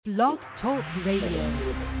Blog Talk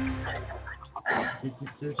Radio. This is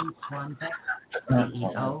Susan Swanbeck,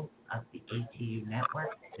 CEO of the ATUnetwork.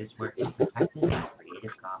 This work is protected by Creative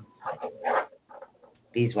Commons.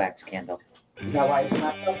 Beeswax candle. Is that why it's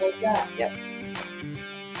not stuff like that? Yep.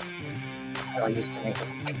 I used to make it.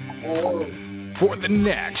 Oh. For the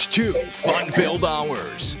next 2 fun-filled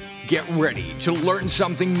hours, get ready to learn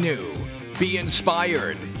something new, be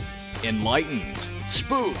inspired, enlightened,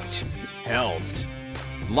 spooked, helped,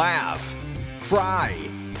 laugh, cry,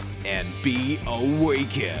 and be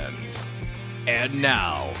awakened. And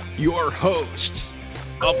now, your host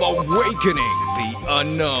of Awakening the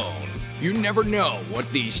Unknown. You never know what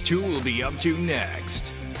these two will be up to next.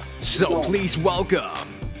 So please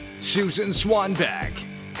welcome Susan Swanbeck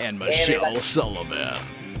and Michelle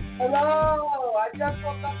Sullivan. Hello, I just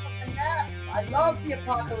woke up from the nap. I love the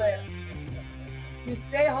apocalypse. You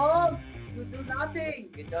stay home, you do nothing.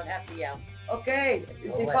 You don't have to yell. Okay, it's the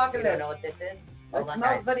You apocalypse. don't know what this is? It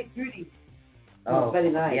smells very pretty. Oh,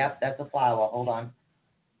 very nice. Yep, that's a flower. Hold on.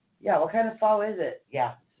 Yeah, what kind of flower is it?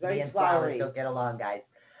 Yeah, It's very me and flowers flowery. don't get along, guys.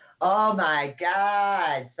 Oh my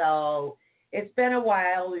God! So it's been a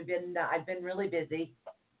while. I've been really busy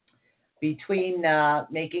between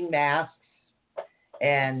making masks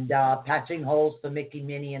and patching holes for Mickey,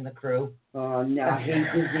 Minnie, and the crew. Oh, no, I hate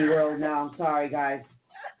Disney World now. I'm sorry, guys.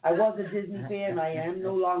 I was a Disney fan. I am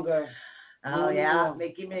no longer. Oh yeah,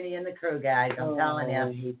 Mickey, Minnie, and the crew, guys. I'm telling you.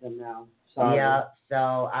 I hate them now. Sorry. Yeah.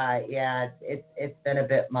 So it's been a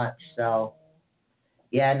bit much. So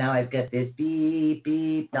yeah, now I've got this beep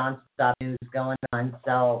beep nonstop news going on.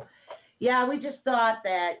 So yeah, we just thought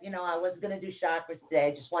that I wasn't gonna do chakras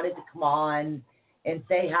today. Just wanted to come on and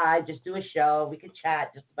say hi, just do a show. We could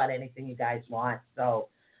chat just about anything you guys want. So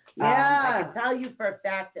I can tell you for a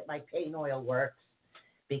fact that my pain oil works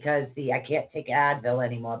because I can't take Advil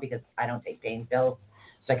anymore because I don't take pain pills,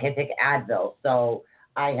 so I can't take Advil. So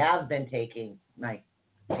I have been taking my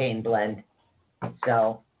pain blend.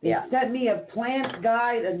 So yeah. They sent me a plant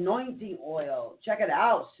guide anointing oil. Check it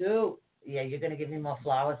out, Sue. Yeah, you're gonna give me more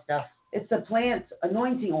flower stuff. It's the plant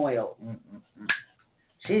anointing oil. Mm-mm-mm.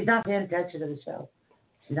 She's not paying attention to the show.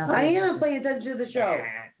 She's not I paying am attention. paying attention to the show.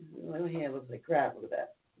 My hair looks like crap. Look at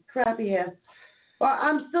that. Crappy hair. Well,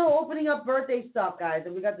 I'm still opening up birthday stuff, guys,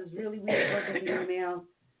 and we got this really weird birthday thing in the mail.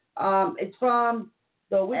 It's from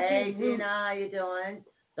the Witch's Hey, Root. Tina, how you doing?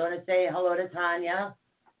 So I want to say hello to Tanya.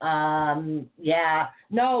 Yeah.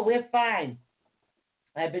 No, we're fine.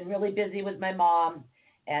 I've been really busy with my mom,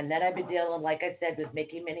 and then I've been dealing, like I said, with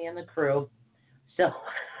Mickey, Minnie, and the crew. So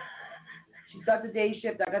She's got the day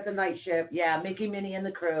shift. I got the night shift. yeah, Mickey, Minnie, and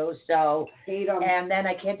the crew. So Hate 'em. and then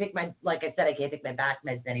I can't take like I said, I can't take my back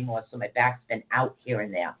meds anymore, so my back's been out here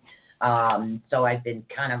and there. So I've been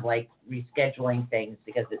kind of like rescheduling things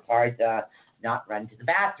because it's hard to not run to the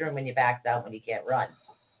bathroom when your back's out when you can't run.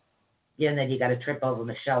 Yeah, and then you got to trip over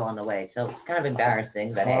Michelle on the way. So it's kind of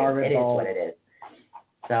embarrassing, but hey, it is what it is.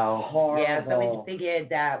 So yeah, so we figured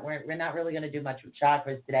that we're not really going to do much with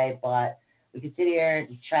chakras today, but we can sit here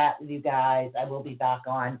and chat with you guys. I will be back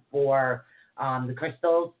on for the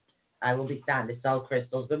crystals. I will be starting to sell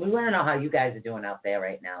crystals, but we want to know how you guys are doing out there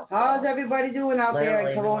right now. So How's everybody doing out there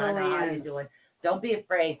literally, in we want Corona to know how you're land? doing. Don't be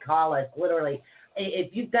afraid. Call us. Literally,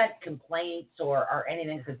 if you've got complaints or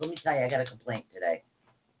anything, because let me tell you, I got a complaint today.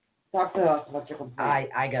 Talk to us about your complaint.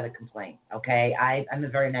 I got a complaint, okay? I'm a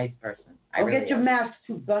very nice person. I Don't really get your am. masks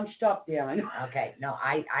too bunched up there. I know. Okay, no,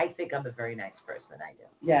 I think I'm a very nice person. I do.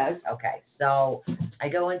 Yes. Okay, so I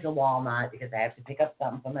go into Walmart because I have to pick up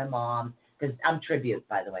something for my mom, because I'm tribute,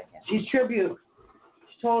 by the way. Yeah. She's tribute.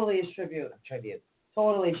 She totally is tribute. Tribute.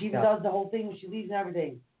 Totally. She Yeah. does the whole thing when she leaves and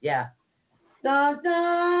everything. Yeah. Dun,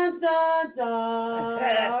 dun, dun,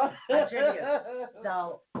 dun. I'm tribute.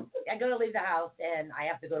 So I go to leave the house, and I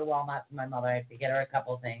have to go to Walmart for my mother. I have to get her a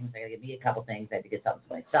couple things. I got to get me a couple things. I have to get something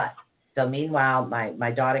for my son. So meanwhile,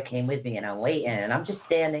 my daughter came with me, and I'm waiting, and I'm just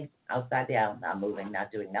standing outside the house, not moving,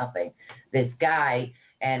 not doing nothing. This guy,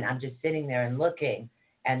 and I'm just sitting there and looking,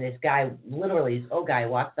 and this guy, literally, this old guy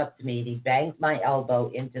walks up to me, and he bangs my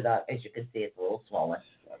elbow into the, as you can see, it's a little swollen,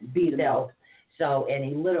 Beat him up. So, and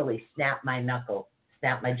he literally snapped my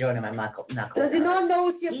joint in my knuckle. Does he not know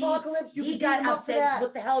it's the apocalypse? You He can got beat him up for upset. that.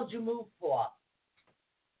 What the hell did you move for?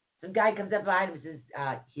 Some guy comes up behind him and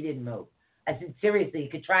says, he didn't move. I said, seriously, you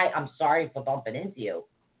could try. I'm sorry for bumping into you.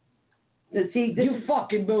 You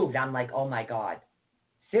fucking moved. I'm like, oh my God.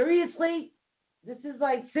 Seriously? This is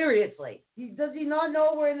like, Seriously. does he not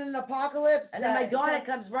know we're in an apocalypse? And then my daughter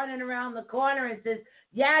comes running around the corner and says,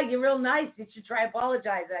 yeah, you're real nice. You should try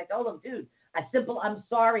apologize. And I told him, dude, a simple I'm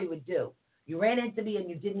sorry would do. You ran into me and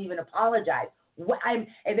you didn't even apologize.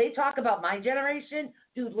 And they talk about my generation,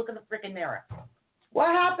 dude. Look in the freaking mirror. What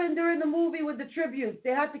happened during the movie with the tributes?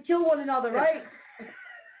 They had to kill one another, right?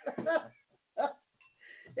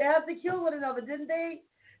 They had to kill one another, didn't they?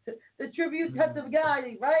 The tributes had the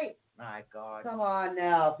guy, right? My God. Come on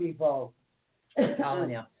now, people. I'm telling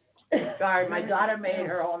you. Sorry, my daughter made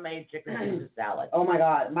her homemade chicken Caesar salad. Oh my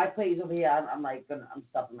God, my plate's over here. I'm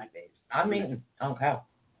stuffing my face. I'm eating. Okay.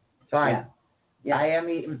 Fine. Yeah. I am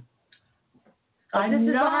eating. I know.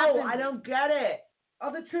 know. I don't get it.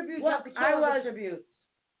 Other tributes Well, have to kill I other was- tributes.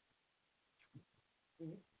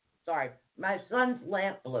 Sorry. My son's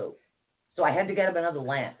lamp blew, so I had to get him another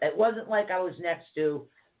lamp. It wasn't like I was next to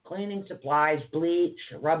cleaning supplies, bleach,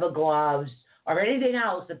 rubber gloves, or anything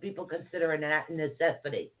else that people consider a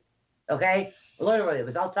necessity. Okay? Literally, it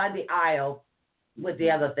was outside the aisle with the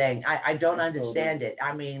other thing. I don't understand it.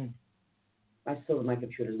 I mean, My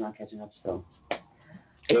computer's not catching up still.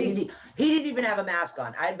 he didn't even have a mask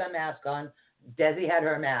on. I had my mask on. Desi had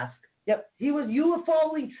her mask. Yep. You were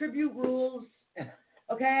following tribute rules.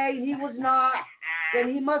 Okay? He was not. Then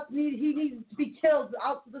he needs to be killed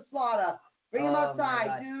out to the slaughter. Bring him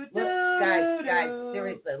outside, dude. Look, guys,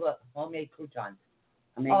 seriously, look, homemade croutons.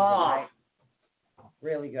 Amazing, right?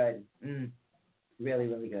 Really good. Really,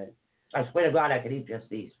 really good. I swear to God, I could eat just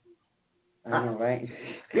these. I know, right?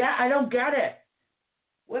 Yeah, I don't get it.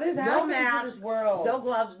 What is No happening mask, to this world? no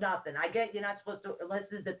gloves, nothing. I get you're not supposed to, unless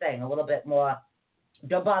this is the thing, a little bit more.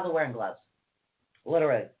 Don't bother wearing gloves.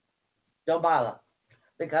 Literally. Don't bother.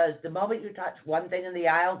 Because the moment you touch one thing in the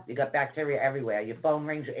aisle, you got bacteria everywhere. Your phone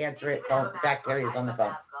rings, you answer it, bacteria is on the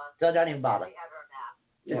phone. So don't even bother.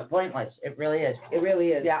 It's pointless. It really is. It really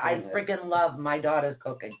is. Yeah, I freaking love my daughter's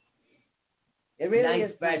cooking. It really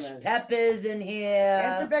nice is. fresh pointless. peppers in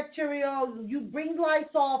here. Antibacterial. You bring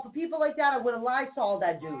Lysol. For people like that, I would have Lysol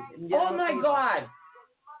that dude. Oh my God.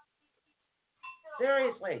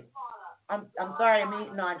 Seriously. I'm sorry I'm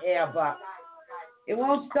eating on air, but it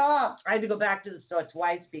won't stop. I had to go back to the store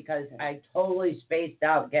twice because I totally spaced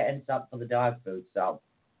out getting something for the dog food. So.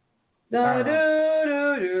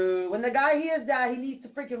 When the guy hears that, he needs to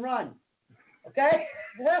freaking run. Okay?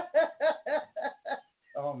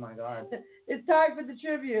 Oh my God. It's time for the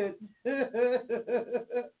tribute.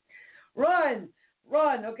 Run,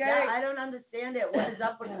 okay? Yeah, I don't understand it. What is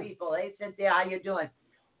up with people? Hey, Cynthia, how you doing?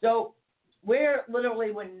 So we're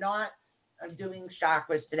not doing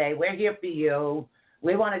chakras today. We're here for you.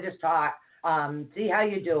 We want to just talk, see how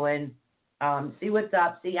you're doing, see what's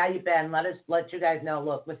up, see how you've been. Let you guys know,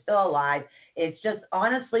 look, we're still alive. It's just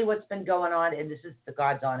honestly what's been going on, and this is the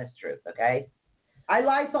God's honest truth, okay? I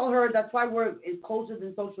Lysol her. That's why we're closer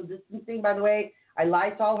than social distancing, by the way. I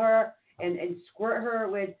Lysol her and squirt her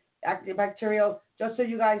with antibacterial, just so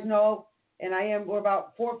you guys know. And we're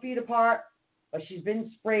about 4 feet apart, but she's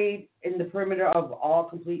been sprayed in the perimeter of all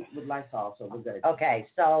complete with Lysol, so we're good. Okay,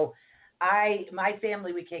 so my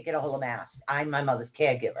family, we can't get a hold of masks. I'm my mother's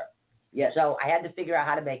caregiver. Yes. So I had to figure out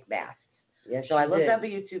how to make masks. Yes, so I looked did. up a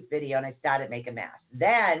YouTube video and I started making masks.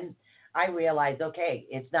 Then I realized, okay,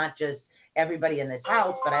 it's not just everybody in this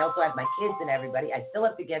house, but I also have my kids and everybody. I still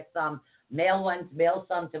have to get some mail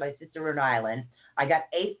some to my sister in Rhode Island. I got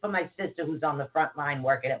 8 for my sister who's on the front line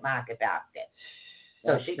working at Market Basket.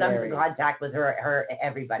 So That's she comes scary. in contact with her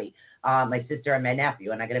everybody, my sister and my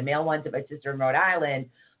nephew. And I got to mail one to my sister in Rhode Island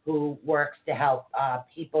who works to help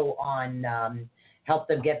people help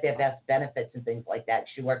them get their best benefits and things like that.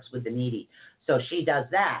 She works with the needy. So she does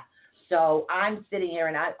that. So I'm sitting here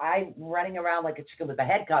and I'm running around like a chicken with a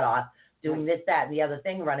head cut off, doing this, that, and the other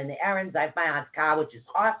thing, running the errands. I have my aunt's car, which is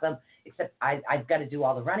awesome, except I've got to do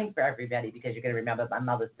all the running for everybody because you're going to remember my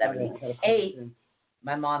mother's 78.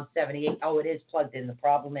 My mom's 78. Oh, it is plugged in. The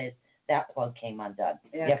problem is that plug came undone.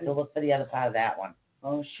 Yeah, you have to look for the other part of that one.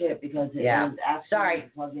 Oh, shit, because it was Sorry.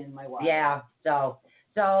 plug in my wire. Yeah, so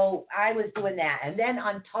I was doing that. And then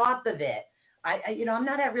on top of it, I'm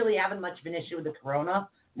not really having much of an issue with the corona.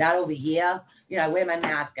 Not over here. I wear my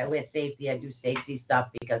mask. I wear safety. I do safety stuff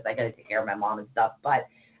because I got to take care of my mom and stuff. But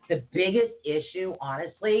the biggest issue,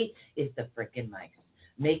 honestly, is the freaking mics.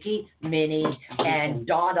 Mickey, Minnie, and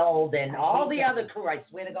Donald, and all the other crew. I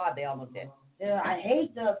swear to God, they almost did. Yeah, I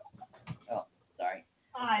hate the... Oh, sorry.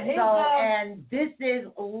 I hate And this is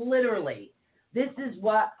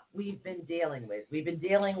what we've been dealing with. We've been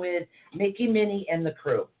dealing with Mickey, Minnie, and the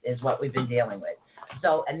crew is what we've been dealing with.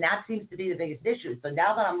 So, and that seems to be the biggest issue. So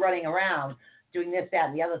now that I'm running around doing this, that,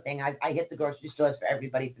 and the other thing, I hit the grocery stores for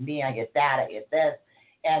everybody. For me, I get that, I get this,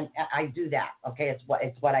 and I do that. Okay, it's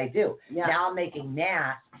what I do. Yeah. Now I'm making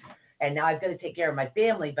masks, and now I've got to take care of my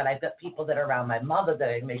family, but I've got people that are around my mother that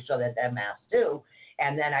I make sure that they're masked too.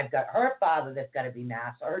 And then I've got her father that's got to be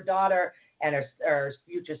masked, or her daughter and her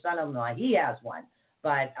future son-in-law, he has one.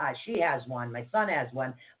 But she has one. My son has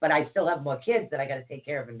one. But I still have more kids that I got to take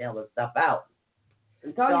care of and mail this stuff out.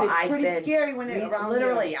 I'm telling you, it's pretty scary when it's around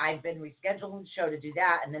literally, here. I've been rescheduling the show to do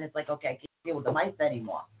that, and then it's like, okay, I can't deal with the mice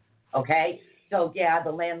anymore. Okay? So, yeah,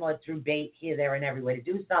 the landlord threw bait here, there, and everywhere to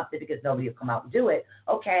do something because nobody will come out and do it.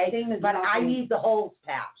 Okay, but I need the holes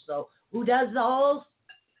patched. So who does the holes?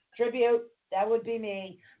 Tribute. That would be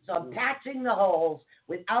me. So I'm patching the holes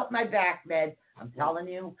without my back med. I'm telling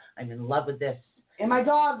you, I'm in love with this. And my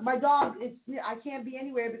dog, I can't be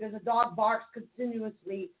anywhere because the dog barks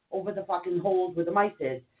continuously over the fucking holes where the mice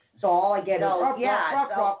is. So all I get is I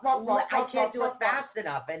can't do it fast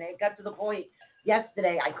enough. And it got to the point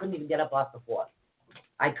yesterday I couldn't even get up off the floor.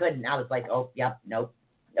 I couldn't. I was like, oh, yep, nope,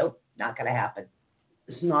 not going to happen.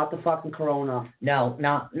 It's not the fucking corona. No, it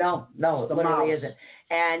literally mouse. isn't.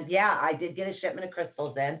 And, yeah, I did get a shipment of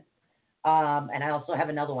crystals in. And I also have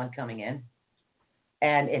another one coming in.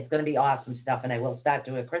 And it's going to be awesome stuff. And I will start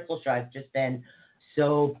doing a crystal show. I've just been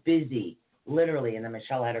so busy, literally. And then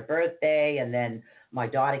Michelle had her birthday. And then my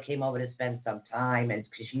daughter came over to spend some time. And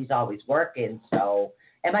because she's always working. So,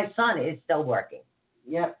 and my son is still working.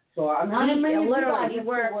 Yep. So I'm not literally,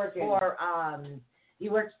 he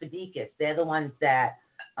works for Deacon's. They're the ones that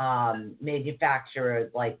manufacture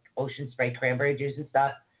like ocean spray cranberry juice and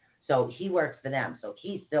stuff. So he works for them. So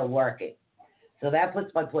he's still working. So that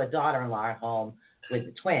puts my poor daughter-in-law at home with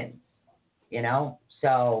the twins, you know?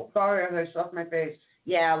 So. Sorry, I stuffed my face.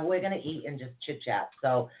 Yeah, we're going to eat and just chit-chat.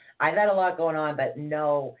 So I've had a lot going on, but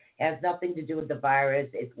no, it has nothing to do with the virus.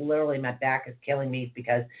 It's literally my back is killing me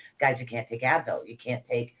because, guys, you can't take Advil. You can't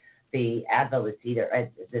take the Advil, the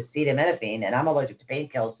acetaminophen, and I'm allergic to pain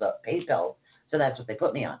pills, so that's what they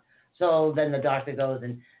put me on. So then the doctor goes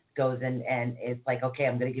and it's like, okay,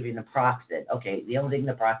 I'm going to give you naproxen. Okay, the only thing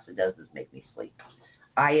naproxen does is make me sleep.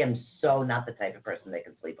 I am so not the type of person that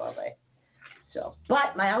can sleep all day. So,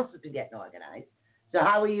 but my house has been getting organized. So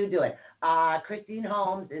how are you doing? Christine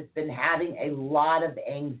Holmes has been having a lot of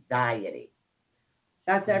anxiety.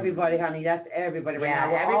 That's everybody, honey. That's everybody right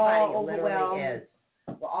now. Everybody literally is.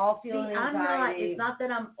 We're all feeling anxiety. It's not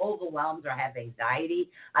that I'm overwhelmed or have anxiety.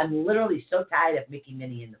 I'm literally so tired of Mickey,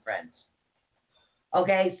 Minnie, and the Friends.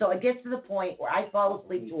 Okay, so it gets to the point where I fall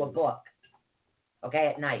asleep to a book, okay,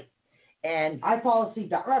 at night. And I fall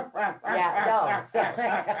asleep. So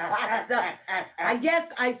I guess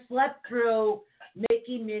I slept through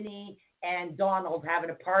Mickey, Minnie, and Donald having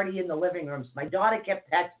a party in the living room. So my daughter kept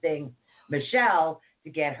texting Michelle to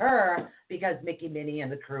get her because Mickey, Minnie,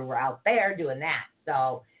 and the crew were out there doing that.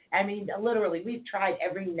 So, I mean, literally, we've tried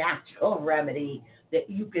every natural remedy that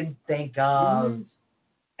you can think of. Mm-hmm.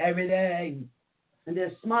 Everything. And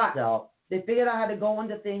they're smart. So, they figured out how to go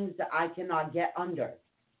under things that I cannot get under.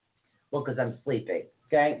 Well, because I'm sleeping.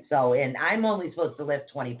 Okay? So, and I'm only supposed to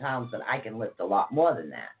lift 20 pounds, but I can lift a lot more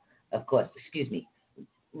than that. Of course, excuse me.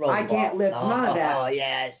 I can't lift none of that. Oh,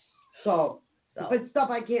 yes. So if it's stuff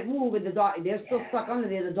I can't move, and the dog, they're still stuck under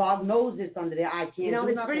there. The dog knows it's under there. I can't do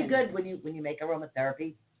it's nothing. pretty good when you make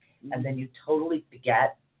aromatherapy, and then you totally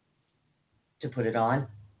forget to put it on.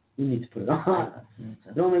 You need to put it on.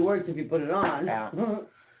 It only works if you put it on. Yeah.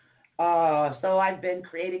 So I've been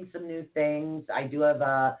creating some new things. I do have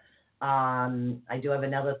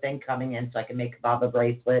another thing coming in, so I can make Baba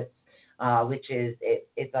bracelets, which is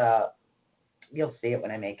it's a. You'll see it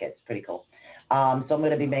when I make it. It's pretty cool. So I'm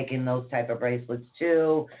going to be making those type of bracelets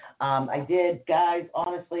too. I did, guys,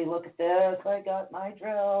 honestly, look at this. I got my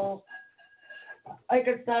drill. I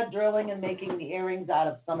could start drilling and making the earrings out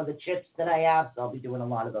of some of the chips that I have, so I'll be doing a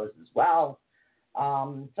lot of those as well.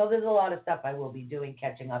 So there's a lot of stuff I will be doing,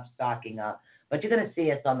 catching up, stocking up. But you're going to see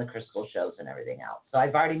us on the crystal shows and everything else. So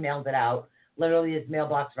I've already mailed it out. Literally, it's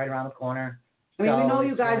mailbox right around the corner. I mean, we know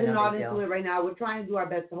you guys are not into it right now. We're trying to do our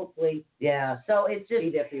best to hopefully. Yeah, so it's just be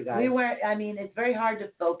there for you guys. It's very hard to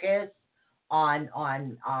focus on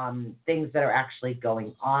things that are actually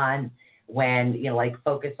going on when, like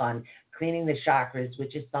focus on cleaning the chakras,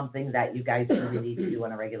 which is something that you guys really need to do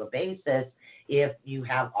on a regular basis if you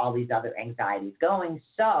have all these other anxieties going.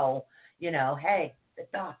 So, hey, the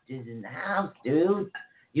doctor's in the house, dude.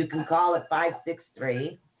 You can call at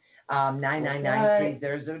 563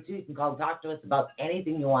 999-3002. You can call and talk to us about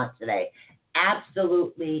anything you want today.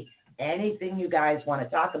 Absolutely anything you guys want to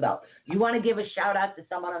talk about. You want to give a shout out to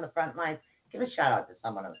someone on the front lines? Give a shout out to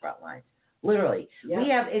someone on the front lines. Literally.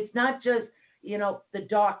 Yeah. It's not just, the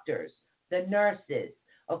doctors, the nurses,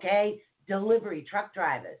 okay? Delivery, truck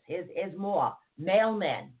drivers. Here's more.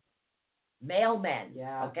 Mailmen.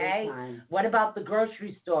 Yeah, okay? What about the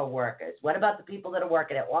grocery store workers? What about the people that are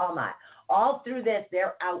working at Walmart? All through this,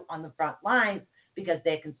 they're out on the front lines because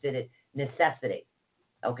they're considered necessity,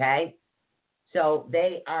 okay? So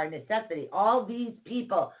they are necessity. All these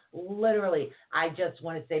people, literally, I just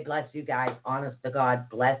want to say bless you guys. Honest to God,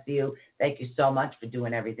 bless you. Thank you so much for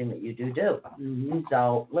doing everything that you do. Mm-hmm.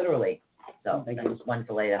 So literally, so Thank that's you. one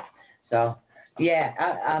for later. So yeah,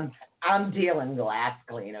 I'm dealing glass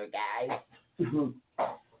cleaner, guys.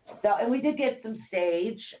 So and we did get some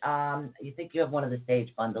sage. You think you have one of the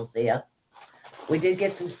sage bundles here? We did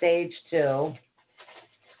get some sage too.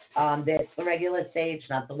 That's the regular sage,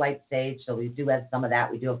 not the white sage. So we do have some of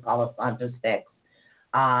that. We do have Palo Santo sticks.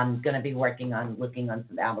 I'm going to be looking on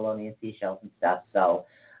some abalone seashells and stuff. So,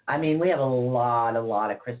 I mean, we have a lot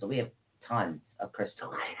of crystal. We have tons of crystal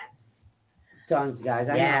items. Tons, guys.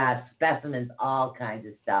 I know. Specimens, all kinds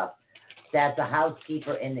of stuff. That's a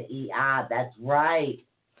housekeeper in the ER. That's right.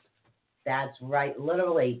 That's right.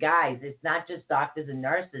 Literally, guys, it's not just doctors and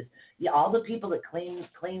nurses. Yeah, all the people that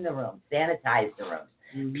clean the rooms, sanitize the rooms.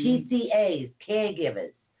 PCAs,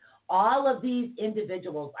 caregivers, all of these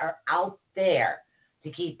individuals are out there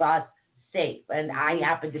to keep us safe. And I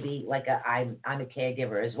happen to be I'm a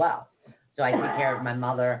caregiver as well. So I take care of my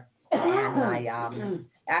mother and I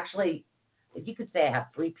actually, you could say I have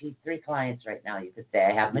three clients right now. You could say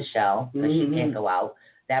I have Michelle, because she can't go out.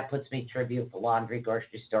 That puts me tribute for laundry,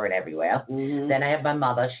 grocery store, and everywhere. Then I have my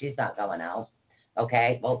mother. She's not going out.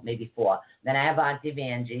 Okay, well, maybe 4. Then I have Auntie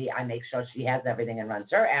Vanjie. I make sure she has everything and runs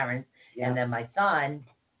her errands. Yeah. And then my son,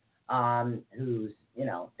 who's,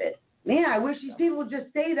 fit. Man, I wish these people would just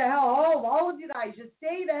stay the hell home. All of you guys, just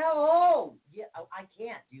stay the hell home. Yeah, I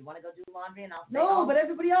can't. Do you want to go do laundry and I'll stay home? No, but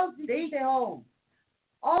everybody else needs to stay home.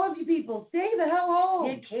 All of you people, stay the hell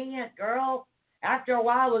home. You can't, girl. After a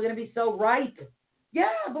while, we're going to be so ripe. Yeah,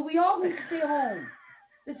 but we all need to stay home.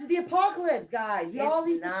 This is the apocalypse, guys. We all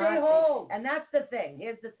need to stay home. And that's the thing.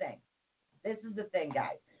 Here's the thing. This is the thing,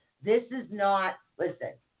 guys. This is not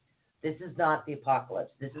the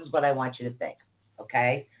apocalypse. This is what I want you to think,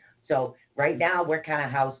 okay? So right now, we're kind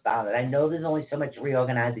of housebound. And I know there's only so much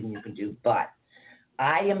reorganizing you can do, but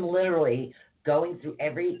I am literally going through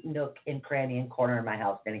every nook and cranny and corner in my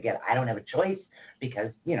house. And again, I don't have a choice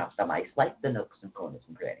because, some mice like the nooks and corners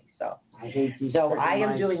and crannies. So I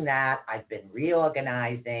am doing that. I've been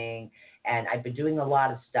reorganizing, and I've been doing a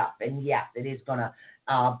lot of stuff. And yes, it is going to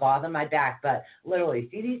bother my back. But literally,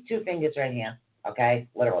 see these 2 fingers right here? Okay?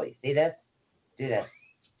 Literally. See this? Do this.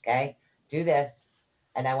 Okay? Do this.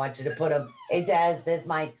 And I want you to put them. Hey, Des, there's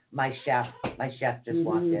my chef. My chef just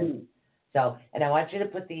walked in. So, and I want you to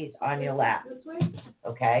put these on your lap. This way?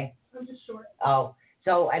 Okay? I'm just short. Oh,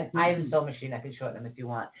 so I have a sewing machine. I can shorten them if you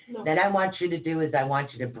want. No. Then I want you to do is I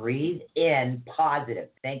want you to breathe in positive.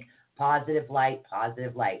 Think positive light,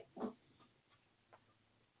 positive light.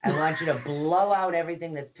 I want you to blow out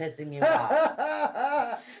everything that's pissing you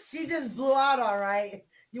off. She just blew out, all right.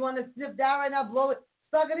 You want to sniff that right now? Blow it.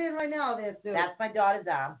 Suck it in right now there, Sue. That's my daughter's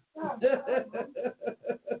arm.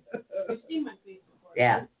 You've seen my face before.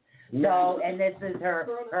 Yeah. So, and this is her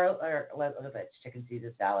look at this, chicken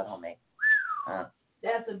Caesar salad homemade.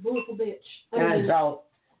 That's a beautiful bitch. And so,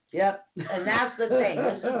 yep. And that's the thing.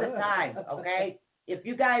 This is the time, okay? If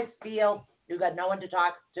you guys feel you got no one to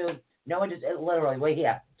talk to, no one just, literally, we're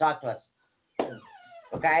here. Talk to us.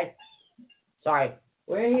 Okay? Sorry.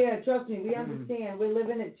 We're here. Trust me. We understand. We're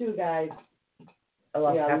living it too, guys. We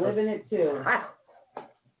are living it too.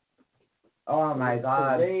 Oh, my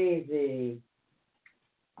God. Crazy.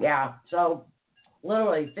 Yeah. So,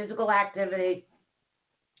 literally, physical activity.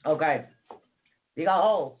 Okay. You got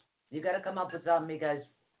holes. You got to come up with something because,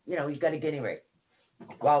 you've got a guinea rig.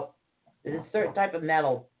 Well, there's a certain type of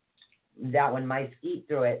metal that when mice eat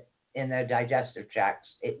through it in their digestive tracts,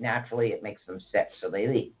 it makes them sick, so they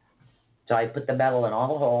leave. So I put the metal in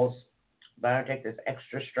all the holes, but I take this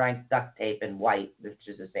extra strength duct tape in white, which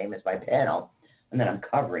is the same as my panel, and then I'm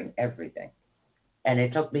covering everything. And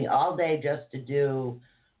it took me all day just to do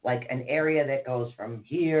like an area that goes from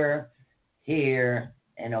here,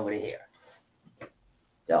 and over to here.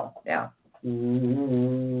 So, yeah.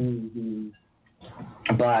 Mm-hmm.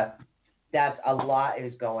 But that's a lot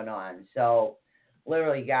is going on. So,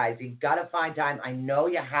 literally, guys, you got to find time. I know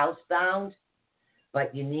you're housebound,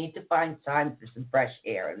 but you need to find time for some fresh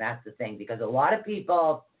air. And that's the thing, because a lot of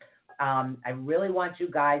people, I really want you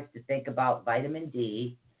guys to think about vitamin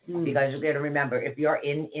D, because you've got to remember, if you're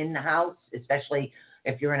in the house, especially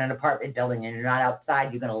if you're in an apartment building and you're not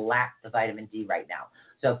outside, you're going to lack the vitamin D right now.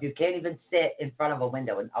 So if you can't even sit in front of a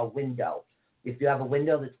window, if you have a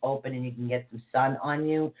window that's open and you can get some sun on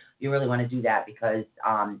you, you really want to do that, because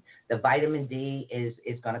the vitamin D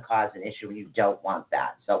is going to cause an issue and you don't want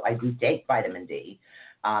that. So I do take vitamin D.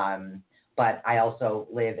 But I also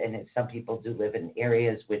live in, some people do live in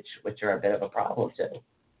areas which are a bit of a problem too.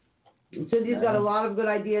 Cynthia's got a lot of good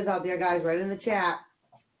ideas out there, guys, right in the chat.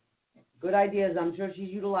 Good ideas. I'm sure she's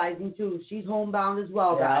utilizing too. She's homebound as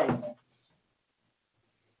well, guys.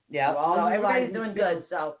 Yeah, We're all so everybody's utilizing doing skills.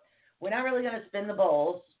 good. So we're not really going to spin the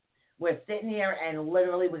bowls. We're sitting here and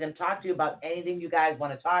literally we're going to talk to you about anything you guys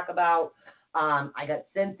want to talk about. I got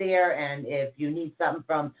Cynthia, and if you need something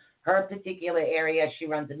from her particular area, she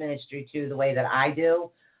runs the ministry too, the way that I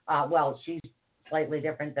do. Well, she's slightly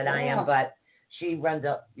different than I am, but she runs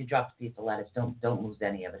up. You dropped a piece of lettuce. Don't lose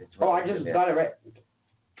any of it. It's I just got it right.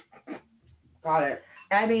 Got it.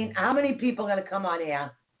 I mean, how many people are going to come on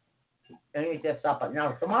here and eat this up?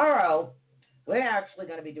 Now, tomorrow, we're actually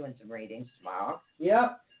going to be doing some readings tomorrow.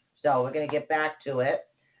 Yep. So we're going to get back to it.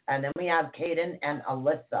 And then we have Kaden and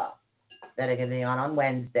Alyssa that are going to be on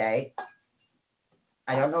Wednesday.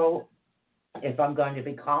 I don't know if I'm going to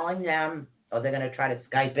be calling them or they're going to try to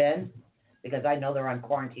Skype in because I know they're on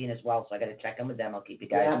quarantine as well. So I got to check in with them. I'll keep you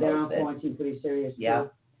guys posted. Yeah, they're on quarantine pretty serious too. Yeah.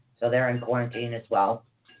 So they're in quarantine as well.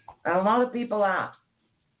 And a lot of people are.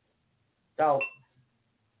 So,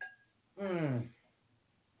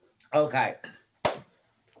 okay.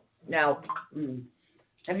 Now,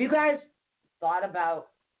 have you guys thought about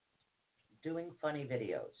doing funny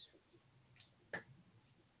videos?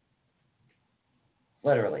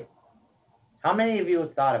 Literally. How many of you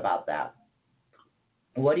have thought about that?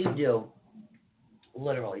 What do you do?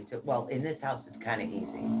 Literally. Well, in this house, it's kind of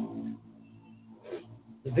easy.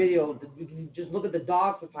 The video, you can just look at the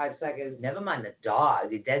dog for 5 seconds. Never mind the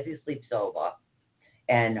dog. Desi sleeps over,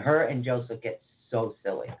 and her and Joseph get so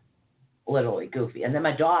silly. Literally goofy. And then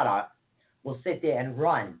my daughter will sit there and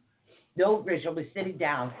run. No, she'll be sitting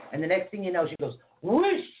down, and the next thing you know, she goes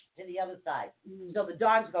whoosh to the other side. So the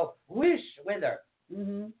dogs go whoosh with her.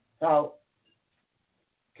 So,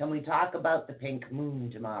 can we talk about the pink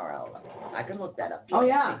moon tomorrow? I can look that up. Oh,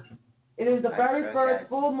 yeah. It is the very first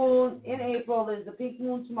full moon in April. There's the pink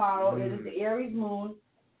moon tomorrow. It is the Aries moon.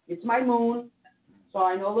 It's my moon, so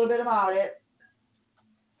I know a little bit about it.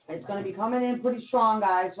 It's going to be coming in pretty strong,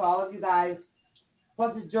 guys, for all of you guys.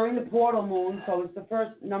 Plus, it's during the portal moon, so it's the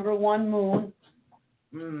first number 1 moon.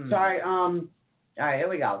 Sorry, all right, here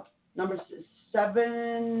we go. Number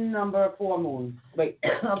 7, number 4 moon. Wait.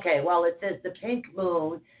 Okay, well, it says the pink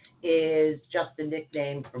moon is just a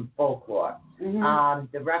nickname from folklore.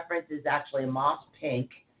 The reference is actually a moss pink,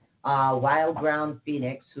 wild ground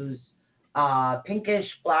phoenix, whose pinkish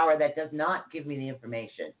flower that does not give me the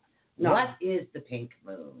information. No. What is the pink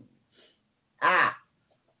moon?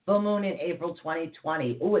 Full moon in April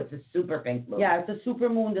 2020. Oh, it's a super pink moon. Yeah, it's a super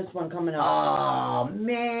moon, this one coming up. Oh,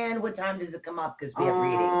 man. What time does it come up? Because we have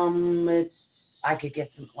reading. I could get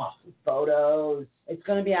some awesome photos. It's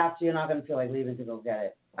going to be after. You're not going to feel like leaving to go get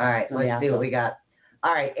it. All right, let's see what we got.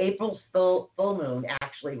 All right, April's full moon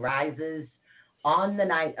actually rises on the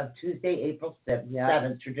night of Tuesday, April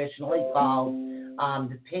 7th, traditionally called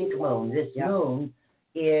the pink moon. This moon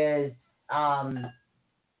is,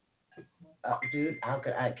 dude,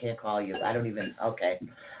 I can't call you. I don't even, okay.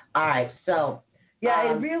 All right, so.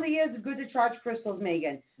 Yeah, it really is good to charge crystals,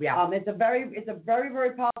 Megan. Yeah. It's a very,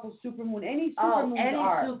 very powerful supermoon. Any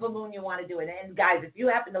supermoon supermoon you want to do it. And guys, if you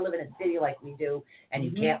happen to live in a city like we do, and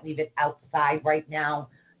you can't leave it outside right now,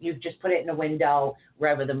 you've just put it in a window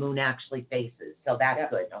wherever the moon actually faces. So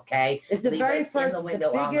that's good, okay? It's the very first,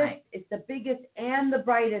 it's the biggest and the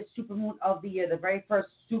brightest supermoon of the year. The very first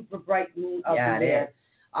super bright moon of the year.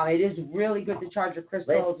 It is really good to charge your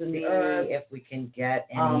crystals and the earth. If we can get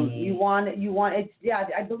any. You want it's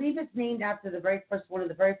I believe it's named after one of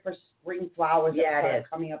the very first spring flowers that started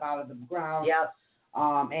coming up out of the ground. Yep.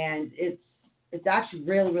 And it's actually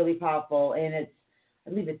really, really powerful, and I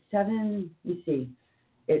believe it's 7. Let me see.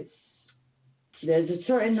 There's a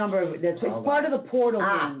certain number of it's part of the portal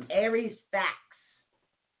moon. Aries facts.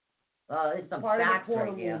 Well, it's some part facts of the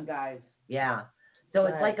portal right here. moon, guys. Yeah. So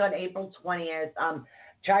it's like on April 20th.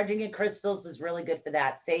 Charging in crystals is really good for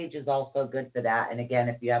that. Sage is also good for that. And again,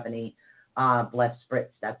 if you have any blessed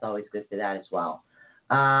spritz, that's always good for that as well.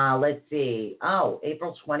 Let's see.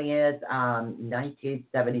 April 20th,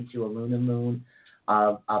 1972, a lunar moon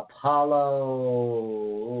of Apollo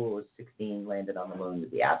 16 landed on the moon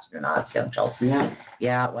with the astronauts. Young Chelsea.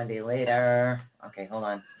 Yeah, 1 day later. Okay, hold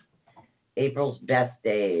on. April's best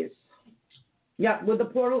days. Yeah, with the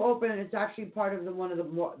portal open, it's actually part of one of the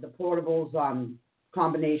portables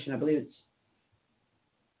combination. I believe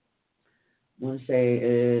I want to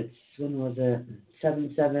say when was it?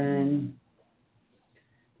 7/7.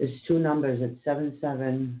 There's 2 numbers. It's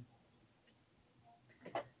 7/7.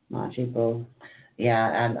 March, April. Yeah,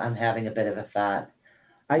 I'm having a bit of a thought.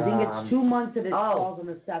 I think it's 2 months that it oh, falls on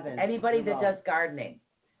the 7th. Anybody that does gardening,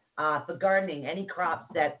 for gardening, any crops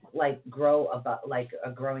that like grow above, like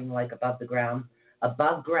are growing like above the ground,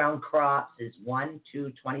 above ground crops is 1,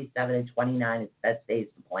 2, 27, and 29 is best days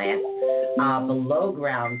to plant. Below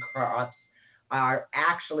ground crops are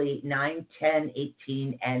actually 9, 10,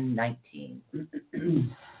 18, and 19.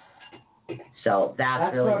 So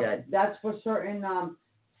that's really good. That's for certain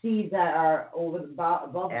seeds that are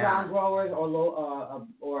above ground growers or low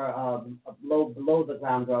below the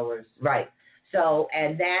ground growers. Right. So,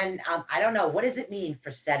 and then I don't know, what does it mean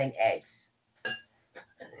for setting eggs?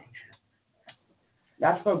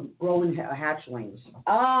 That's for growing hatchlings.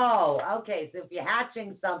 Oh, okay. So if you're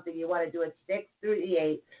hatching something, you want to do it 6th through the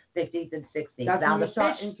 8th, 15th, and 16th. That's now when the you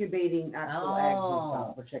start fish, incubating actual eggs and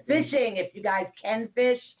stuff for chickens. Fishing, if you guys can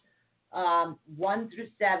fish, 1 through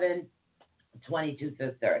 7, 22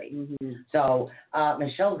 through 30. Mm-hmm. So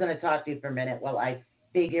Michelle's going to talk to you for a minute while I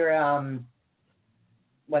figure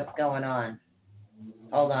what's going on.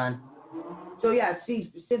 Hold on. So yeah,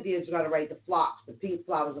 see, Cynthia's got to write the phlox, the pink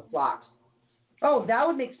flowers of phlox. Oh, that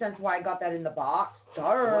would make sense why I got that in the box.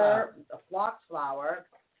 Wow. The phlox flower.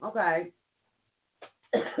 Okay.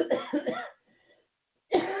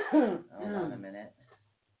 Hold on a minute.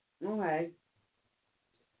 Okay.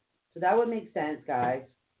 So that would make sense, guys.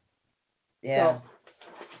 Yeah.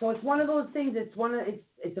 So it's one of those things.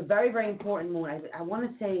 It's a very, very important moon. I want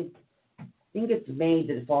to say, I think it's May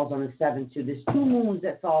that it falls on the 7th too. There's 2 moons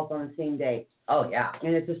that falls on the same day. Oh yeah.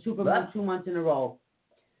 And it's a super moon 2 months in a row.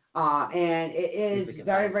 And it is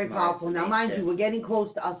very, very powerful. Now, mind you, we're getting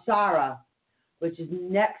close to Asara, which is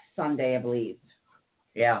next Sunday, I believe.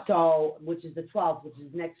 Yeah. So, which is the 12th, which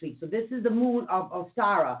is next week. So this is the moon of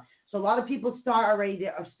Asara. So a lot of people start already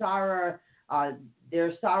their Asara,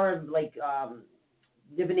 like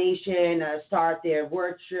divination, start their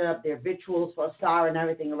worship, their rituals for Asara and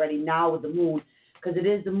everything already now with the moon, because it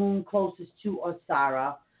is the moon closest to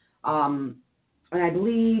Asara. And I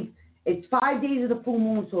believe it's 5 days of the full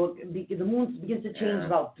moon, so the moon begins to change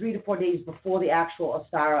about 3 to 4 days before the actual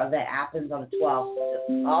Asara event happens on the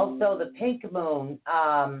 12th. Also, the pink moon.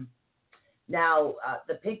 Now,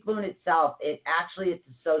 the pink moon itself, it's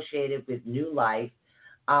associated with new life.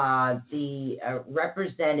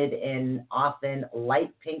 Represented in often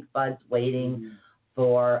light pink buds waiting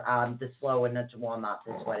for the slow one to warm up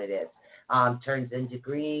is what it is. Turns into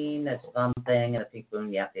green, that's something, and a pink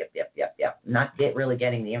moon, yep. Not really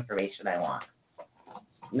getting the information I want.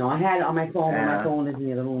 No, I had it on my phone, but my phone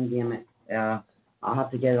isn't the moon gamut. Yeah. I'll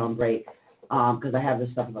have to get it on break, because I have this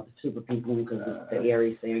stuff about the super pink moon, because the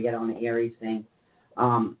Aries thing, I get it on the Aries thing.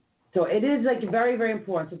 So it is like very, very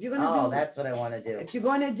important. So if you're going to that's what I want to do. If you're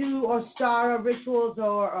going to do Ostara rituals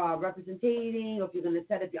or representing, or if you're going to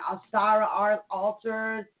set up your Ostara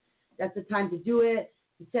altars, that's the time to do it.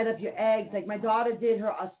 To set up your eggs. Like my daughter did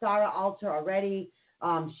her Ostara altar already.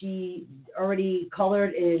 She already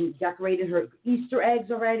colored and decorated her Easter eggs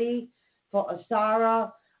already for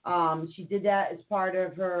Ostara. She did that as part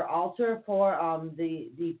of her altar for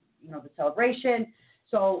the celebration.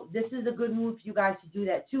 So this is a good move for you guys to do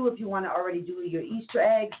that too if you want to already do your Easter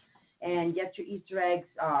eggs and get your Easter eggs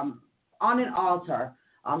on an altar.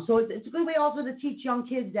 So it's a good way also to teach young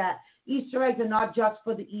kids that Easter eggs are not just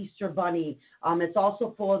for the Easter bunny. It's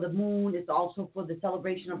also for the moon. It's also for the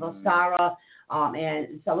celebration of Ostara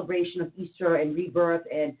and celebration of Easter and rebirth.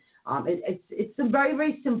 And it's a very,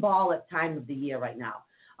 very symbolic time of the year right now.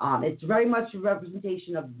 It's very much a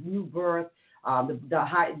representation of new birth,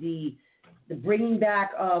 the bringing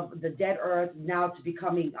back of the dead earth now to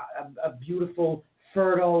becoming a beautiful,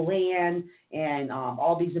 fertile land, and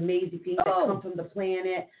all these amazing things that come from the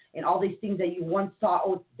planet, and all these things that you once thought,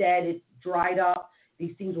 it's dead, it's dried up,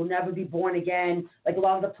 these things will never be born again. Like a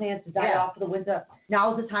lot of the plants that died off for the winter,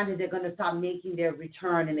 now is the time that they're going to start making their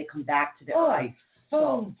return and they come back to their life.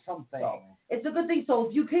 So it's a good thing. So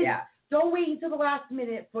if you can, don't wait until the last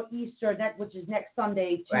minute for Easter, which is next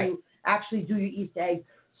Sunday, to actually do your Easter eggs.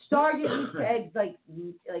 Start your Easter eggs like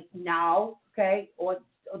now, okay, or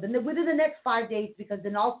within the next 5 days, because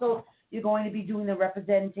then also you're going to be doing the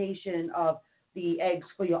representation of the eggs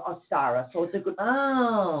for your Ostara. So it's a good.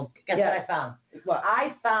 Guess what I found? What?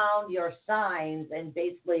 I found your signs and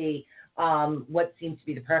basically what seems to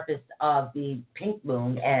be the purpose of the pink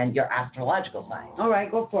moon and your astrological signs. All right,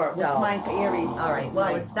 go for it. What's mine for Aries? All right.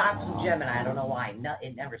 Well, it starts with Gemini. I don't know why. No,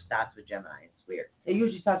 it never starts with Gemini. It's weird. It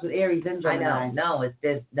usually starts with Aries, then Gemini. I know. No,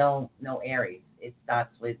 there's no Aries. It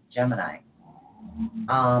starts with Gemini.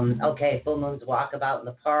 Okay, full moons walk about in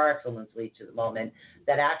the park. Full moons lead to the moment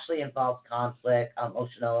that actually involves conflict,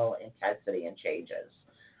 emotional intensity, and changes.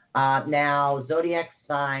 Now, zodiac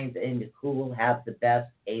signs and who will have the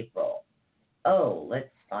best April? Oh, let's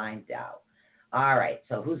find out. All right,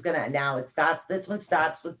 so who's gonna now? This one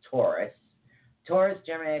starts with Taurus. Taurus,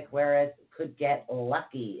 Gemini, Aquarius could get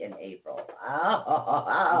lucky in April.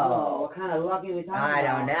 Oh, what kind of lucky we talking about? I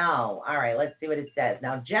don't know. All right, let's see what it says.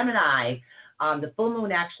 Now, Gemini, the full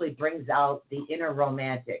moon actually brings out the inner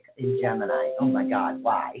romantic in Gemini. Oh my God,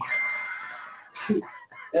 why?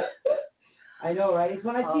 I know, right? It's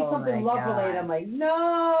when I see something love-related, I'm like,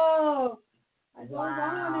 no, I don't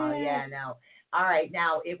want it. Yeah, no. All right,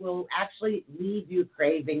 now it will actually leave you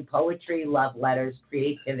craving poetry, love letters,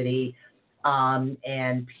 creativity,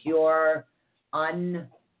 and pure,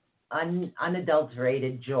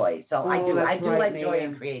 unadulterated joy. So I do like joy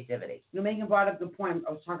and creativity. You're making brought up a good point.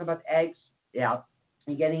 I was talking about the eggs. Yeah.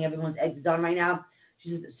 And getting everyone's eggs done right now.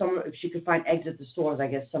 She said if she could find eggs at the stores, I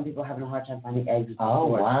guess some people are having a hard time finding eggs at the stores. Oh,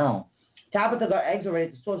 wow. Tabitha got eggs already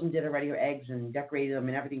at the stores and did already her eggs and decorated them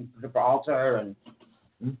and everything for the altar. And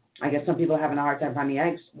I guess some people are having a hard time finding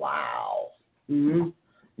eggs. Wow. Mm-hmm.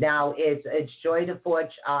 Now, it's joy to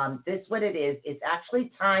forge. This what it is. It's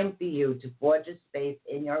actually time for you to forge a space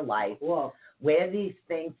in your life where these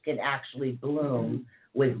things can actually bloom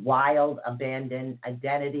with wild, abandoned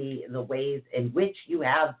identity, the ways in which you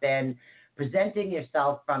have been presenting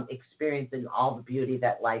yourself from experiencing all the beauty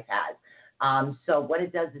that life has. So what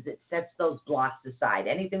it does is it sets those blocks aside.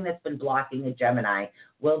 Anything that's been blocking a Gemini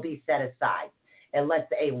will be set aside. It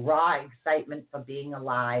lets a raw excitement for being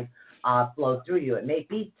alive flow through you. It may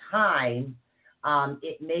be time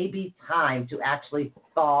to actually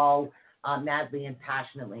fall madly and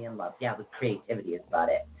passionately in love. Yeah, with creativity is about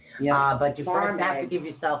it. Yeah. But you first have to give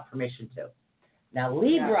yourself permission to. Now,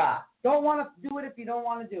 Libra. Don't want to do it if you don't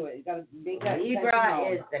want to do it. You got to make that.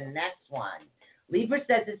 Libra is the next one. Libra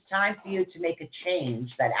says it's time for you to make a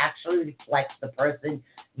change that actually reflects the person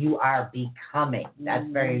you are becoming. That's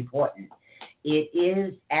very important. It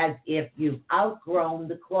is as if you've outgrown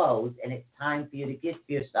the clothes and it's time for you to gift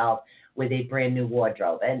yourself with a brand new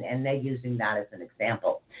wardrobe. And they're using that as an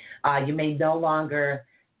example. You may no longer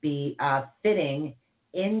be fitting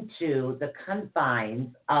into the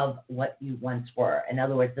confines of what you once were. In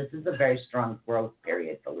other words, this is a very strong growth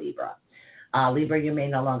period for Libra. Libra, you may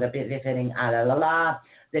no longer be fitting,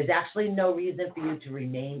 There's actually no reason for you to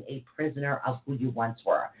remain a prisoner of who you once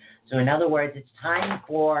were. So in other words, it's time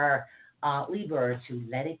for Libra to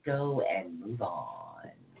let it go and move on.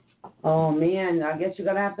 Oh, man, I guess you're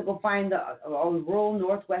going to have to go find rural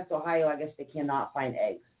Northwest Ohio. I guess they cannot find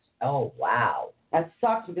eggs. Oh, wow. That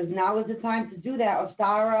sucks because now is the time to do that.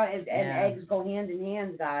 Ostara and eggs go hand in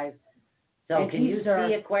hand, guys. So and can you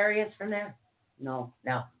see Aquarius from there? No.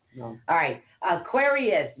 All right.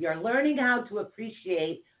 Aquarius, you're learning how to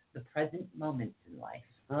appreciate the present moments in life.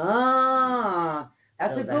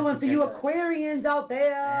 That's a good one for you Aquarians out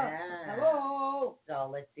there. Yeah. Hello. So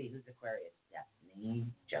let's see who's Aquarius. Stephanie,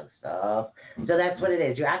 Joseph. So that's what it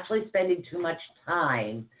is. You're actually spending too much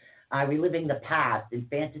time reliving the past and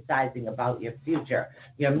fantasizing about your future.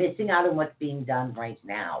 You're missing out on what's being done right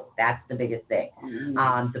now. That's the biggest thing.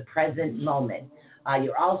 The present moment.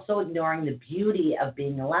 You're also ignoring the beauty of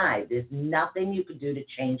being alive. There's nothing you could do to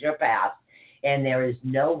change your past, and there is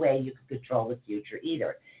no way you can control the future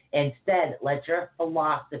either. Instead, let your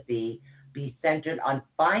philosophy be centered on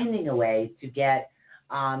finding a way to get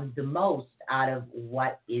the most out of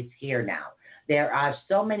what is here now. There are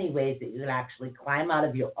so many ways that you can actually climb out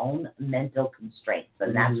of your own mental constraints,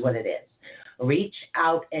 and that's what it is. Reach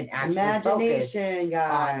out and actually imagination,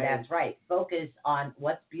 guys. That's right. Focus on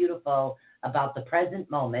what's beautiful about the present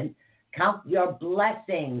moment. Count your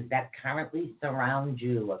blessings that currently surround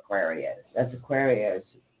you, Aquarius. That's Aquarius.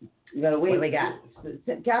 You gotta wait. What do we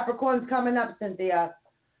got? Capricorn's coming up, Cynthia.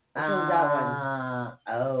 That one.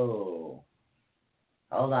 Oh.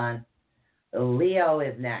 Hold on. Leo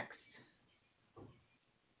is next.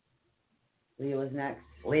 Leo's next.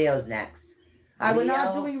 We're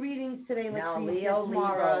not doing readings today. Leo,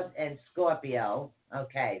 Libra, and Scorpio.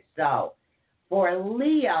 Okay, so for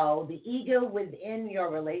Leo, the ego within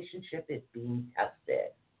your relationship is being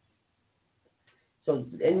tested. So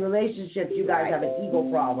in relationships, you guys have an ego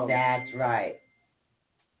problem. That's right.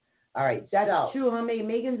 All right, that's true. Huh?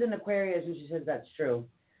 Megan's in Aquarius, and she says that's true.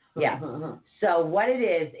 Yeah. So what it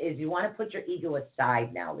is you want to put your ego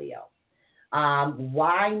aside now, Leo.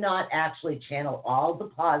 Why not actually channel all the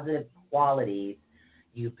positive qualities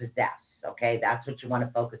you possess? Okay, that's what you want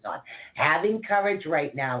to focus on. Having courage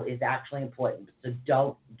right now is actually important, so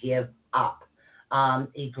don't give up.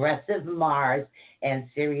 Aggressive Mars and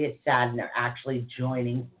Sirius Saturn are actually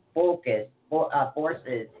joining forces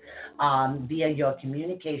via your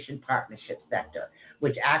communication partnership sector,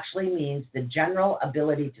 which actually means the general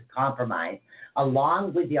ability to compromise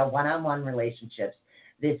along with your one-on-one relationships.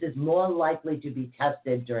 This is more likely to be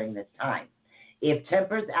tested during this time. If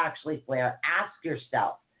tempers actually flare, ask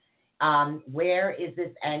yourself, where is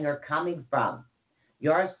this anger coming from?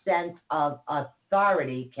 Your sense of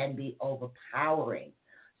authority can be overpowering.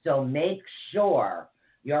 So make sure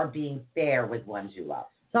you're being fair with ones you love.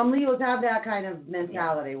 Some Leos have that kind of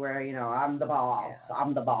mentality where, you know, I'm the boss. Yeah.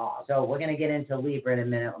 I'm the boss. So we're going to get into Libra in a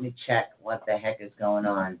minute. Let me check what the heck is going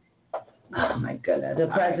on. Oh, my goodness. The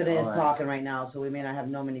president is talking right now, so we may not have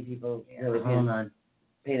many people really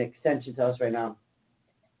paying attention to us right now.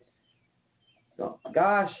 So,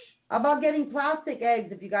 gosh. How about getting plastic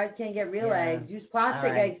eggs if you guys can't get real eggs? Use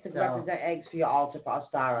plastic eggs to represent eggs for your altar for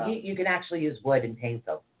Ostara. You can actually use wood and paint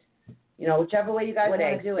them. You know, whichever way you guys want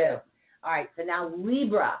to do it. All right, so now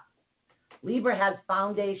Libra. Libra has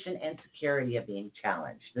foundation and security are being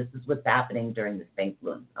challenged. This is what's happening during this pink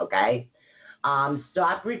moon, okay?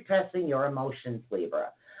 Stop repressing your emotions,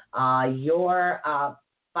 Libra. Your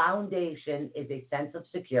foundation is a sense of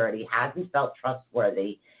security, hasn't felt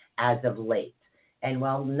trustworthy as of late. And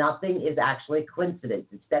while nothing is actually a coincidence,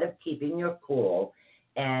 instead of keeping your cool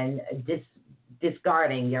and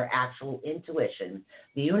discarding your actual intuition,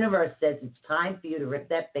 the universe says it's time for you to rip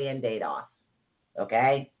that Band-Aid off,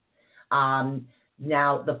 okay?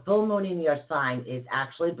 Now, the full moon in your sign is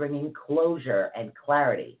actually bringing closure and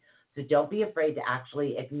clarity. So don't be afraid to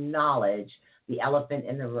actually acknowledge the elephant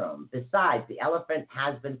in the room. Besides, the elephant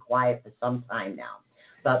has been quiet for some time now.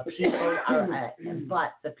 But the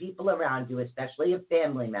people around you, especially your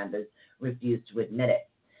family members, refuse to admit it.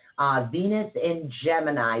 Venus in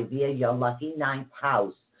Gemini via your lucky 9th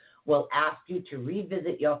house will ask you to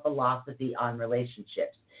revisit your philosophy on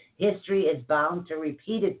relationships. History is bound to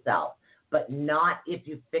repeat itself, but not if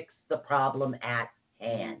you fix the problem at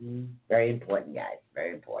hand. Mm-hmm. Very important, guys.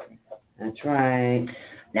 Very important. That's right.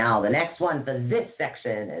 Now, the next one for this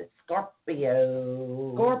section is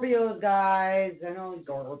Scorpio. Scorpios, guys. I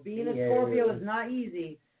know being a Scorpio is not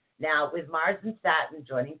easy. Now, with Mars and Saturn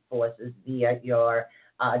joining forces via your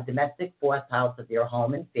domestic 4th house of your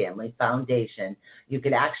home and family foundation, you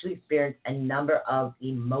could actually experience a number of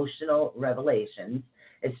emotional revelations,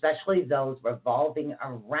 especially those revolving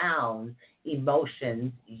around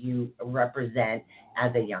emotions you represent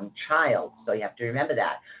as a young child. So you have to remember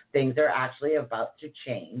that. Things are actually about to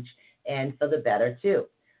change, and for the better, too.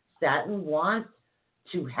 Saturn wants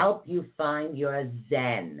to help you find your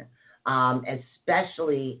zen,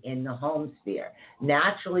 especially in the home sphere.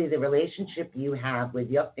 Naturally, the relationship you have with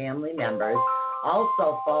your family members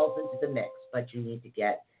also falls into the mix, but you need to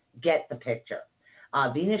get the picture.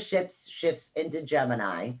 Venus shifts into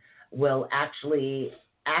Gemini will actually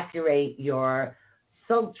accurate your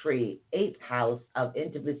sultry 8th house of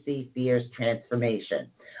intimacy, fears,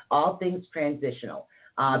 transformation. All things transitional.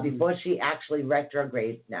 Before she actually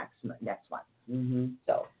retrogrades next month. Mm-hmm.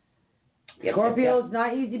 So, Scorpios,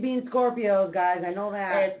 not easy being Scorpios, guys. I know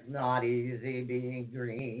that. It's not easy being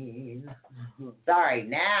green. Sorry.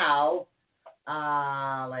 Now,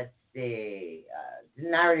 let's see.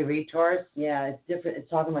 Didn't I already read Taurus? Yeah, it's different. It's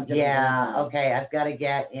talking about different. Yeah. Okay. I've got to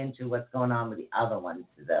get into what's going on with the other ones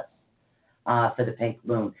to this. For the pink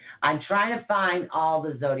moon, I'm trying to find all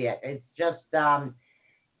the zodiac. It's just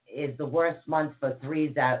is the worst month for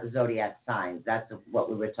 3 zodiac signs. That's what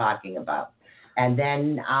we were talking about. And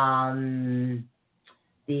then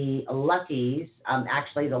the luckies,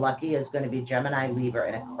 actually the lucky is going to be Gemini, Libra,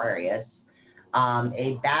 and Aquarius.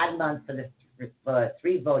 A bad month for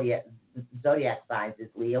 3 zodiac signs is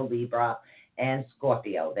Leo, Libra, and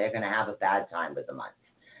Scorpio. They're going to have a bad time with the month.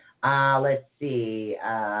 Let's see.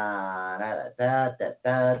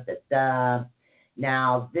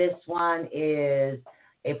 Now, this one is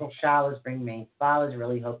April showers bring main flowers.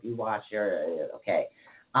 Really hope you watch your, okay.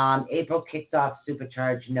 April kicked off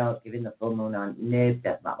supercharged note, giving the full moon on, nope,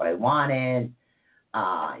 that's not what I wanted.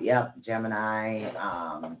 Yep, Gemini.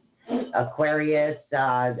 Aquarius,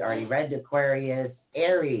 already read Aquarius.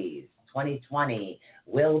 Aries, 2020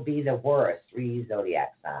 will be the worst. 3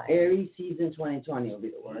 zodiac signs. Aries season 2020 will be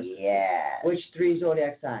the worst. Yeah. Which 3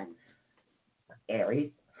 zodiac signs?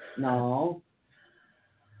 Aries. No.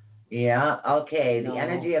 Yeah, okay. No. The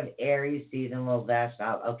energy of Aries season will dash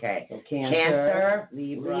out. Okay. So Cancer,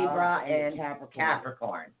 Libra, and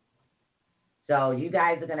Capricorn. So you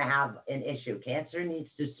guys are going to have an issue. Cancer needs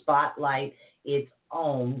to spotlight its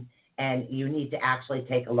own, and you need to actually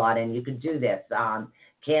take a lot in. You can do this.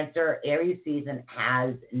 Cancer, Aries season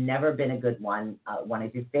has never been a good one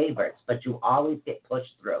of your favorites, but you always get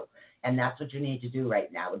pushed through. And that's what you need to do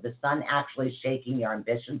right now. With the sun actually shaking your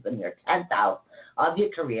ambitions in your 10th house of your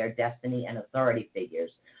career, destiny, and authority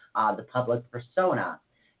figures, the public persona,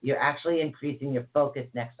 you're actually increasing your focus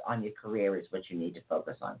next on your career is what you need to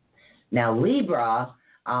focus on. Now, Libra,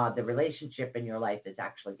 the relationship in your life is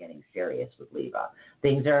actually getting serious with Libra.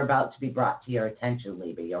 Things are about to be brought to your attention,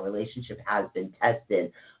 Libra. Your relationship has been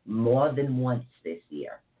tested more than once this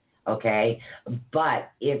year, okay? But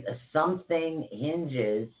if something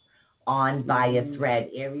hinges on by a thread,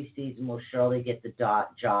 Aries season will surely get the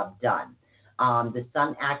job done. The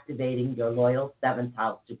sun activating your loyal 7th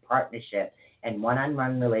house to partnership and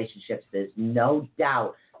one-on-one relationships, there's no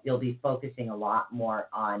doubt you'll be focusing a lot more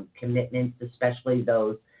on commitments, especially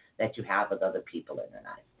those that you have with other people in your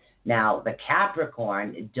life. Now, the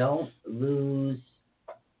Capricorn, don't lose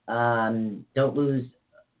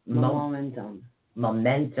momentum.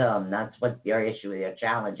 Momentum. That's what your issue with your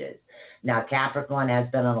challenge is. Now, Capricorn has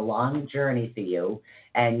been on a long journey for you,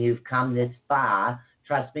 and you've come this far.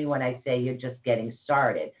 Trust me when I say you're just getting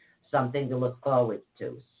started. Something to look forward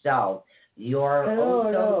to. So,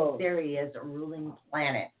 your serious ruling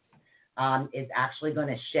planet is actually going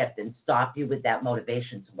to shift and stop you with that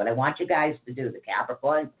motivation. So what I want you guys to do, the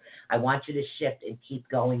Capricorn, I want you to shift and keep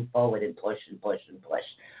going forward and push and push and push.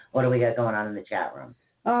 What do we got going on in the chat room?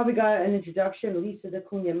 We got an introduction. Lisa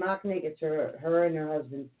DeCunha Machnik. It's her and her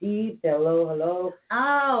husband Steve. Hello.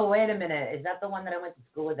 Oh, wait a minute. Is that the one that I went to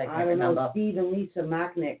school with? I don't know. remember. Steve and Lisa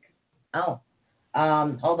Machnik. Oh.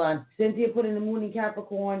 Hold on. Cynthia put in the Moon in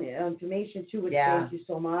Capricorn information too, which thank you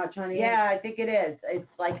so much, honey. Yeah, I think it is. It's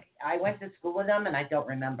like I went to school with them and I don't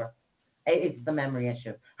remember. It's the memory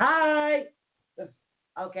issue. Hi!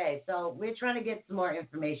 Okay, so we're trying to get some more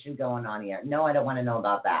information going on here. No, I don't want to know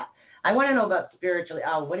about that. I want to know about spiritually.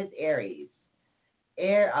 Oh, what is Aries?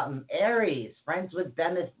 Aries, friends with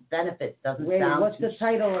benefits doesn't sound. What's the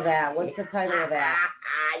title of that? What's the title of that?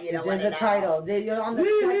 You don't want to know. Title. You're on the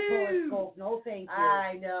horoscope. No, thank you.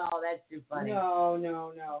 I know, that's too funny.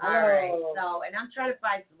 No. All right, so, and I'm trying to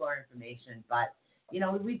find some more information, but,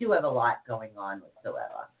 we do have a lot going on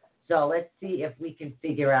whatsoever. So let's see if we can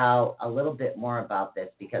figure out a little bit more about this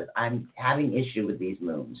because I'm having issue with these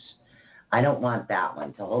moons. I don't want that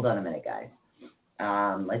one, so hold on a minute, guys.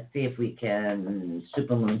 Let's see if we can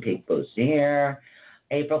supermoon pink boost here.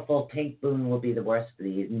 April full pink moon will be the worst for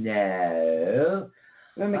these. No.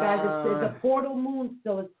 Remember, guys, it's a portal moon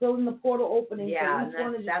still. It's still in the portal opening. Yeah, so each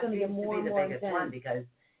one is just going to get more and more intense. One because,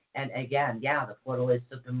 and again, the portal is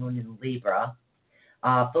supermoon in Libra.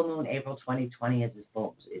 Full moon April 2020 is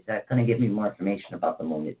full. Is that going to give me more information about the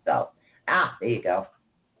moon itself? There you go.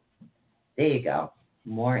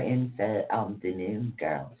 More info on the moon,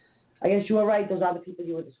 girls. I guess you were right. Those are the people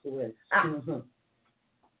you went to school with.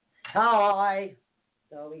 Hi.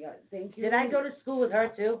 So we got, thank you. Did I go to school with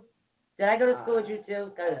her too? Did I go to school with you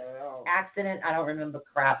too? Because accident, I don't remember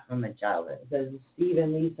crap from my childhood. It says Steve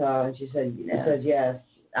and Lisa, and she said, says yes.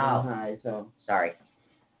 Oh, hi. So sorry.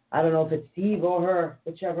 I don't know if it's Steve or her,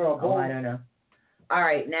 whichever or both. Oh, I don't know. All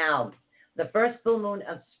right, now the first full moon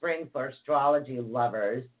of spring for astrology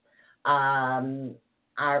lovers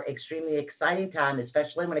are extremely exciting time,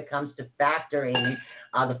 especially when it comes to factoring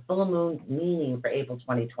the full moon meaning for April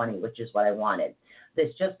 2020, which is what I wanted.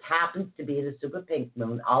 This just happens to be the super pink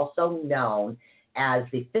moon, also known as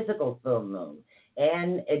the physical full moon.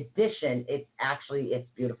 In addition, it's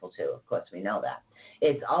beautiful too. Of course, we know that.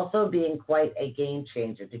 It's also being quite a game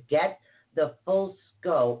changer. To get the full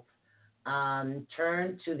scope,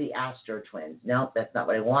 turn to the Astro Twins. Nope, that's not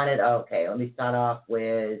what I wanted. Okay, let me start off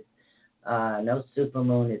with no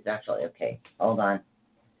supermoon is actually, okay, hold on.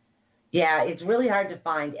 Yeah, it's really hard to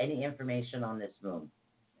find any information on this moon.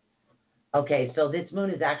 Okay, so this moon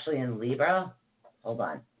is actually in Libra. Hold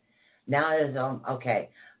on. Now it is, okay.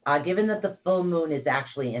 Given that the full moon is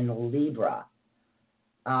actually in Libra,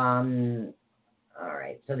 all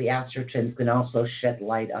right, so the Astro Twins can also shed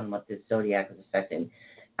light on what this zodiac is affecting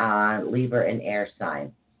Libra and air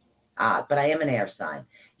sign. But I am an air sign.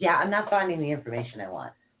 Yeah, I'm not finding the information I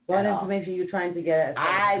want. What information are you trying to get?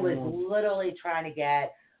 I was literally trying to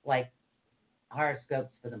get, horoscopes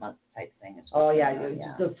for the month type thing.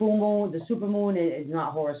 The full moon, the super moon is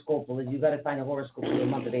not horoscopal. You got to find a horoscope for the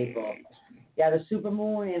month of April. Yeah, the super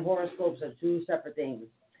moon and horoscopes are two separate things.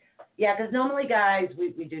 Yeah, because normally, guys,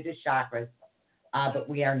 we do the chakras, but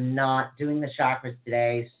we are not doing the chakras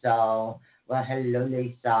today. So, hello,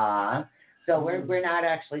 Lisa. So we're not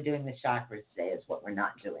actually doing the chakras today is what we're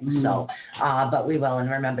not doing. Mm-hmm. So, but we will. And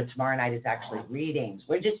remember, tomorrow night is actually readings.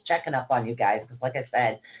 We're just checking up on you guys because, like I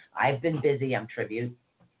said, I've been busy. I'm tribute,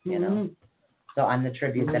 you know. So I'm the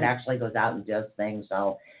tribute that actually goes out and does things.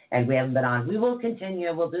 So, and we haven't been on. We will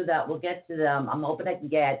continue. We'll do that. We'll get to them. I'm hoping I can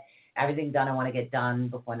get everything done I want to get done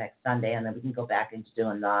before next Sunday, and then we can go back into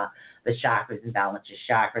doing the chakras and balance your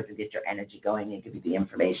chakras and get your energy going and give you the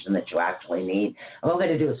information that you actually need. And what we're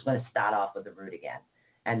going to do is we're going to start off with the root again.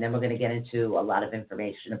 And then we're going to get into a lot of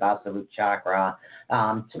information about the root chakra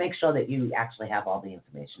to make sure that you actually have all the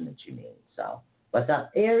information that you need. So, what's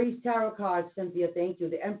up? Aries Tarot card, Cynthia, thank you.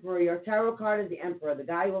 The Emperor, your tarot card is the Emperor. The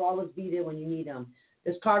guy who will always be there when you need him.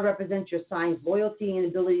 This card represents your sign's loyalty and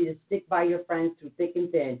ability to stick by your friends through thick and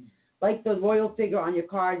thin. Like the royal figure on your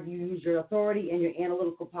card, you use your authority and your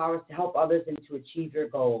analytical powers to help others and to achieve your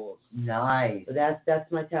goals. Nice. So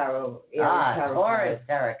that's my tarot. Tarot Taurus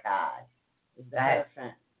tarot card. The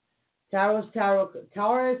Hierophant. Taurus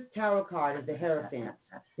tarot card is the Hierophant.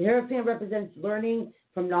 The Hierophant represents learning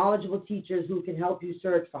from knowledgeable teachers who can help you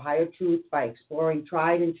search for higher truths by exploring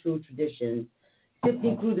tried and true traditions.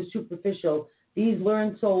 Sifting through the superficial, these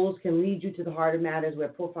learned souls can lead you to the heart of matters where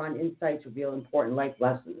profound insights reveal important life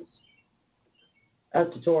lessons.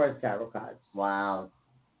 That's the Taurus tarot cards. Wow.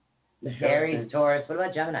 The Aries, Taurus. What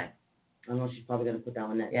about Gemini? I know she's probably going to put that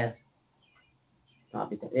one next. Yes.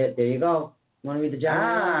 Copy that. There you go. Want to read the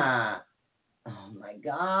Gemini? Oh, my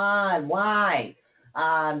God. Why?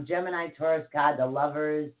 Gemini, Taurus card, the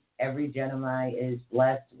lovers. Every Gemini is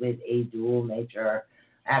blessed with a dual nature,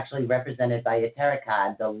 actually represented by a tarot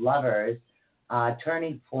card. The lovers.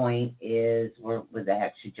 Turning point is, where the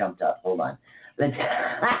heck she jumped up? Hold on.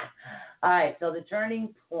 All right, so the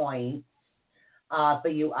turning point for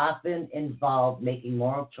you often involve making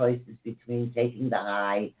moral choices between taking the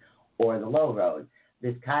high or the low road.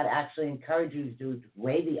 This card actually encourages you to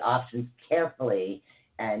weigh the options carefully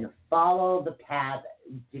and follow the path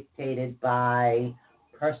dictated by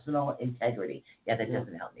personal integrity. Yeah, that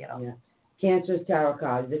doesn't help me at all. Yeah. Cancer's tarot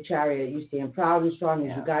card, the Chariot. You stand proud and strong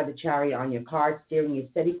as you guide the chariot on your card, steering a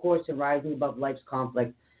steady course and rising above life's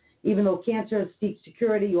conflict. Even though Cancer seeks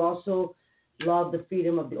security, you also love the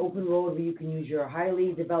freedom of the open road where you can use your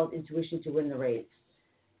highly developed intuition to win the race.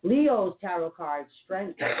 Leo's tarot card,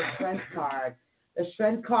 Strength, the Strength card. The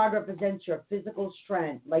Strength card represents your physical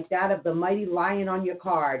strength, like that of the mighty lion on your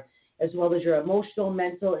card, as well as your emotional,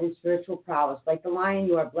 mental, and spiritual prowess. Like the lion,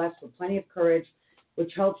 you are blessed with plenty of courage,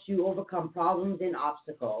 which helps you overcome problems and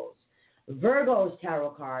obstacles. Virgo's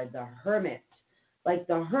tarot card, the Hermit. Like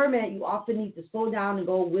the hermit, you often need to slow down and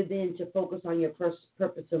go within to focus on your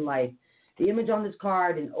purpose in life. The image on this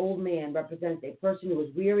card, an old man, represents a person who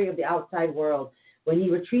is weary of the outside world. When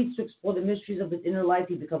he retreats to explore the mysteries of his inner life,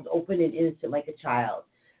 he becomes open and innocent like a child.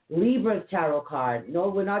 Libra's tarot card. No,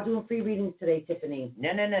 we're not doing free readings today, Tiffany.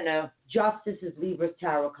 No. Justice is Libra's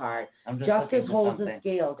tarot card. Justice holds the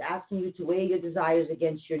scales, asking you to weigh your desires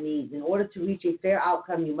against your needs. In order to reach a fair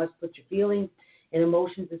outcome, you must put your feelings and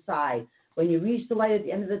emotions aside. When you reach the light at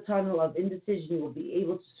the end of the tunnel of indecision, you will be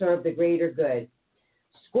able to serve the greater good.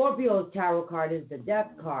 Scorpio's tarot card is the Death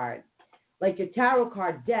card. Like your tarot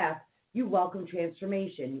card, Death, you welcome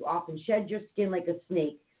transformation. You often shed your skin like a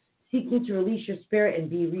snake, seeking to release your spirit and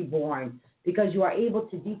be reborn. Because you are able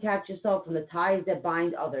to detach yourself from the ties that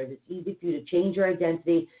bind others, it's easy for you to change your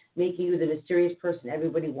identity, making you the mysterious person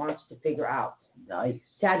everybody wants to figure out. Nice.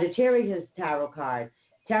 Sagittarius tarot card,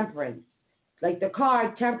 Temperance. Like the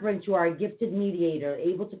card, Temperance, you are a gifted mediator,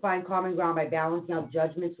 able to find common ground by balancing out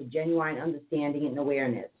judgments with genuine understanding and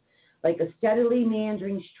awareness. Like a steadily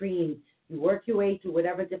meandering stream, you work your way through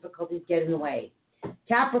whatever difficulties get in the way.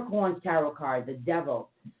 Capricorn's tarot card, the Devil.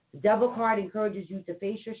 The Devil card encourages you to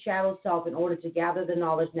face your shadow self in order to gather the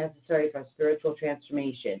knowledge necessary for spiritual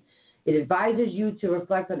transformation. It advises you to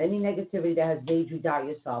reflect on any negativity that has made you doubt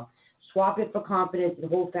yourself. Swap it for confidence and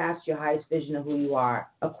hold fast to your highest vision of who you are.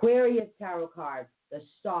 Aquarius tarot card, the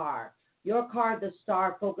Star. Your card, the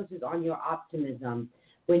Star, focuses on your optimism.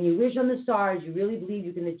 When you wish on the stars, you really believe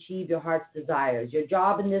you can achieve your heart's desires. Your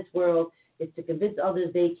job in this world is to convince others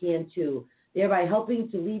they can too, thereby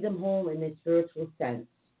helping to lead them home in a spiritual sense.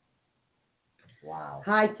 Wow.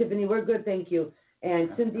 Hi, Tiffany. We're good, thank you. And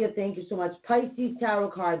Cynthia, thank you so much. Pisces tarot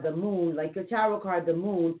card, the Moon. Like your tarot card, the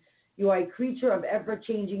Moon, you are a creature of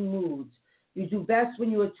ever-changing moods. You do best when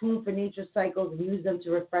you attune for nature's cycles and use them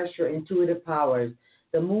to refresh your intuitive powers.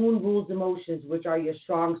 The Moon rules emotions, which are your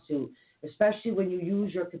strong suit, especially when you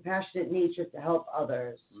use your compassionate nature to help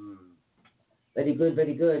others. Very good,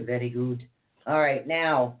 very good. Very good. All right,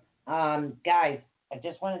 now, guys, I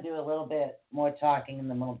just want to do a little bit more talking, and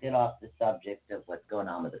then we'll get off the subject of what's going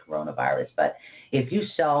on with the coronavirus. But if you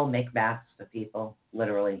sew, make masks for people,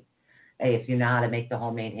 literally. Hey, if you know how to make the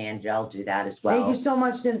homemade hand gel, do that as well. Thank you so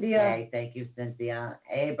much, Cynthia. Hey, thank you, Cynthia.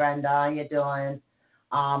 Hey, Brenda, how you doing?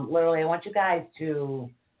 Literally, I want you guys to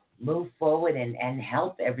move forward and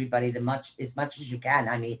help everybody as much as you can.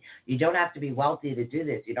 I mean, you don't have to be wealthy to do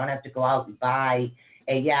this. You don't have to go out and buy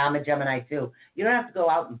I'm a Gemini too. You don't have to go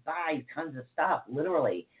out and buy tons of stuff,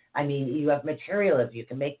 literally. I mean, you have material. If you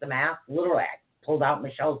can make the mask, literally, I pulled out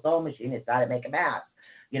Michelle's sewing machine and started to make a mask.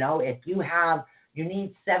 If you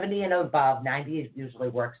need 70 and above, 90 usually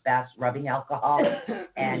works best, rubbing alcohol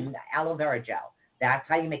and aloe vera gel. That's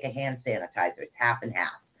how you make a hand sanitizer. It's half and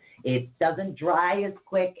half. It doesn't dry as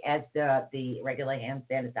quick as the regular hand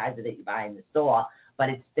sanitizer that you buy in the store, but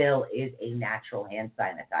it still is a natural hand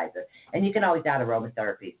sanitizer. And you can always add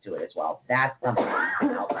aromatherapies to it as well. That's something you can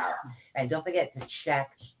help out. And don't forget to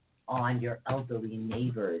check on your elderly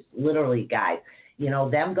neighbors. Literally, guys,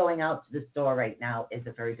 them going out to the store right now is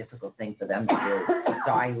a very difficult thing for them to do.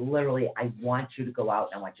 So I want you to go out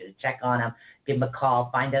and I want you to check on them, give them a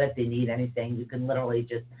call, find out if they need anything. You can literally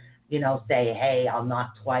just say, hey, I'll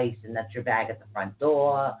knock twice, and that's your bag at the front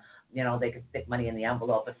door. They can stick money in the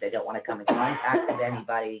envelope if they don't want to come in contact with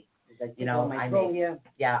anybody. I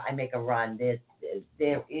make a run. There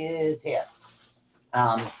is here.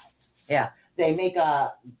 They make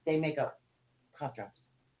a cough drops.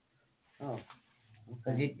 Oh.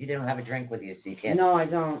 Because you didn't have a drink with you, so you can't. No, I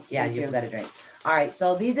don't. Yeah, you've got a drink. All right,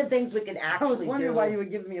 so these are things we can actually do. I was wondering why you were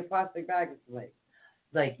giving me a plastic bag.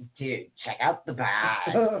 Like, dude, check out the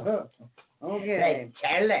bag. Okay.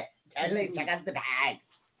 Tell it, check out the bag.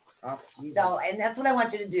 Oh, so, and that's what I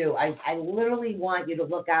want you to do. I literally want you to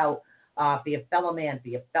look out for your fellow man, for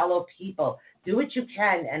your fellow people. Do what you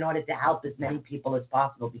can in order to help as many people as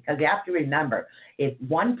possible, because you have to remember, if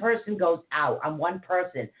one person goes out, I'm one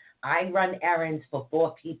person, I run errands for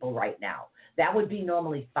 4 people right now. That would be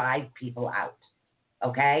normally 5 people out,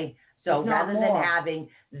 okay? So rather than having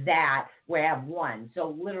that, we have 1. So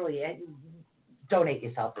literally, donate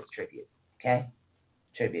yourself as tribute, okay?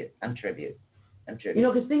 Tribute.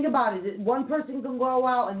 Because think about it. One person can go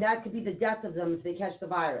out, and that could be the death of them if they catch the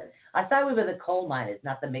virus. I thought we were the coal miners,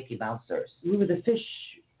 not the Mickey Mousers. We were the fish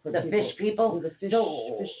people. The fish people? We were the fish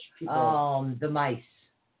people. The mice.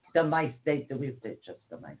 The mice, we just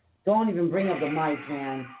the mice. Don't even bring up the mice,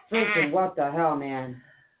 man. Freaking what the hell, man.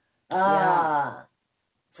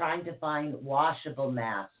 Trying to find washable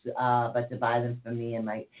masks, but to buy them for me and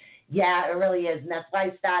my... Yeah, it really is. And that's why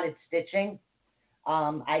I started stitching.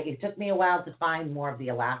 It took me a while to find more of the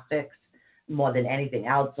elastics, more than anything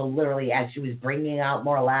else. So literally, as she was bringing out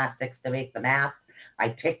more elastics to make the mask, I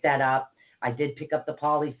picked that up. I did pick up the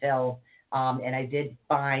polyfill, and I did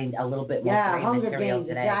find a little bit more gray Hunger material Games,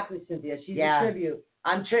 today. Exactly, Cynthia. She's a tribute.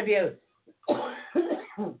 I'm tribute. But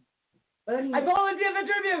I volunteer for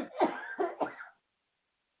tribute.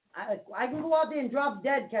 I can go out there and drop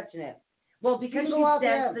dead catching it. Well, because she's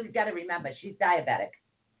dead, you've got to remember, she's diabetic.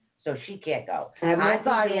 So she can't go. I have no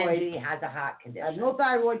thyroid. She has a heart condition. I have no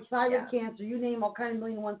thyroid, cancer, you name all kinds of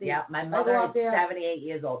million one things. Yeah, my mother is 78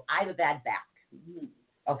 years old. I have a bad back. Mm-hmm.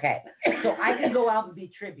 Okay. So I can go out and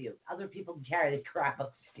be tribute. Other people can carry the crap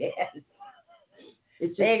upstairs.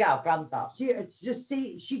 There you go, problem solved. She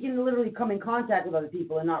can literally come in contact with other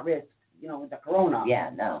people and not risk, with the corona.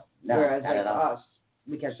 Yeah, no. Whereas not at all. Us,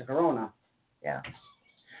 we catch the corona. Yeah.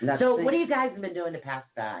 So what have you guys been doing to pass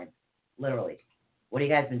time? Literally. What have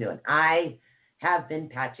you guys been doing? I have been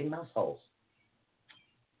patching mouse holes.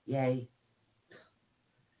 Yay.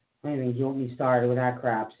 I don't even get me started with that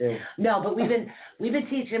crap, too. No, but we've been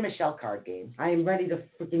teaching Michelle card games. I am ready to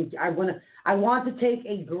freaking. I want to take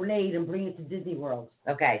a grenade and bring it to Disney World.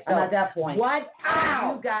 Okay, so I'm at that point. What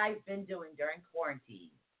have you guys been doing during quarantine?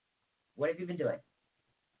 What have you been doing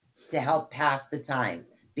to help pass the time?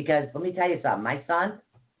 Because let me tell you something. My son.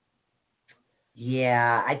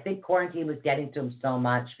 Yeah, I think quarantine was getting to him so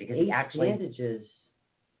much because he actually bandages.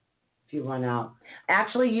 If you run out.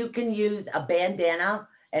 Actually, you can use a bandana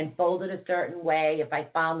and fold it a certain way. If I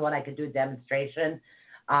found one, I could do a demonstration.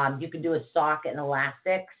 You can do a sock and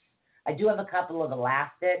elastics. I do have a couple of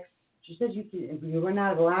elastics. She said you can. If you run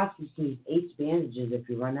out of elastics, you can use 8 bandages if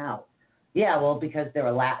you run out. Yeah, well, because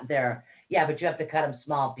yeah, but you have to cut them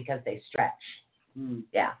small because they stretch.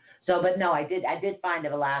 Yeah. So, but no, I did find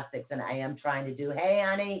elastics, and I am trying to do. Hey,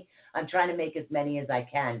 honey, I'm trying to make as many as I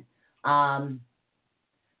can.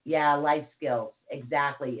 Yeah, life skills,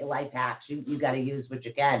 exactly. Life hacks. You got to use what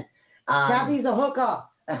you can. Kathy's a hooker.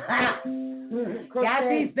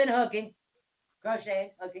 Kathy's been hooking,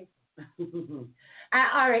 crocheting, hooking.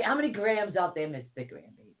 All right, how many grams out there, Mr.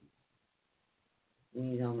 Graham, baby?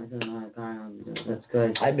 That's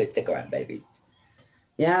good. I Mr. Graham, baby.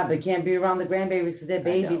 Yeah, but can't be around the grandbabies because they're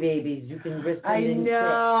baby babies. You can risk I getting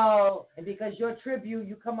know. sick. And because you're tribute,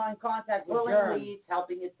 you come on contact with germs. Willingly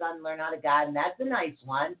helping his son learn how to garden. That's a nice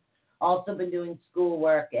one. Also been doing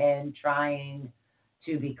schoolwork and trying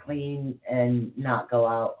to be clean and not go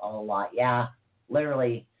out a lot. Yeah,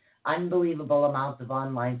 literally. Unbelievable amounts of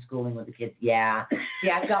online schooling with the kids. Yeah.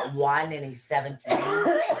 See, I've got one and he's 17.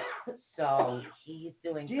 So he's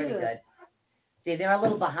doing pretty good. See, they're a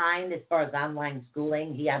little behind as far as online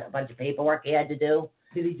schooling. He had a bunch of paperwork he had to do.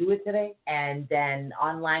 Did he do it today? And then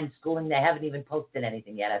online schooling, they haven't even posted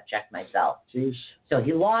anything yet. I've checked myself. Jeez. So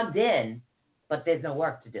he logged in, but there's no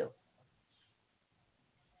work to do.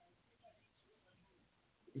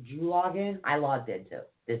 Did you log in? I logged in too.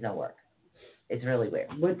 There's no work. It's really weird.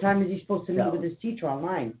 What time is he supposed to meet with his teacher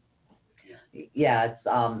online? Yeah, it's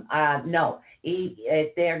no.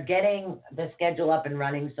 They're getting the schedule up and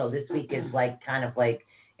running, so this week is like kind of like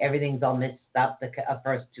everything's all mixed up. The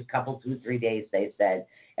first 2-3 days they said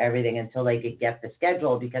everything until they could get the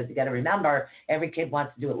schedule, because you got to remember every kid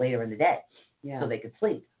wants to do it later in the day, so they could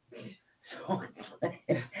sleep. So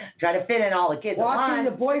try to fit in all the kids. Watching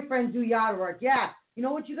your boyfriend do yard work. Yeah, you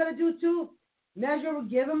know what you got to do too? Measure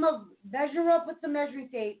up with some measuring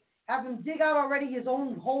tape. Have him dig out already his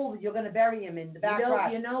own hole that you're going to bury him in the back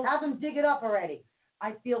garage. Have him dig it up already.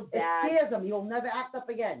 I feel bad. It scares him. He'll never act up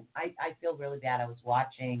again. I feel really bad. I was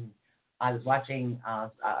watching a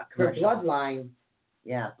For commercial. Bloodline.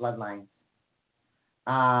 Yeah, Bloodline.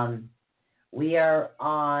 We are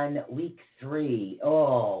on week 3.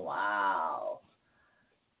 Oh, wow.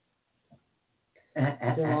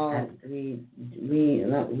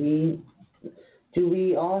 Do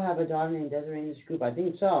we all have a daughter named Desiree in this group? I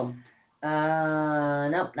think so.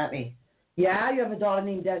 Nope, not me. Yeah, you have a daughter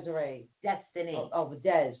named Desiree. Destiny.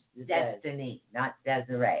 Des. Destiny, not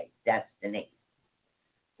Desiree. Destiny.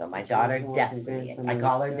 So my daughter's Destiny. I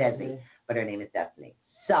call her Desi, but her name is Destiny.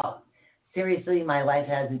 So, seriously, my life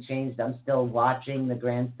hasn't changed. I'm still watching the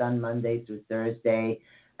grandson Monday through Thursday.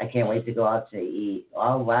 I can't wait to go out to eat.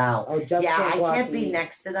 Oh, wow. I can't be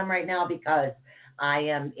next to them right now because I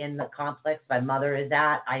am in the complex my mother is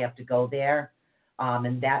at. I have to go there.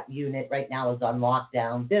 And that unit right now is on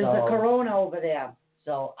lockdown. There's a corona over there.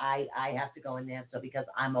 So I have to go in there. So because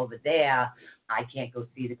I'm over there, I can't go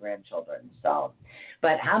see the grandchildren. So,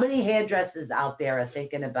 but how many hairdressers out there are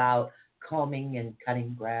thinking about combing and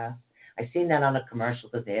cutting grass? I seen that on a commercial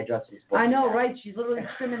because the hairdresser was I know, right? She's literally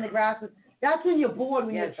trimming the grass. That's when you're bored,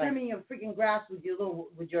 when you're trimming your freaking grass with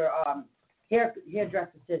your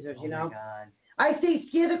hairdresser scissors, you know? Oh, my God. I say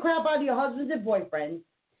scare the crap out of your husbands and boyfriends.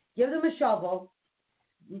 Give them a shovel.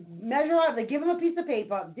 Measure out. They give them a piece of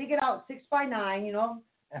paper. Dig it out 6 by 9. You know.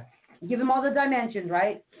 Give them all the dimensions,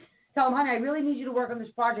 right? Tell them, honey, I really need you to work on this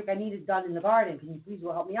project. I need it done in the garden. Can you please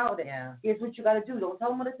help me out with it? Yeah. Here's what you got to do. Don't tell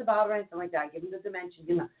them what it's about or anything like that. Give them the dimensions.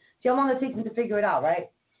 You know. See how long it takes them to figure it out, right?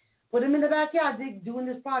 Put them in the backyard doing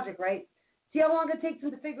this project, right? See how long it takes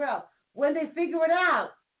them to figure it out. When they figure it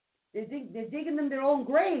out, they're digging them their own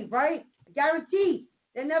grave, right? Guaranteed.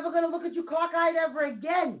 They're never going to look at you cockeyed ever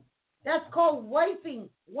again. That's called wifing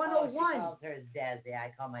 101. She calls her Desi.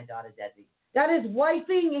 I call my daughter Desi. That is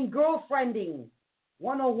wifing and girlfriending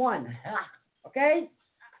 101. Okay?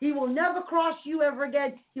 He will never cross you ever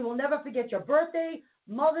again. He will never forget your birthday,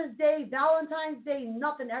 Mother's Day, Valentine's Day,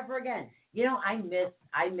 nothing ever again. You know, I miss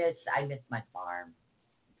my farm.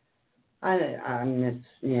 I miss,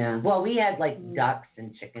 yeah. Well, we had like ducks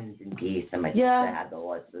and chickens and geese, and my sister had the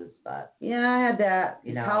horses, but yeah, I had that.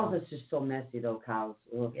 You know, cows are just so messy, though. Cows.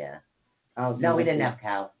 Ugh. Yeah. Cows. No, we didn't have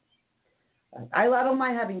cows. I don't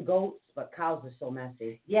mind having goats, but cows are so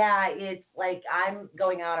messy. Yeah, it's like I'm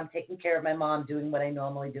going out. I'm taking care of my mom, doing what I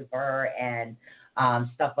normally do for her, and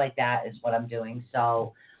stuff like that is what I'm doing.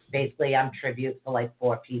 So basically, I'm tribute for like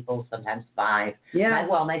 4 people, sometimes 5. Yeah.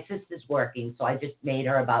 My sister's working, so I just made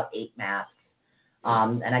her about 8 masks.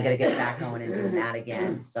 And I got to get back going and doing that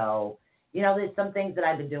again. So, you know, there's some things that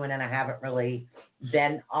I've been doing and I haven't really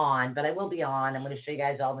been on, but I will be on. I'm going to show you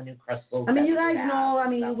guys all the new crystals. I mean, you guys know, I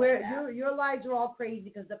mean, your lives are all crazy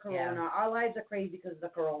because of the corona. Yeah. Our lives are crazy because of the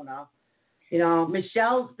corona. You know,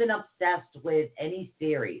 Michelle's been obsessed with any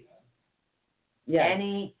series. Yeah.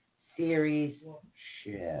 Any series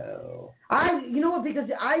show. You know what, because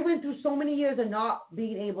I went through so many years of not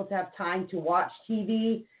being able to have time to watch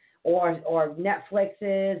TV or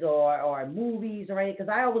Netflixes or movies or anything,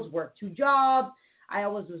 because I always worked 2 jobs. I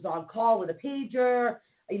always was on call with a pager.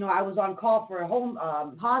 You know, I was on call for a home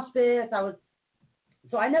hospice.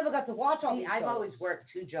 So I never got to watch all these I've shows. always worked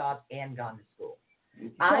 2 jobs and gone to school.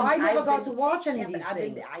 So I never got to watch any of these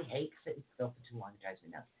things. I hate sitting still for too long. It drives me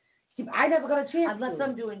nuts. See, I never got a chance Unless to.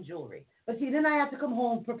 I'm doing jewelry. But see, then I have to come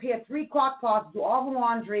home, prepare 3 crock pots, do all the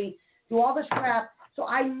laundry, do all the crap. So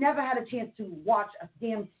I never had a chance to watch a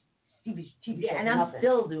damn TV show. Yeah, and I'm nothing.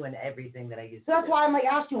 still doing everything that I used So to that's do. why I'm like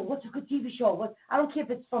asking you, what's a good TV show? I don't care if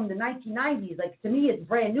it's from the 1990s. Like, to me, it's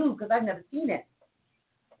brand new because I've never seen it.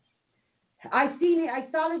 I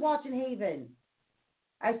started watching Haven.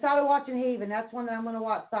 That's one that I'm going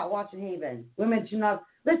to start watching Haven. Women should not.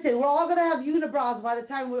 Listen, we're all going to have unibrows by the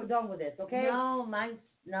time we're done with this, okay? No, mine's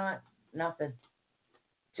not nothing.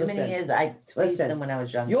 Too Listen, many years. I tweezed them when I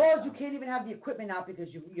was younger. Yours, you can't even have the equipment out because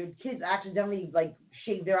your kids accidentally, like,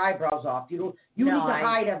 shave their eyebrows off. You need to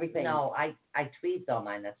hide everything. No, I tweezed all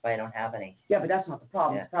mine. That's why I don't have any. Yeah, but that's not the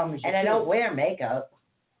problem. Yeah. The problem is your And I kids. don't wear makeup.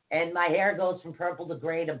 And my hair goes from purple to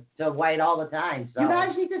gray to white all the time. So You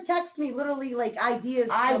guys need to text me literally like ideas.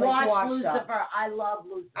 I to, like, watch Lucifer. Lucifer. I love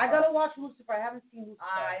Lucifer. I gotta watch Lucifer. I haven't seen Lucifer.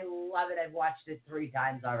 I love it. I've watched it 3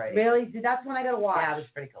 times already. Really? That's one I gotta watch. Yeah, it was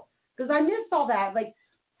pretty cool. Because I missed all that. Like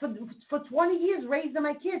for 20 years raising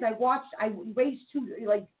my kids, I raised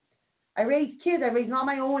kids. I raised not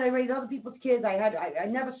my own. I raised other people's kids. I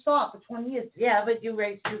never stopped for 20 years. Yeah, but you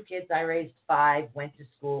raised 2 kids. I raised 5. Went to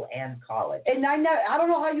school and college. And I don't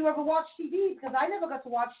know how you ever watched TV because I never got to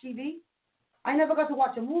watch TV. I never got to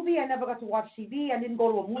watch a movie. I never got to watch TV. I didn't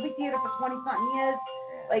go to a movie theater for 20-something years.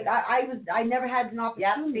 Like I never had an opportunity.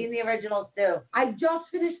 Yeah, seen the originals too. I just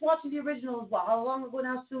finished watching the originals. How long ago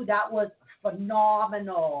now, Sue? That was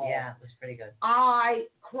phenomenal. Yeah, it was pretty good. I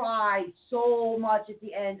cried so much at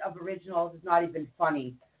the end of originals. It's not even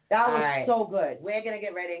funny. That was so good. We're going to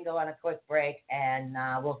get ready and go on a quick break, and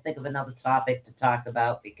we'll think of another topic to talk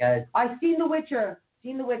about because I've seen The Witcher.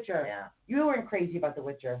 Yeah. You weren't crazy about The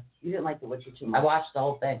Witcher. You didn't like The Witcher too much. I watched the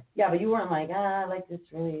whole thing. Yeah, but you weren't like, I like this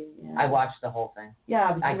really. Yeah. I watched the whole thing.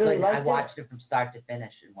 Yeah, but you really liked it? I watched it from start to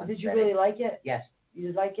finish in one Did you sitting. really like it? Yes. You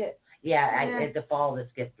did like it? Yeah, I had to follow the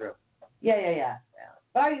skip through. Yeah.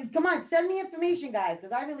 But come on, send me information, guys,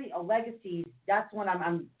 because I really Legacy. That's when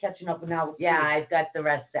I'm catching up with now. Yeah, I've got the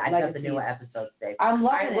rest. I've got the Legacy. newer episodes saved. I'm loving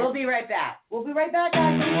All right, it. we'll be right back. We'll be right back,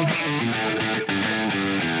 guys.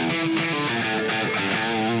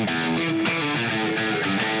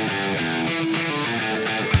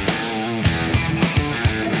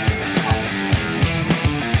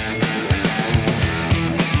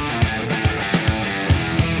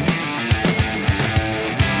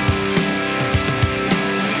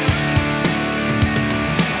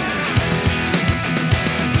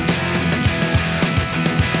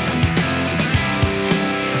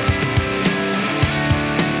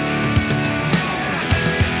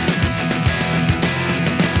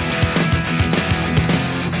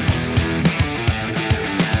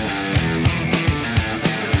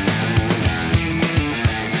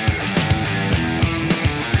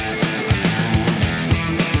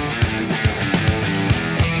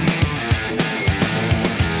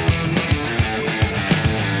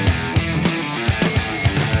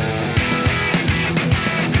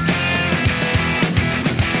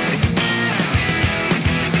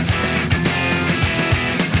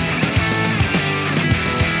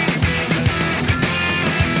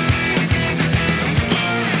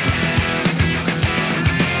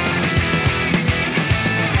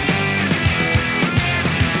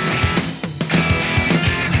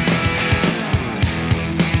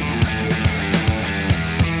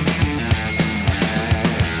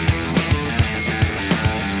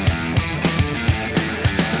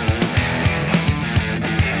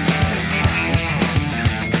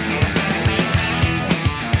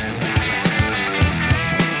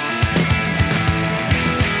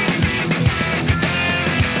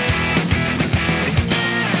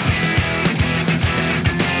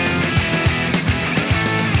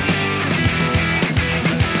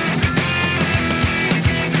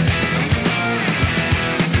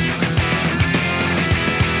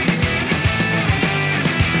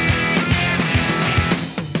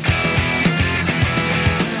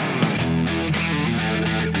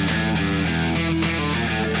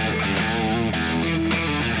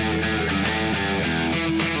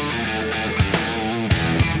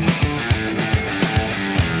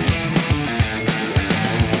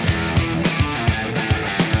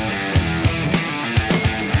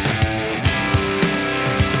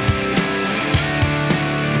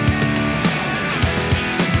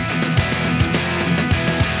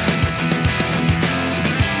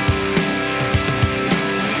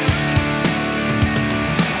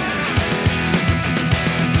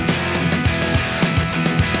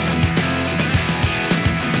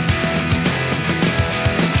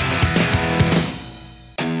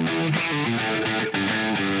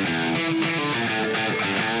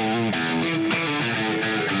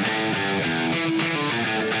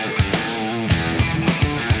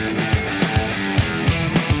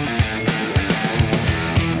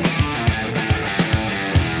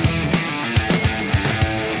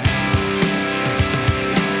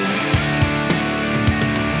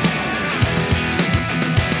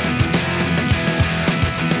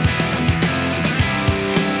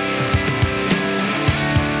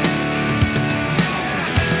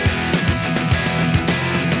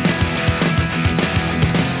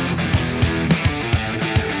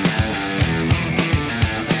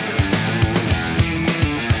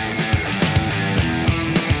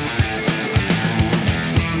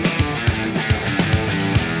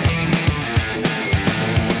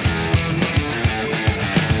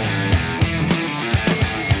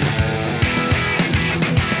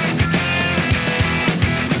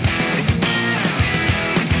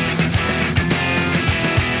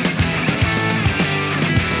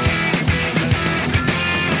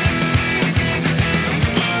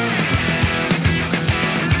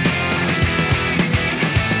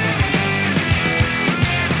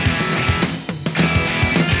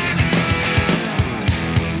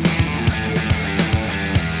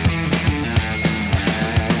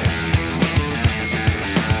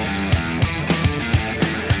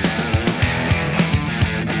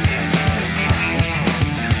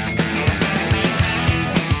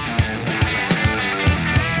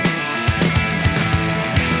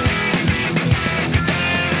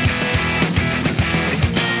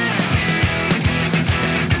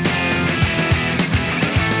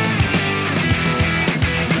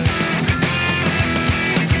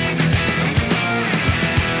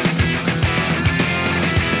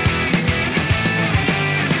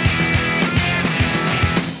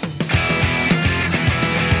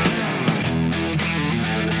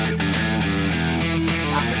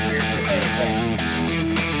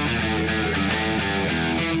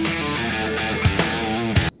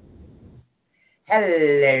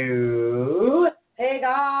 Hello. Hey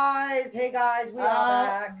guys, we are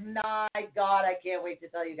back. My God, I can't wait to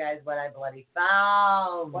tell you guys what I bloody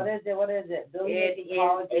found. What is it? It is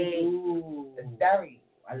a very,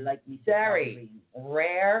 I like me very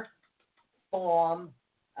rare form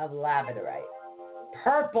of labradorite.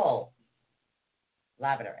 Purple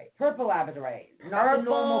labradorite. Purple labradorite, not the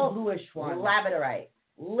normal bluish one. Labradorite.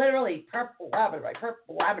 Literally purple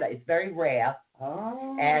labradorite. It's very rare.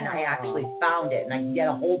 Oh. And I actually found it, and I can get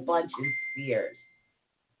a whole bunch in spears.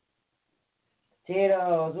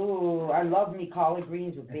 Potatoes. Ooh, I love me collard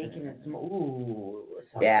greens with bacon and some. Ooh,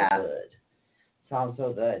 sounds so good. Sounds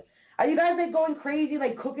so good. Are you guys like going crazy,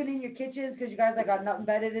 like cooking in your kitchens because you guys like got nothing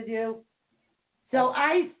better to do? So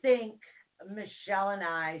I think Michelle and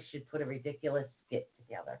I should put a ridiculous skit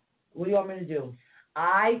together. What do you want me to do?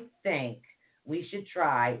 I think we should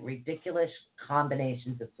try ridiculous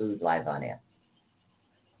combinations of food live on air.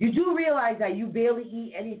 You do realize that you barely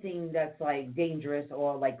eat anything that's like dangerous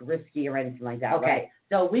or like risky or anything like that, Okay, right?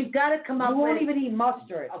 so we've got to come up You with. won't even eat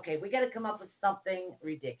mustard. Okay, we got to come up with something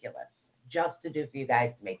ridiculous just to do for you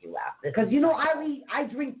guys to make you laugh. Because you know I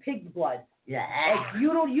drink pig's blood. Yeah. Like you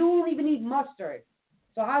won't even eat mustard.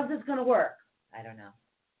 So how's this gonna work? I don't know.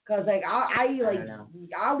 Because like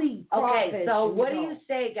I'll eat crawfish. Okay, so what do you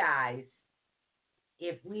say, guys,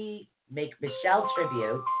 if we make Michelle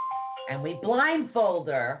tribute and we blindfold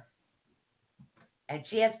her and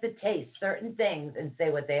she has to taste certain things and say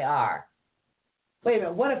what they are? Wait a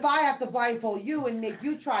minute. What if I have to blindfold you and make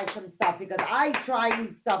you try some stuff because I try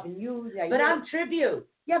new stuff and you? Yeah, But I'm tribute.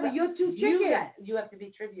 Yeah, but you're too chicken. You have to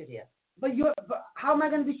be tribute here. But how am I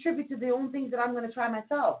going to be tribute to the only things that I'm going to try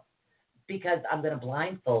myself? Because I'm going to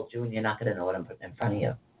blindfold you and you're not going to know what I'm putting in front of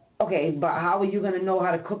you. Okay, but how are you going to know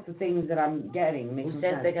how to cook the things that I'm getting? Who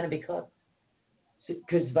says they're going to be cooked?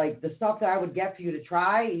 Because like the stuff that I would get for you to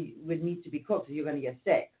try would need to be cooked, so you're going to get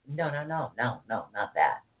sick. No, not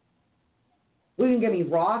that. Well, you can get me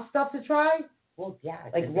raw stuff to try? Well, yeah.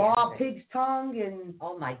 Like raw pig's tongue and...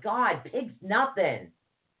 Oh, my God. Pig's nothing.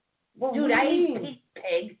 Well, dude, I eat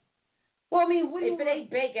pig. Well, I mean, if it ain't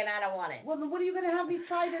bacon, I don't want it. Well, what are you going to have me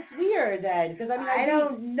try that's weird then? Because I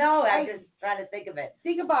don't know. I'm just trying to think of it.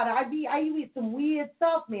 Think about it. I eat some weird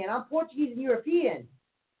stuff, man. I'm Portuguese and European.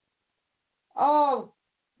 Oh,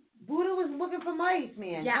 Buddha was looking for mice,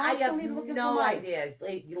 man. Yeah, I have no idea.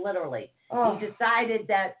 Like, literally. He decided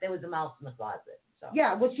that there was a mouse in the closet. So.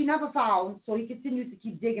 Yeah, which he never found, so he continues to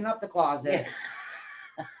keep digging up the closet.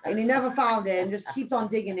 Yeah. And he never found it and just keeps on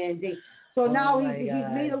digging it and digging. So now he's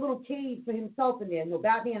made a little cave for himself in there. No,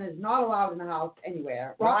 Batman is not allowed in the house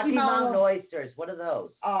anywhere. Rocky Mountain oysters. What are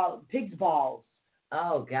those? Pig's balls.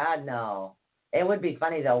 Oh, God, no. It would be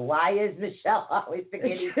funny, though. Why is Michelle always the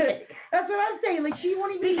guinea pig? That's what I'm saying. Like, she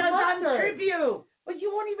won't even eat mustard. Because I'm tribute. But you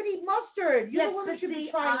won't even eat mustard. You're the one that should be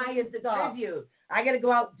trying the tribute. I got to go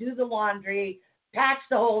out, do the laundry, patch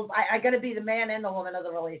the holes. I got to be the man and the woman of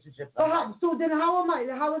the relationship. So then how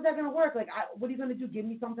is that going to work? Like, what are you going to do? Give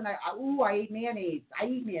me something? I eat mayonnaise. I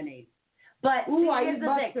eat mayonnaise. But I eat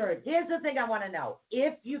mustard. Here's the thing I want to know.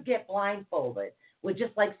 If you get blindfolded with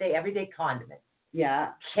just like, say, everyday condiments, yeah,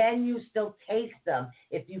 can you still taste them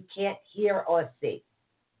if you can't hear or see?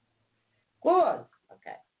 Good.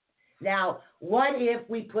 Okay. Now, what if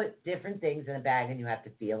we put different things in a bag and you have to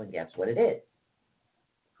feel and guess what it is?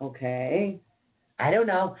 Okay. I don't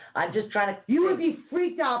know. I'm just trying to... You would be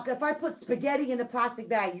freaked out. If I put spaghetti in a plastic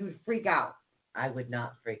bag, you would freak out. I would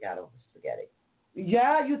not freak out over spaghetti.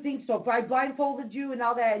 Yeah, you think so. If I blindfolded you and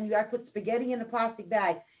all that, and I put spaghetti in a plastic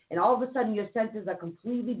bag, and all of a sudden your senses are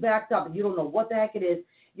completely backed up, and you don't know what the heck it is,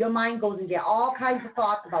 your mind goes and get all kinds of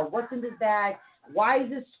thoughts about what's in this bag, why is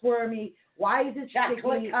this squirmy, why is this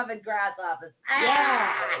chocolate-covered grasshoppers.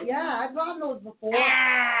 Yeah, I've gotten those before.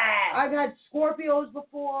 I've had Scorpios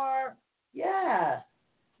before. Yeah.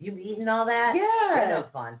 You've eaten all that? Yeah. They're no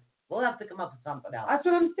fun. We'll have to come up with something else. That's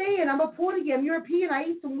what I'm saying. I'm a Portuguese. I'm European. I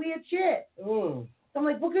eat some weird shit. So I'm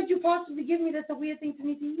like, what could you possibly give me that's a weird thing for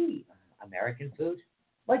me to eat? American food?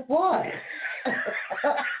 Like what?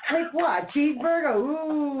 Like what? Cheeseburger?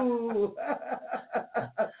 Ooh.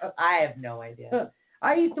 I have no idea.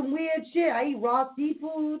 I eat some weird shit. I eat raw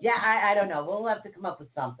seafood. Yeah, I don't know. We'll have to come up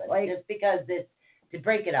with something. Like, just because to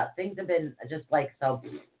break it up. Things have been just like so.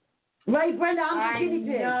 Right, Brenda, I'm the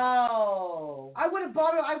guinea pig. No. I would have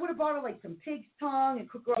bought her like some pig's tongue and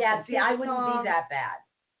cook her up. Yeah, see, I wouldn't be that bad.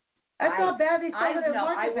 That's not bad. They sell it at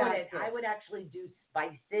market basket. I would actually do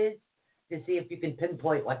spices to see if you can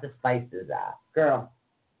pinpoint what the spices are. Girl,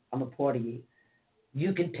 I'm a Portuguese.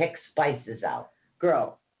 You can pick spices out.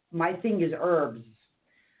 Girl, my thing is herbs.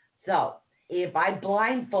 So, if I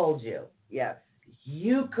blindfold you, yes,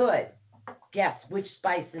 you could guess which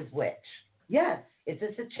spice is which. Yes. Is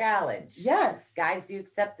this a challenge? Yes. Guys, do you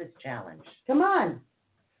accept this challenge? Come on.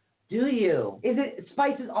 Do you? Is it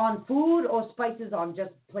spices on food or spices on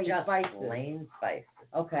just plain Just spices? plain spices.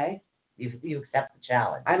 Okay. You accept the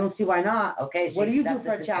challenge. I don't see why not. Okay. What do you do accepts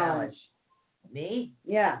for the a challenge? Me?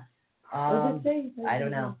 Yeah. What does it say? I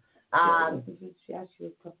don't know. She asked you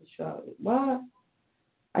a couple shots. What?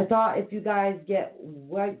 I thought if you guys get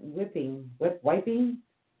wiping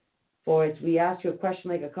for it, we asked you a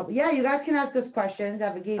question like a couple. Yeah, you guys can ask us questions.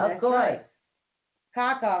 Have a game. Of course. Right.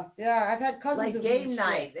 Kaka. Yeah, I've had cousins Like who game do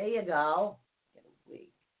night. shit. There you go.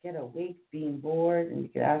 Get awake, being bored, and you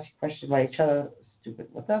can ask questions by each other. Stupid.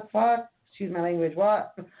 What the fuck? Excuse my language.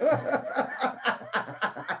 What?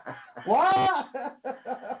 What?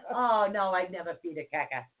 Oh, no, I'd never feed a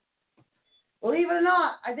caca. Believe it or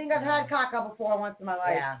not, I think I've had caca before once in my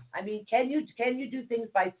life. Yeah. I mean, can you do things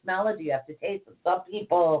by smell, or do you have to taste them? Some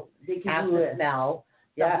people They can have do to it. smell.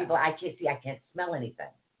 Some Yeah. people, I can't smell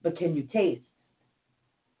anything. But can you taste?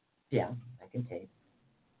 Yeah, I can taste.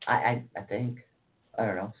 I think. I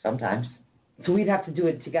don't know. Sometimes. So we'd have to do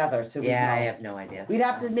it together. So Yeah, we'd I know. have no idea. We'd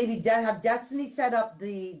have to maybe have Destiny set up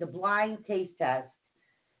the blind taste test.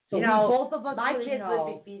 So You know, both of us My would kids know.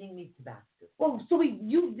 would be feeding me Tabasco. Well, so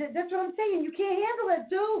that's what I'm saying. You can't handle it,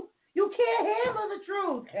 dude. You can't handle the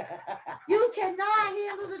truth. You cannot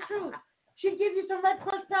handle the truth. She'd give you some red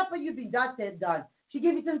crushed pepper, you'd be, that's it, done. She'd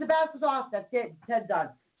give you some Tabasco sauce, that's it, done.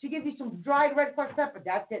 She'd give you some dried red crushed pepper,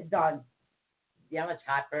 that's it, done. You know how much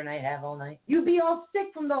heartburn I have all night? You'd be all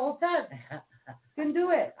sick from the whole test. Couldn't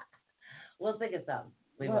do it. We'll think of something.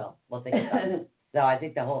 We'll think of something. So I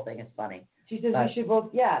think the whole thing is funny. She says we should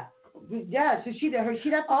both, yeah. Yeah, so she'd have to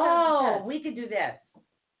set up the Oh, test. we could do this.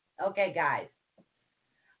 Okay, guys.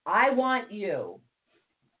 I want you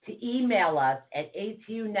to email us at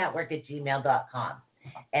ATUnetwork@gmail.com.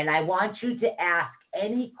 And I want you to ask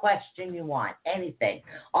any question you want, anything,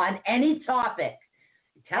 on any topic.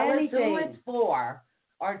 Tell us who it's for,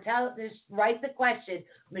 or just write the question.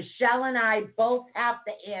 Michelle and I both have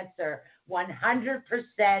to answer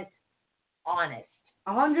 100% honest.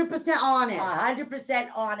 100% honest. 100%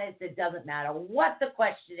 honest. It doesn't matter what the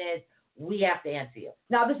question is. We have to answer you.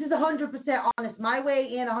 Now, this is 100% honest my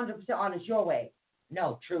way and 100% honest your way.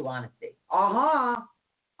 No, true honesty.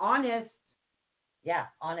 Honest. Yeah,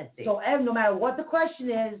 honesty. So, no matter what the question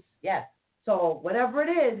is, yes. So, whatever it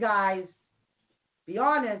is, guys, be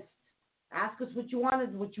honest. Ask us what you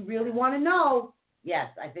really want to know.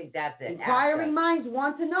 Yes, I think that's it. Inquiring minds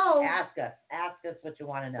want to know. Ask us what you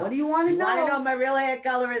want to know. What do you want to know? Want to know what my real hair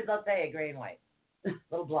color is? I'll tell you, gray and white. A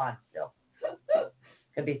little blonde still.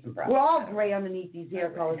 Could be some brown. We're all gray underneath these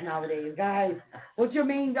hair colors nowadays, guys. What's your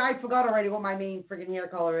main? I forgot already what my main freaking hair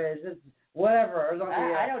color is. It's whatever.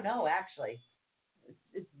 I don't know, actually.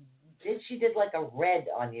 She did like a red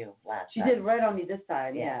on you last time. She did red on me this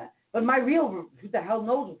time, yeah. But my real, who the hell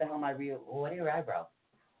knows what the hell my real? What are your eyebrows?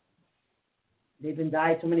 They've been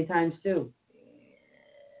dyed so many times too.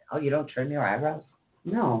 Oh, you don't trim your eyebrows?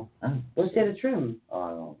 No. Oh. What's there to trim?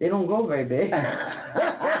 Oh. They don't go very big.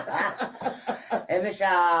 Hey,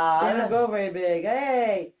 Michelle. They don't go very big.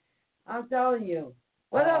 Hey, I'm telling you.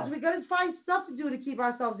 What else? We got to find stuff to do to keep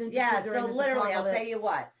ourselves interested. Yeah, during so this literally, I'll apocalypse. tell you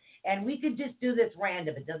what. And we could just do this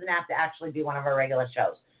random. It doesn't have to actually be one of our regular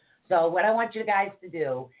shows. So what I want you guys to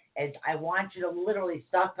do is I want you to literally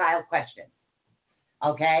stockpile questions.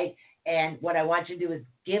 Okay? And what I want you to do is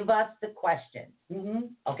give us the questions. Mm-hmm.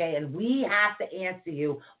 Okay? And we have to answer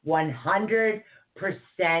you 100%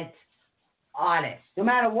 honest. No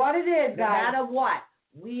matter what it is, No guys. matter what,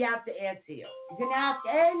 we have to answer you. You can ask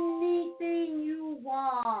anything you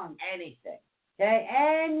want. Anything. Okay?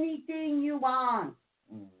 Anything you want.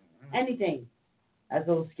 Mm-hmm. Anything. That's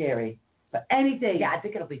a little scary. But anything. Yeah, I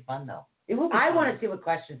think it'll be fun, though. It will be I fun. want to see what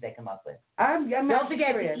questions they come up with. I'm Don't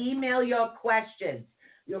forget to email your questions.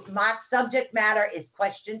 Your mark subject matter is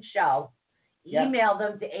question show. Yep. Email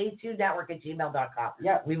them to ATUnetwork@gmail.com.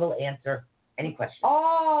 Yep. We will answer any questions.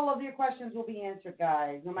 All of your questions will be answered,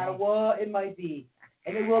 guys, no matter what it might be.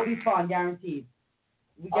 And it will be fun, guaranteed.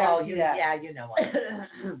 We guarantee that. Yeah, you know what.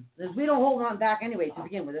 Because we don't hold on back anyway to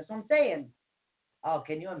begin with. That's what I'm saying. Oh,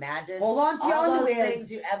 can you imagine? Hold on to your all those underwear.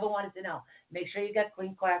 things you ever wanted to know. Make sure you got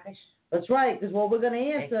clean crackers. That's right, because what we're going to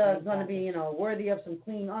answer is going to Exactly. be, worthy of some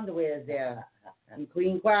clean underwear there. And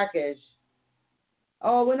clean quackage.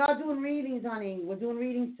 Oh, we're not doing readings, honey. We're doing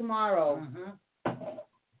readings tomorrow.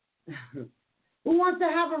 Mm-hmm. Who wants to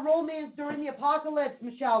have a romance during the apocalypse,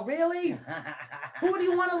 Michelle? Really? Who do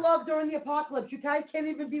you want to love during the apocalypse? You guys can't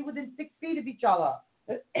even be within 6 feet of each other.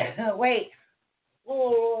 Wait.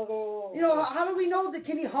 How do we know that?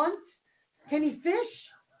 Can he hunt? Can he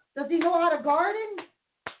fish? Does he know how to garden?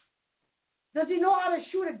 Does he know how to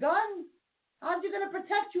shoot a gun? How's he going to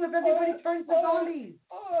protect you if everybody turns to zombies?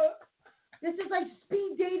 This is like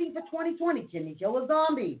speed dating for 2020. Can he kill a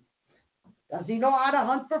zombie? Does he know how to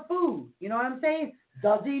hunt for food? You know what I'm saying?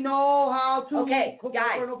 Does he know how to cook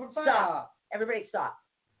guys, over an open fire? stop. Everybody stop.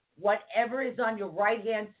 Whatever is on your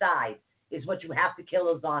right-hand side is what you have to kill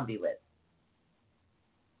a zombie with.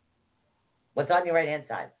 What's on your right-hand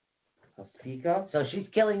side? A speaker? So she's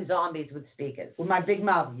killing zombies with speakers. With my big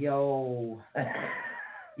mouth. Yo.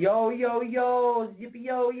 Yo, yo, yo. Yippee,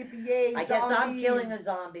 yo, yippee, yay. I guess I'm killing a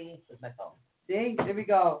zombie with my phone. See? There we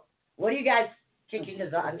go. What are you guys killing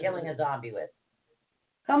a zombie with?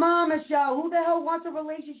 Come on, Michelle. Who the hell wants a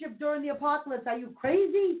relationship during the apocalypse? Are you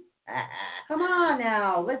crazy? Come on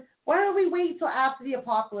now. Why don't we wait till after the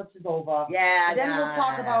apocalypse is over? Yeah, and then we'll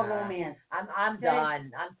talk about romance. I'm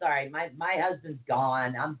done. I'm sorry. My husband's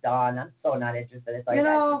gone. I'm done. I'm so not interested. It's like you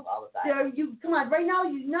know, all the time. come on. Right now,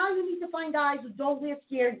 you need to find guys who don't wear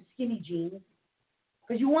skinny jeans.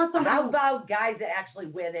 Because you want somebody. How about guys that actually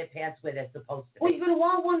wear their pants where they're supposed to be? Well, you're going to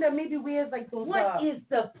want one that maybe wears like those. What is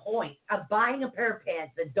the point of buying a pair of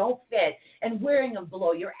pants that don't fit and wearing them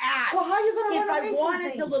below your ass? Well, how are you going to If run away I from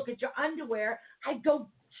wanted things? to look at your underwear, I'd go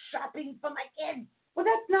shopping for my kids. Well,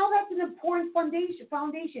 that's an important foundation.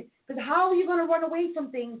 Because how are you going to run away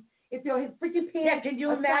from things if your freaking pants? Yeah, can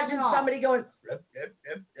you imagine somebody going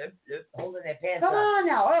holding their pants Come up? on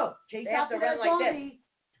now. Oh, chase They have after to run that like zombie.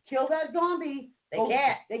 Kill that zombie. They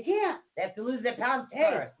can't. They can't. They have to lose their pounds Hey,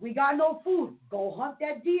 first. we got no food. Go hunt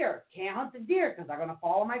that deer. Can't hunt the deer because they're going to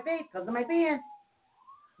fall on my face because of my pants.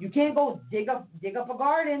 You can't go dig up a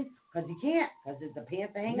garden because you can't because the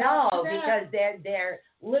pants are hanging out. No, because they're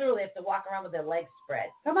literally have to walk around with their legs spread.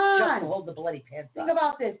 Come Just on. to hold the bloody pants up. Think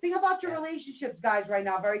about this. Think about your relationships, guys, right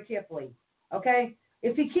now very carefully. Okay?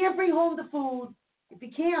 If he can't bring home the food, if he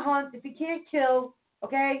can't hunt, if he can't kill,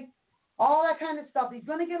 okay? All that kind of stuff. He's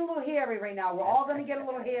going to get a little hairy right now. We're all going to get a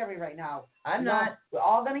little hairy right now. I'm not. We're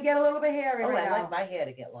all going to get a little bit hairy right now. I like my hair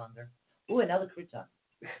to get longer. Ooh, another crouton.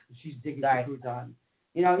 She's digging Sorry. the crouton.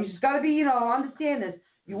 You know, you just got to be, understand this.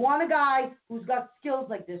 You want a guy who's got skills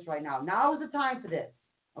like this right now. Now is the time for this,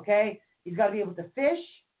 okay? He's got to be able to fish,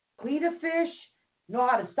 clean a fish, know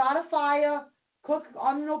how to start a fire, cook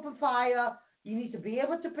on an open fire. He needs to be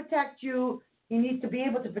able to protect you. He needs to be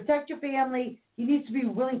able to protect your family. He needs to be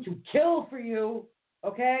willing to kill for you,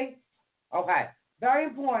 okay? Okay. Very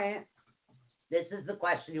important. This is the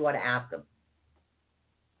question you want to ask him.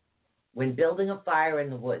 When building a fire in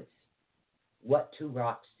the woods, what 2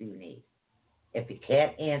 rocks do you need? If you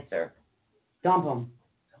can't answer, dump him.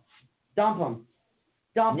 Dump him.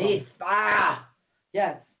 Dump him. Need fire.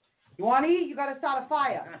 Yes. You want to eat, you got to start a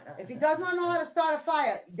fire. If he does not know how to start a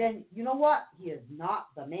fire, then you know what? He is not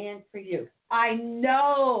the man for you. I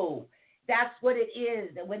know. That's what it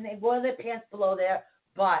is. And when they wore their pants below their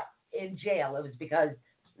butt in jail, it was because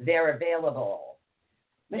they're available.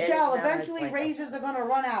 Michelle, eventually razors are going to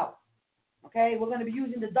run out. Okay? We're going to be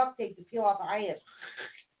using the duct tape to peel off our ears.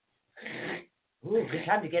 Ooh, good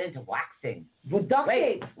time to get into waxing. With duct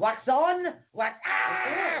tape. Wax on, wax.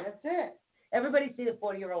 Ah! That's it. Everybody see the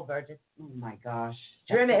 40-year-old virgin? Oh, my gosh.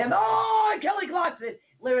 Do you remember him? Oh, Kelly Clarkson.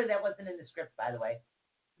 Literally, that wasn't in the script, by the way.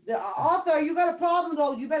 The author, you got a problem,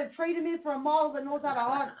 though. You better trade him in for a model that knows how to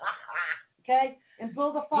hunt. Okay? And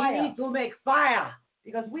build a fire. We need to make fire.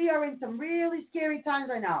 Because we are in some really scary times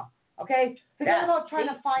right now. Okay? Forget about trying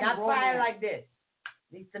to find not romance. fire like this.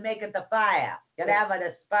 Needs to make it the fire. Gotta have it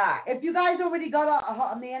a spark. If you guys already got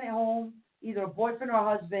a man at home, either a boyfriend or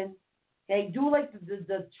a husband, okay, do like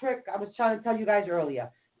the trick I was trying to tell you guys earlier.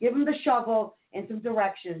 Give him the shovel and some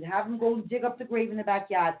directions. Have him go dig up the grave in the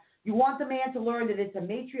backyard. You want the man to learn that it's a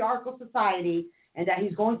matriarchal society and that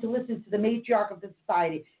he's going to listen to the matriarch of the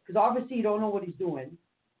society because obviously you don't know what he's doing.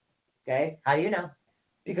 Okay? How do you know?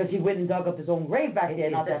 Because he went and dug up his own grave back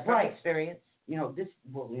there. Not that bright. Experience.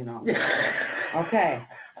 Okay,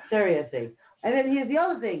 seriously. And then here's the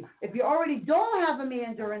other thing. If you already don't have a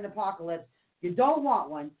man during the apocalypse, you don't want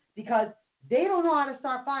one because they don't know how to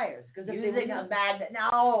start fires. Because Using a magnet.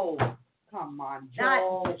 No. Come on,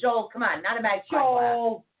 Joel. Joel, come on. Not a magnet.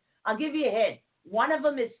 Joel. I'll give you a hint. One of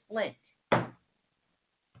them is flint.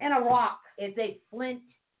 And a rock. It's a flint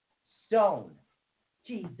stone.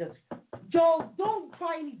 Jesus. Joel, don't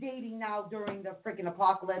try any dating now during the freaking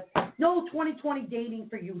apocalypse. No 2020 dating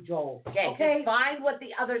for you, Joel. Okay? Just find what the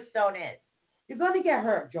other stone is. You're going to get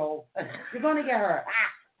hurt, Joel. You're going to get hurt.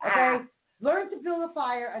 Okay? Learn to build a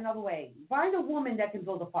fire another way. Find a woman that can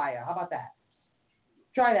build a fire. How about that?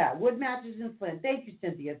 Try that. Wood matches and flint. Thank you,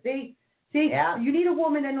 Cynthia. See? Yeah. You need a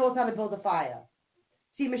woman that knows how to build a fire.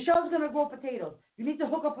 See, Michelle's going to grow potatoes. You need to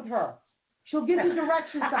hook up with her. She'll give you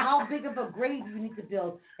directions to how big of a grave you need to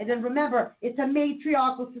build. And then remember, it's a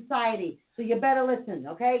matriarchal society, so you better listen,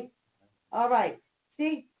 okay? All right.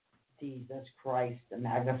 See? Jesus Christ, the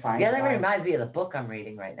magnifying Yeah, that glass. reminds me of the book I'm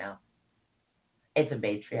reading right now. It's a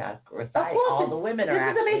matriarchal Of society. course, All the women are this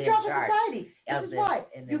actually is a in matriarchal charge. society. This of is this- why.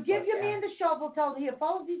 in You this give book, your yeah. man the shovel, tell him, here,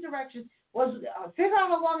 follow these directions. Figure out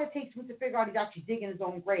how long it takes him to figure out he's actually digging his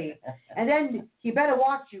own grave. And then he better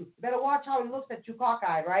watch you. You better watch how he looks at you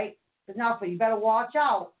cockeyed, right? Because now, you better watch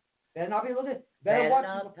out. Better not be looking. Better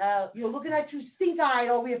watch. You're looking at you stink-eyed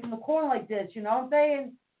over here from the corner like this. You know what I'm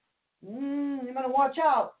saying? You better watch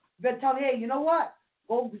out. You better tell me, hey, you know what?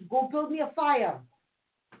 Go build me a fire.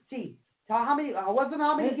 See, tell how many. Wasn't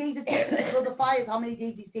how many days it takes to build a fire. It's how many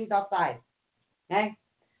days he stays outside. Okay.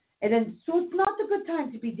 And then, so it's not the good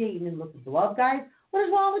time to be dating and looking for love, guys. What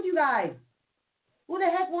is wrong with you guys? Who the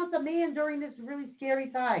heck wants a man during this really scary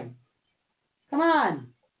time? Come on.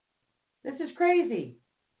 This is crazy.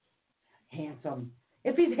 Handsome.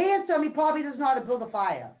 If he's handsome, he probably doesn't know how to build a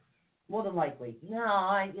fire. More than likely. No,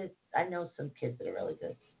 I know some kids that are really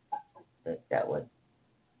good. That would.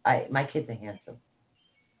 My kids are handsome.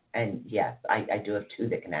 And yes, I do have two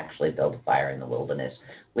that can actually build a fire in the wilderness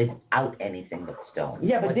without anything but stone.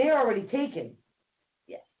 Yeah, but they're already taken.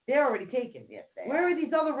 Yes. They're already taken. Yes, they Where are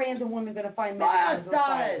these other random women going to find men how to build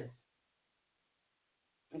fires?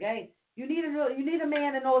 Okay? You need a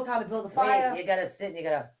man that knows how to build a fire. Wait, you gotta sit and you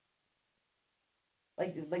gotta.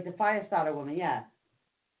 Like the fire starter woman, yeah.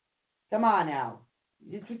 Come on now.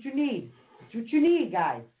 It's what you need. It's what you need,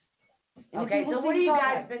 guys. And Okay, so what have you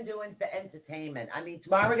guys been doing for entertainment? I mean,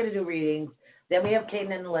 tomorrow we're going to do readings. Then we have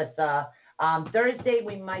Caden and Alyssa. Thursday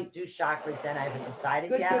we might do chakras. Then I haven't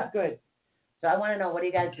decided yet. Good. So I want to know, what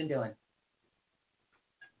have you guys been doing?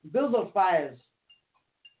 Build those fires.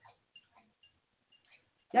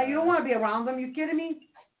 Yeah, you don't want to be around them. You kidding me?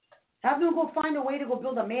 Have them go find a way to go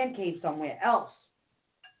build a man cave somewhere else.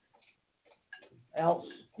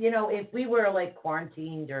 You know, if we were like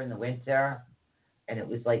quarantined during the winter and it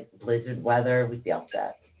was like blizzard weather, we'd be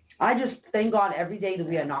upset. I just thank God every day that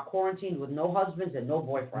we are not quarantined with no husbands and no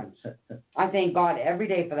boyfriends. I thank God every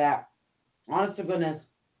day for that. Honest to goodness.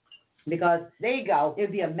 Because there you go. It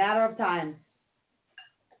would be a matter of time.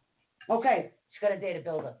 Okay. She's got a day to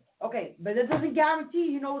build it. Okay, but it doesn't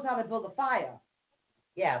guarantee he knows how to build a fire.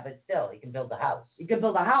 Yeah, but still, he can build a house. He can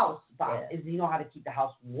build a house, but does he know how to keep the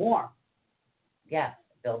house warm? Yeah,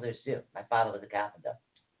 builders do. My father was a carpenter.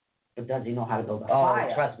 But does he know how to build a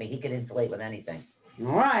fire? Oh, trust me, he can insulate with anything.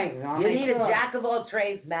 All right. You need a jack of all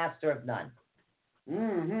trades, master of none.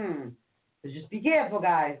 Mm-hmm. So just be careful,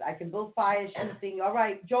 guys. I can build fires, shooting. All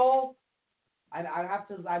right, Joel. I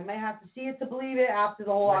may have to see it to believe it. After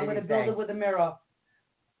the whole, I'm going to build it with a mirror.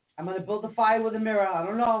 I'm going to build a fire with a mirror. I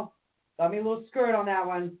don't know. Got me a little skirt on that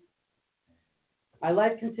one. My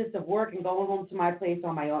life consists of work and going home to my place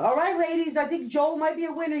on my own. All right, ladies, I think Joel might be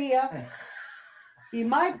a winner here. He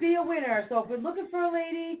might be a winner. So if we're looking for a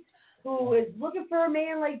lady who is looking for a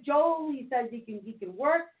man like Joel, he says he can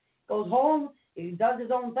work, goes home, he does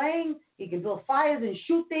his own thing, he can build fires and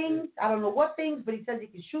shoot things. I don't know what things, but he says he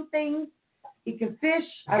can shoot things. He can fish.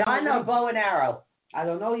 Gun or bow and arrow? I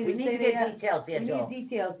don't know. We need to get details here, Joel. We need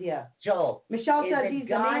details here. Joel. Michelle says he's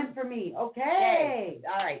the man for me. Okay.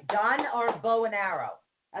 All right. Gun or bow and arrow?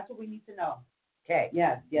 That's what we need to know. Okay.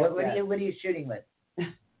 Yes. What are you shooting with?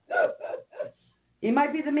 He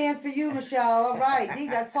might be the man for you, Michelle. All right. See,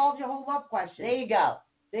 that solves your whole love question. There you go.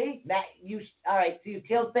 See? All right. So you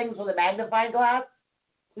killed things with a magnifying glass?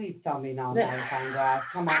 Please tell me now, magnifying glass.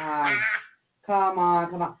 Come on. Come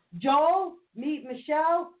on. Joel, meet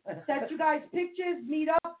Michelle. Set you guys pictures. Meet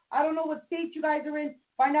up. I don't know what state you guys are in.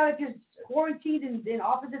 Find out if you're quarantined in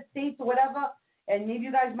opposite states or whatever. And maybe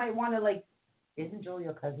you guys might want to, like... Isn't Joel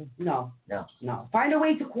your cousin? No. Find a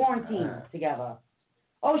way to quarantine together.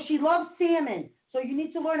 Oh, she loves salmon. So you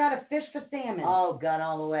need to learn how to fish for salmon. Oh, gun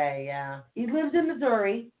all the way, yeah. He lives in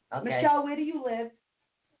Missouri. Okay. Michelle, where do you live?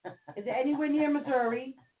 Is it anywhere near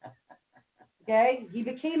Missouri? Okay. He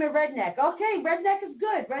became a redneck. Okay, redneck is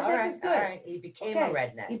good. Redneck is good. All right. He became a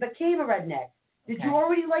redneck. He became a redneck. Did you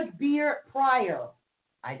already like beer prior?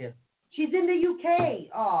 I do. She's in the UK.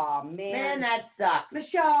 Oh man. Man, that sucks.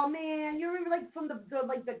 Michelle, man, you're like from the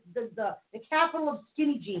capital of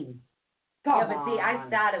skinny jeans. Come but see, I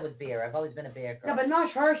started with beer. I've always been a beer girl. Yeah, but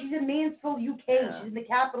not her. She's in Mansfield, UK. Yeah. She's in the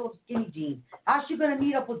capital of skinny jeans. How's she going to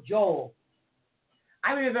meet up with Joel?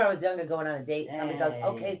 I remember I was younger going on a date, and somebody goes,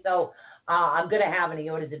 okay, so I'm going to have, and he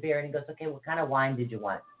orders a beer, and he goes, okay, what kind of wine did you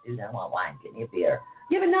want? Dude, I don't want wine. Get me a beer.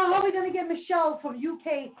 Yeah, but now how are we going to get Michelle from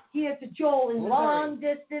UK here to Joel in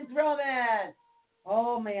long-distance romance?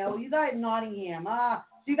 Oh, man. Well, you guys in Nottingham. So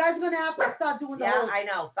you guys are going to have to start doing the Yeah, whole... I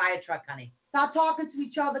know. Fire truck, honey. Start talking to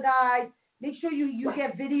each other, guys. Make sure you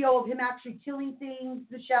get video of him actually killing things,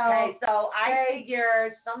 Michelle. Okay, so I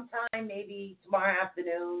figure sometime maybe tomorrow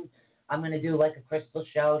afternoon I'm going to do like a crystal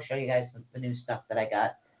show, show you guys the new stuff that I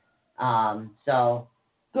got. So...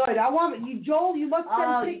 Good. I want you, Joel. You must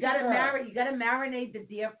send pictures. You gotta marinate the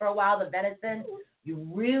deer for a while. The venison, you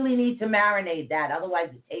really need to marinate that,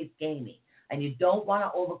 otherwise it tastes gamey. And you don't want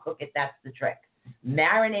to overcook it. That's the trick.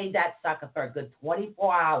 Marinate that sucker for a good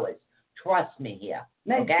 24 hours. Trust me here.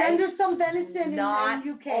 Okay? Send her some venison Not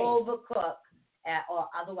in UK. Overcook, or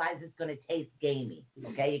otherwise it's gonna taste gamey.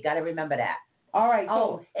 Okay, you gotta remember that. All right.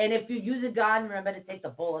 Oh, and if you use a gun, remember to take the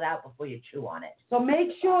bullet out before you chew on it. So make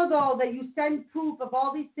sure, though, that you send proof of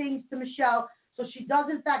all these things to Michelle so she does,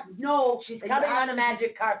 in fact, know. She's coming on a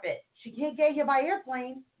magic carpet. She can't get here by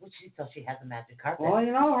airplane. So she has a magic carpet. Well,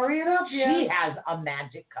 hurry it up, yeah. She has a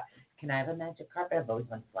magic carpet. Can I have a magic carpet? I've always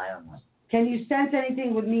wanted to fly on one. Can you sense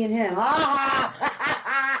anything with me and him?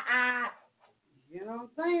 You know what I'm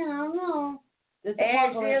saying? I don't know. Hey,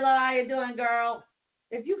 Sheila, how you doing, girl?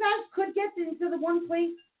 If you guys could get into the one place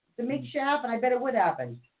to make shit happen, I bet it would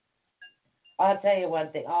happen. I'll tell you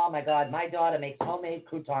one thing. Oh, my God. My daughter makes homemade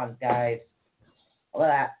croutons, guys. Look at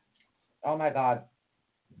that. Oh, my God.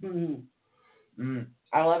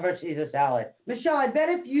 I love her Caesar salad. Michelle, I bet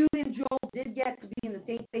if you and Joel did get to be in the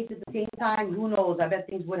same place at the same time, who knows? I bet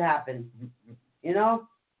things would happen. You know?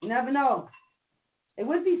 You never know. It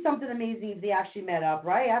would be something amazing if they actually met up,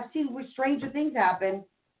 right? I've seen where stranger things happen.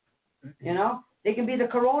 You know? They can be the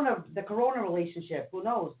corona relationship. Who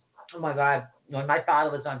knows? Oh, my God. When my father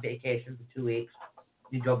was on vacation for 2 weeks,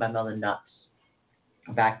 he drove my mother nuts.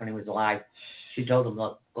 Back when he was alive, she told him,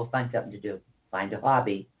 look, go find something to do. Find a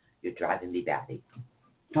hobby. You're driving me batty.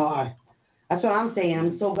 Oh, that's what I'm saying.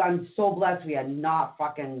 I'm so blessed we had not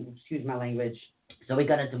fucking, excuse my language. So we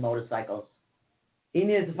got into motorcycles. He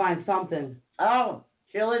needed to find something. Oh,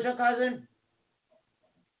 Sheila's your cousin?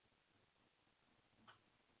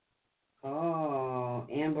 Oh,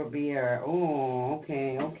 amber beer. Oh,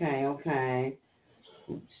 okay.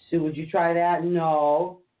 So would you try that?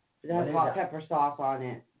 No. It has hot pepper sauce on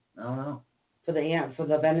it. I don't know. For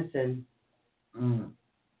the venison.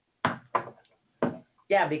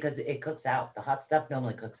 Yeah, because it cooks out. The hot stuff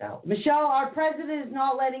normally cooks out. Michelle, our president is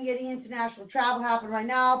not letting any international travel happen right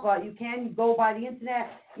now, but you can go by the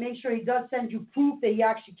internet. Make sure he does send you proof that he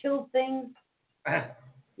actually kills things. You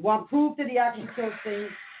want proof that he actually kills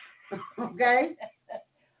things. Okay?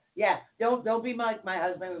 Yeah, don't be like my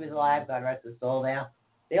husband who was alive, God rest his soul now.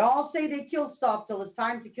 They all say they kill stuff till it's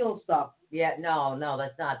time to kill stuff. Yeah, no,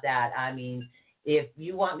 that's not that. I mean, if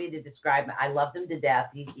you want me to describe him, I loved him to death.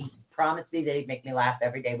 He promised me that he'd make me laugh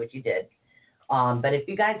every day, which he did. But if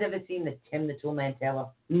you guys ever seen the Tim the Toolman Taylor,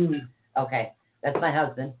 okay, that's my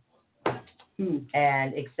husband.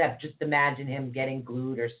 And except just imagine him getting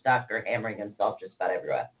glued or stuck or hammering himself just about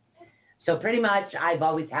everywhere. So pretty much I've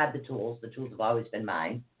always had the tools. The tools have always been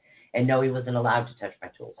mine. And no, he wasn't allowed to touch my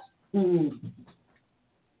tools.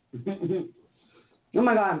 Oh,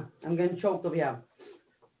 my God. I'm getting choked over here.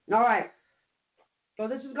 All right. So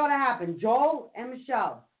this is going to happen. Joel and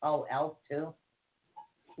Michelle. Oh, Elf too?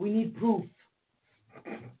 We need proof.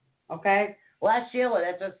 Okay? Well, that's Sheila.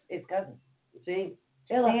 That's his cousin. See?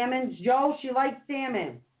 Salmon. Joe, she likes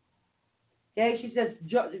salmon. Okay? She says,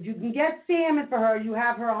 if you can get salmon for her, you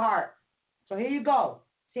have her heart. So here you go.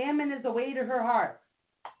 Salmon is the way to her heart.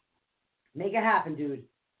 Make it happen, dude.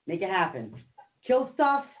 Make it happen. Kill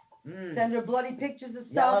stuff. Send her bloody pictures of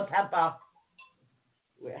stuff. Yellow pepper.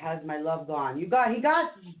 Where has my love gone? He got,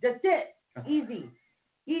 that's it.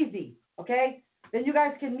 Easy. Okay? Then you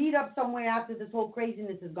guys can meet up somewhere after this whole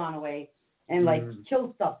craziness has gone away and,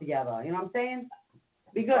 kill stuff together. You know what I'm saying?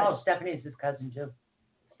 Be good. Oh, Stephanie's his cousin, too.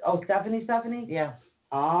 Oh, Stephanie? Yeah.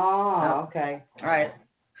 Oh, okay. All right.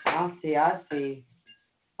 I see.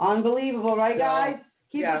 Unbelievable, right, guys?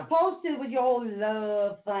 Keep us posted with your whole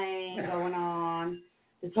love thing going on.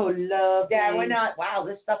 This whole love thing. Yeah, we're not. Wow,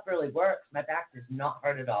 this stuff really works. My back does not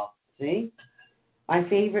hurt at all. See? My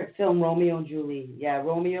favorite film, Romeo and Juliet. Yeah,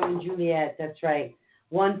 Romeo and Juliet. That's right.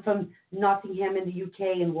 One from Nottingham in the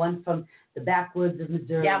UK and one from the backwoods of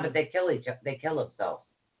Missouri. Yeah, but they kill each other. They kill themselves.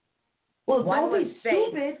 Well, one was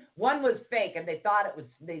stupid. Fake. One was fake, and they thought it was.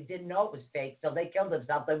 They didn't know it was fake, so they killed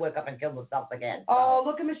themselves. They woke up and killed themselves again. So. Oh,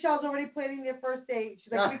 look at Michelle's already planning their first date.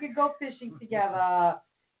 She's like, we could go fishing together,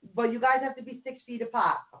 but you guys have to be 6 feet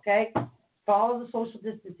apart, okay? Follow the social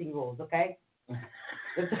distancing rules, okay?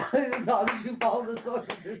 As long as you follow the social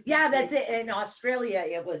distancing. Yeah, that's it. In Australia,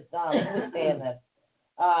 it was. Who was saying this?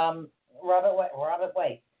 Robert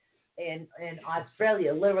White. in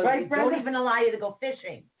Australia, literally, Right, they Brenda? don't even allow you to go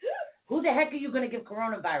fishing. Who the heck are you going to give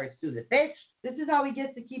coronavirus to? The fish? This is how he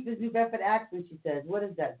gets to keep his New Bedford accent, she says. What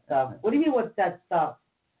is that stuff? What do you mean, what's that stuff?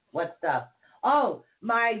 What stuff? Oh,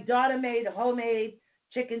 my daughter made homemade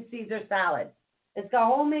chicken Caesar salad. It's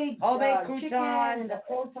got homemade Crouton, chicken and the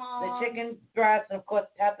croutons. The chicken breast, and of course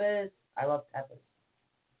peppers. I love peppers.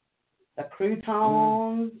 The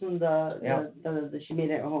croutons and the she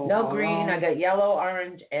made it at home. No green. I got yellow,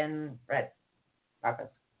 orange, and red peppers.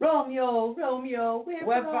 Romeo,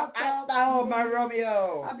 wherefore art thou, my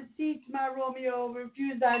Romeo? I beseech my Romeo,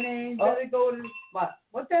 refuse thy name, Oh. let it go to what?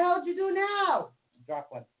 What the hell did you do now? Drop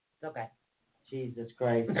one. It's okay. Jesus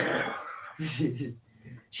Christ.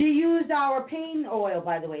 She used our pain oil,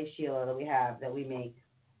 by the way, Sheila, that we make.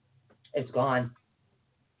 It's gone.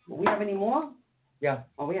 We have any more? Yeah.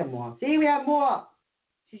 Oh, we have more. See, we have more.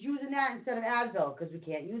 She's using that instead of Advil because we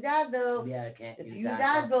can't use Advil. Yeah, I can't If use you use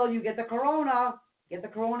that. Advil, you get the corona. Get the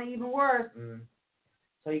corona even worse. Mm.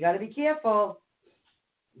 So you got to be careful.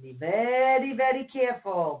 Be very, very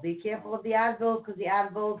careful. Be careful of the Advil because the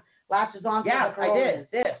Advil latches on to Yeah, the corona. I did.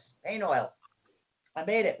 This pain oil. I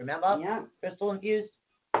made it. Remember? Yeah. Crystal infused.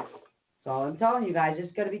 So I'm telling you guys,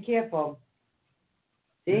 just got to be careful.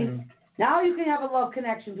 See? Mm. Now you can have a love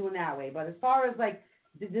connection doing that way. But as far as like,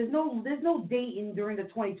 there's no dating during the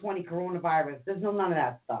 2020 coronavirus. There's none of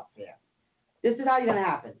that stuff. Yeah. This is how you're gonna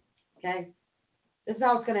happen. Okay? This is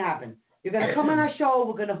how it's gonna happen. You're gonna come on our show.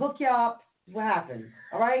 We're gonna hook you up. This is what happens.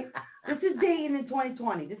 All right? This is dating in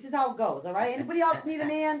 2020. This is how it goes. All right? Anybody else need a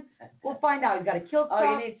man? We'll find out. You got to kill stuff.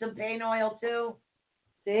 Oh, you need some pain oil too?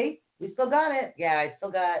 See? We still got it. Yeah, I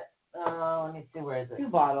still got. Let me see. Where is it? 2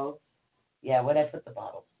 bottles. Yeah, where'd I put the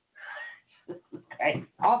bottles? Okay.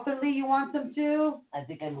 Arthur Lee, you want some too? I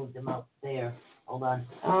think I moved them up there. Hold on.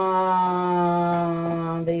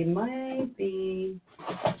 They might be.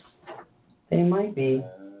 They might be.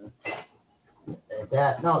 Is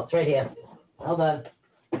that? No, it's right here. Hold on.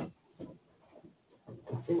 Let's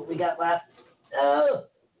see what we got left. Oh.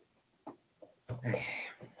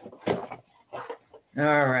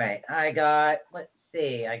 All right. I got. Let's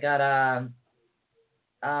see. I got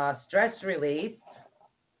stress relief.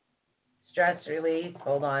 Stress relief.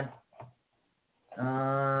 Hold on.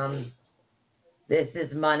 This is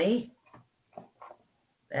money.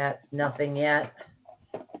 That's nothing yet.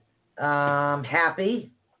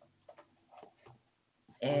 Happy.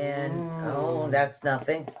 And that's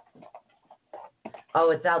nothing.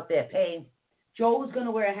 Oh, it's out there. Pain. Joe's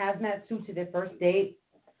gonna wear a hazmat suit to their first date.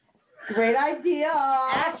 Great idea.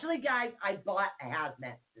 Actually, guys, I bought a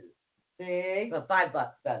hazmat suit See? for $5,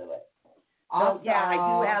 by the way. So Awesome. yeah, I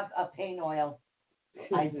do have a pain oil.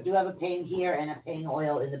 I do have a pain here and a pain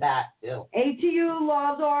oil in the back too. ATU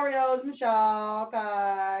loves Oreos, Michelle.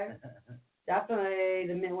 Okay. Definitely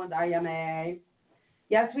the mint ones are yummy.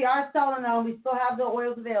 Yes, we are selling them. We still have the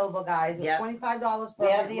oils available, guys. It's Yep. $25 per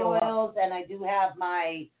We have the roll. oils, and I do have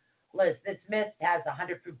my list. This mist has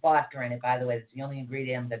 100 proof vodka in it, by the way. It's the only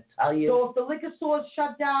ingredient I'm going to tell you. So if the liquor store's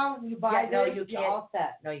shut down, you buy Yeah, no, this, you you're can't. all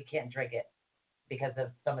set. No, you can't drink it because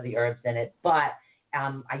of some of the herbs in it. But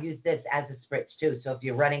I use this as a spritz too. So if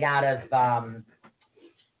you're running out of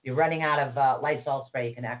Lysol spray,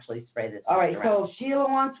 you can actually spray this. All right, around. so Sheila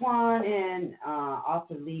wants one, and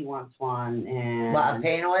Arthur Lee wants one, and Well,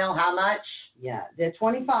 pain oil, how much? yeah, they're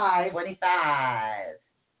 25. 25.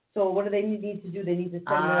 So what do they need to do? They need to send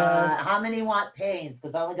us. How many want pains?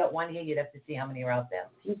 Because I only got one here. You'd have to see how many are out there.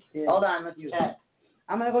 Yeah. Hold on, let's check.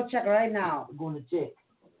 I'm gonna go check right now. I'm going to check.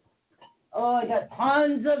 Oh, I got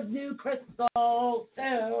tons of new crystals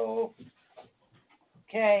too.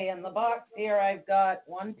 Okay, in the box here I've got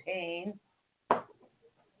one pain.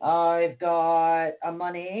 I've got a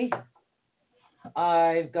money.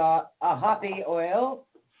 I've got a hoppy oil.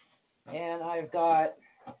 And I've got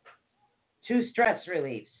 2 stress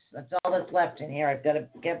reliefs. That's all that's left in here. I've got to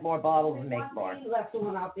get more bottles and make more. Left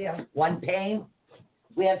one out there. 1 pain.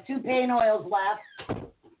 We have 2 pain oils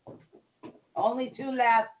left. Only 2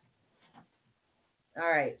 left. All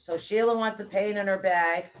right, so Sheila wants a pain in her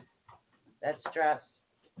bag. That's stress.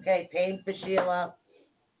 Okay, pain for Sheila.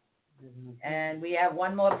 And we have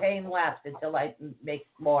 1 more pain left until I make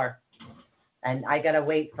more. And I got to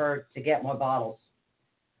wait to get more bottles.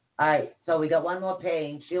 All right, so we got 1 more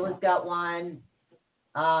pain. Sheila's got 1.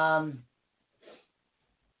 Oh, All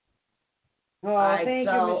right, thank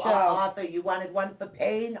so, you, Michelle. Arthur, you wanted 1 for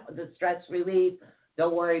pain, the stress relief.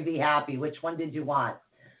 Don't worry, be happy. Which one did you want?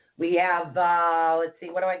 We have, let's see,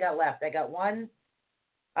 what do I got left? I got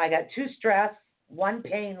 2 stress, 1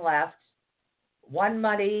 pain left, 1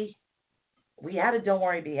 money. We had a don't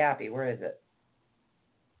worry, be happy. Where is it?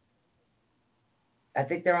 I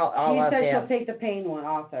think they're all She out said there. she'll take the pain one,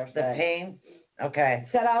 author. The said. pain? Okay.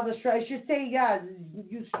 Set out the stress. Should say, yeah,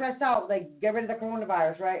 you stress out, like, get rid of the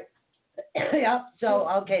coronavirus, right? Yep. So,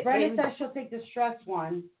 okay. Brenda Pain. says she'll take the stress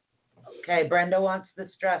one. Okay, Brenda wants the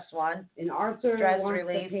stress one. And Arthur Stress wants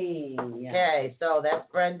relief. the pain. Yeah. Okay, so that's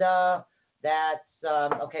Brenda. That's,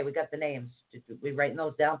 okay, we got the names. We writing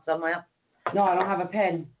those down somewhere? No, I don't have a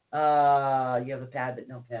pen. You have a pad, but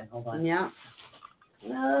no pen. Hold on. Yeah.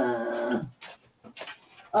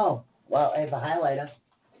 Oh, well, I have a highlighter.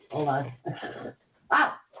 Hold on.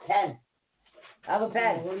 Pen. I have a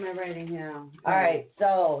pen. Oh, what am I writing here? All right,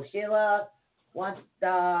 so Sheila wants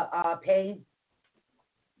the pain.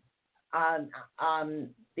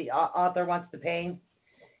 The author wants the pain,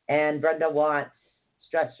 and Brenda wants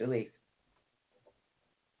stress relief.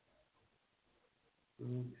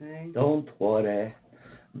 Okay. Don't worry,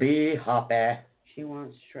 be happy. She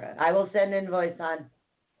wants stress. I will send an invoice, hon.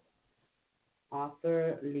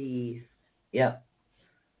 Author Lee. Yep.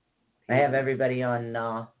 I have everybody on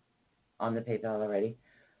the PayPal already,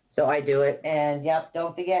 so I do it. And yep,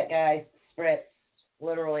 don't forget, guys, spritz.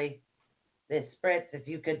 Literally, this spritz. If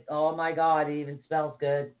you could, oh my God, it even smells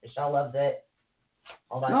good. Michelle loves it.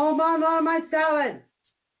 Hold on. Oh, Mom, my salad.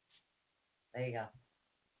 There you go.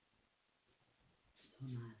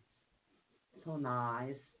 So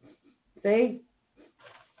nice. See?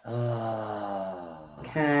 Oh.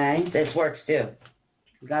 Okay. This works too.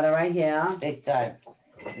 Got it right here. Big time.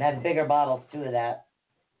 And that's bigger bottles too of that.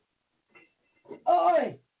 Oh,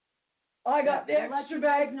 I got the extra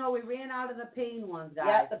bag. No, we ran out of the pain ones, guys.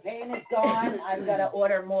 Yeah, the pain is gone. I've got to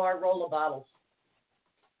order more roller bottles.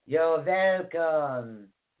 You're welcome.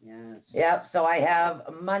 Yes. Yep, so I have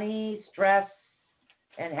money, stress,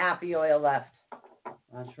 and happy oil left.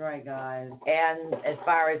 That's right, guys. And as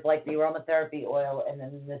far as like the aromatherapy oil and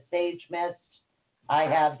then the sage mist, I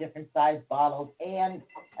have different size bottles and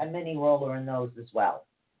a mini roller in those as well.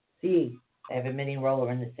 See. I have a mini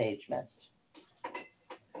roller in the sage mist.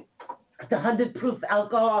 The 100 proof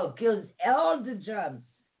alcohol kills all the germs.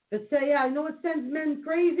 But say, yeah, I know it sends men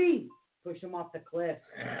crazy. Push them off the cliff.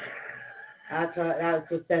 That's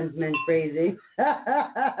what sends men crazy.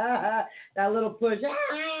 That little push.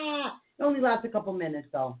 It only lasts a couple minutes,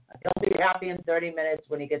 though. He'll be happy in 30 minutes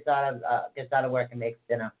when he gets out of work and makes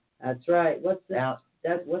dinner. That's right. What's the Now,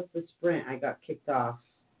 what's the sprint? I got kicked off.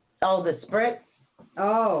 oh, the spritz,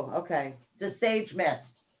 Oh, okay. the sage mist.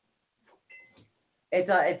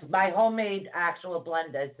 It's my homemade actual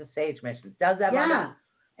blend. It's the sage mist. It does have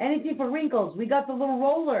Anything for wrinkles. We got the little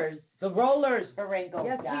rollers. the rollers for wrinkles.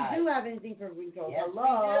 Yes, guys. we do have anything for wrinkles. Yes,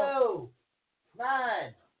 Hello. we do. Come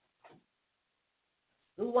on.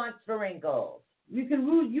 Who wants for wrinkles? You can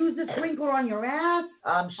use this wrinkler on your ass.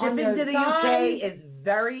 Shipping your to the thigh. UK is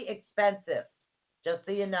very expensive, just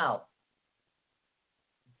so you know.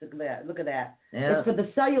 Look at that. Look at that. Yeah. It's for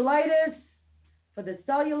the cellulitis, for the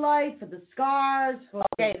cellulite, for the scars.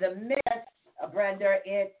 Okay, the mist, Brenda,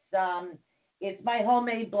 it's my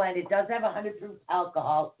homemade blend. It does have 100 proof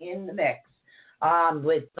alcohol in the mix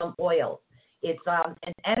with some oils. It's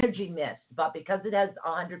an energy mist, but because it has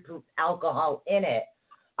 100 proof alcohol in it,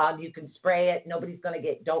 you can spray it.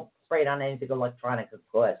 Don't spray it on anything electronic, of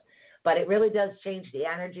course. But it really does change the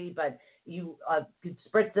energy, but you could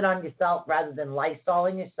spritz it on yourself rather than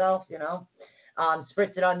Lysoling yourself, you know.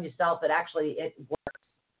 Spritz it on yourself. It works.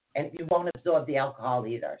 And you won't absorb the alcohol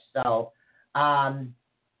either. So,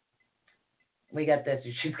 we got this.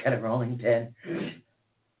 She's got a rolling pin.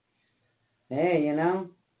 Hey, you know.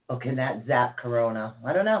 Oh, can that zap Corona?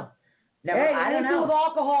 I don't know. I don't know. With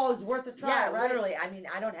alcohol is worth a try, Yeah, right? literally. I mean,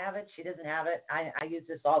 I don't have it. She doesn't have it. I use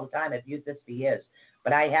this all the time. I've used this for years.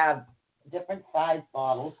 But I have different size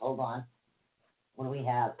bottles. Hold on. What do we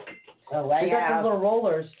have? So We got some little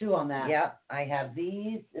rollers, too, on that. Yep. I have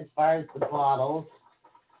these as far as the bottles.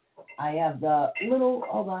 I have the little,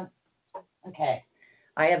 hold on. Okay.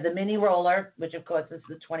 I have the mini roller, which, of course, is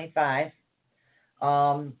the 25.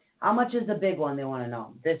 How much is the big one, they want to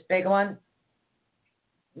know? This big one,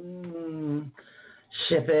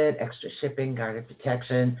 ship it, extra shipping, guarded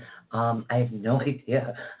protection. I have no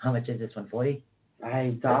idea. How much is this one? 40?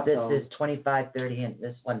 I thought This so. is 25, 30, and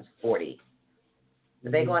this one's 40. The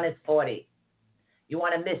big one is 40. You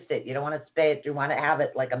want to mist it. You don't want to spray it. You want to have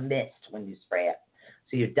it like a mist when you spray it.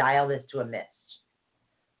 So you dial this to a mist.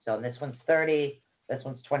 So this one's 30. This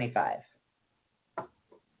one's 25.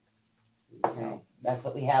 Okay. That's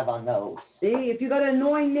what we have on those. See, if you got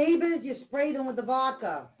annoying neighbors, you spray them with the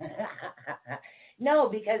vodka. No,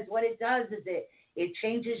 because what it does is it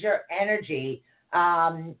changes your energy.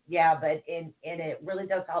 But it really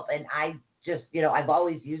does help. And I just, I've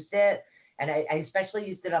always used it. And I especially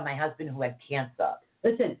used it on my husband who had cancer.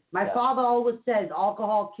 Listen, my Yeah. father always says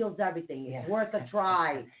alcohol kills everything. It's Yeah. worth a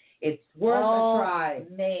try. It's Worth a all try.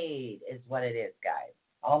 made is what it is, guys.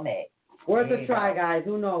 All made. Worth There a you try, go. guys.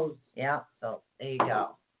 Who knows? Yeah, so there you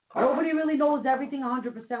go. Nobody really knows everything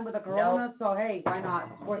 100% with a Corona, so hey, why not?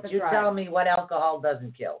 It's worth a You try. tell me what alcohol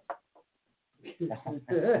doesn't kill.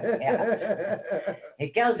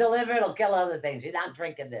 It kills your liver, it'll kill other things. You're not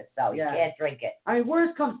drinking this, so you Yeah. can't drink it. I mean,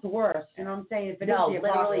 worst comes to worst. You know what I'm saying? If it No, is the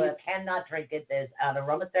literally, you apocalypse, cannot drink it. There's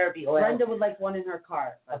aromatherapy oil. Brenda would like one in her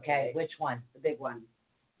car. Okay, which one? The big one.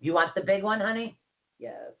 You want the big one, honey?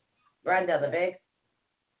 Yes. Brenda, the big?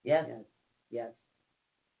 Yes? Yes. Yes.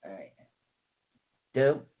 All right.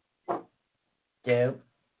 Do.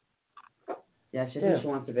 Yeah, she Yeah. she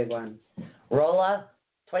wants the big one. Rolla,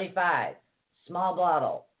 25. Small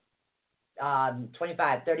bottle.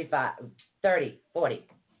 25, 35, 30, 40.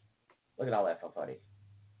 Look at all that for 40.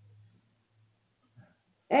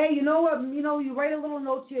 Hey, you know what? You know, you write a little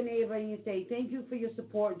note to your neighbor and you say, thank you for your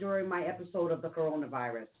support during my episode of the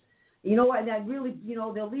coronavirus. You know what? And that really, you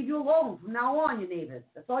know, they'll leave you alone from now on, your neighbors.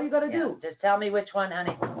 That's all you got to do. Just tell me which one,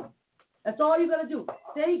 honey. That's all you got to do.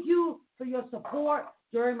 Thank you for your support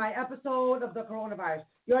during my episode of the coronavirus.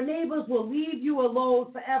 Your neighbors will leave you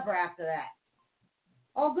alone forever after that.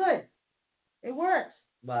 All good. It works.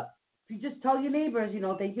 What? If you just tell your neighbors, you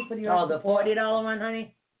know, thank you for your Oh, the support. $40 one,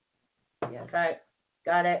 honey? Yes. Okay.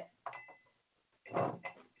 Got it.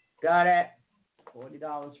 Got it.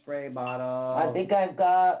 $40 spray bottle. I think I've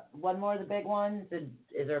got one more of the big ones.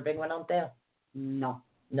 Is there a big one out there? No.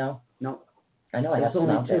 No? No. I know I There's got some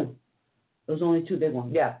only out there. two. There's only two big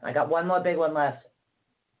ones. Yeah, I got one more big one left.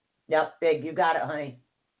 Yep, big. You got it, honey.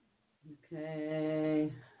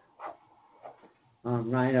 Okay. All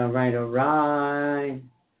right.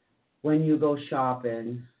 When you go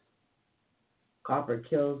shopping, copper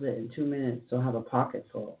kills it in 2 minutes, so have a pocket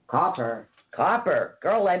full. Copper. Copper.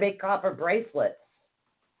 Girl, I make copper bracelets.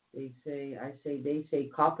 They say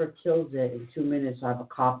copper kills it in 2 minutes, so have a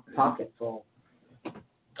pocket full.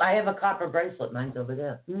 I have a copper bracelet. Mine's over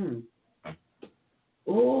there.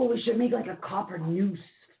 Oh, we should make like a copper noose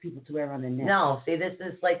for people to wear on their neck. No, see, this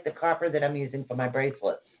is like the copper that I'm using for my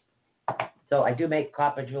bracelets. So I do make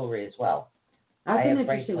copper jewelry as well. That's I an have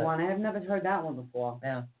interesting bracelets. one. I have never heard that one before.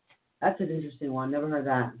 Yeah. That's an interesting one. Never heard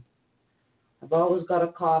that. I've always got a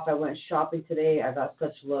cough. I went shopping today. I got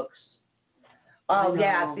such looks. Oh, I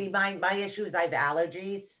yeah. know. See, my issue is I have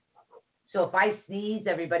allergies. So if I sneeze,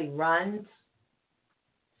 everybody runs.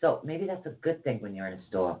 So maybe that's a good thing when you're in a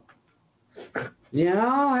store. You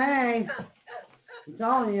know, hey. I'm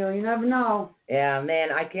telling you, you never know. Yeah,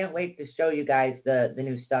 man, I can't wait to show you guys the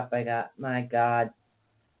new stuff I got. My God.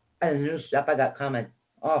 And the new stuff I got coming.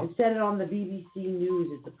 Oh, It said it on the BBC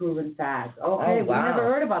News. It's a proven fact. Okay, Oh, wow. we never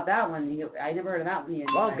heard about that one. I never heard of that one yet.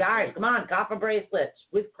 well, guys, come on. Copper bracelets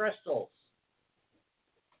with crystals.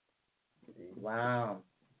 Wow.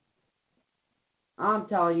 I'm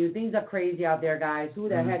telling you, things are crazy out there, guys. Who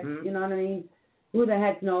the heck, Mhm. you know what I mean? Who the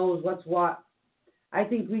heck knows what's what? I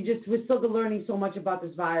think we're still learning so much about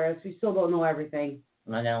this virus. We still don't know everything.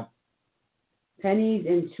 I know. Pennies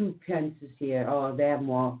and 2 pence is here. Oh, they have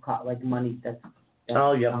more like money. That's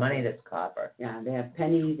Oh, you have money that's copper. Yeah, they have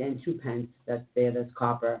pennies and 2 pence. That's there. That's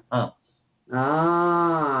copper. Oh.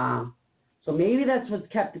 Ah. So maybe that's what's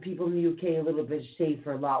kept the people in the UK a little bit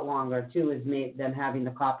safer a lot longer too, is made them having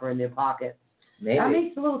the copper in their pockets. Maybe. That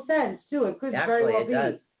makes a little sense too. It could very Actually, well it be.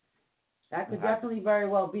 does. That could Okay. definitely very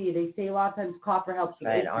well be. They say a lot of times copper helps with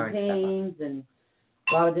Right, aches and orange pains and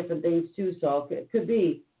a lot of different things too. So it could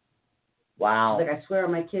be. Wow. Like I swear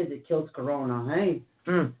on my kids, it kills corona. Hey,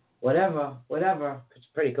 whatever. It's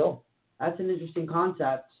pretty cool. That's an interesting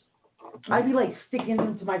concept. I'd be like sticking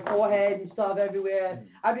them to my forehead and stuff everywhere.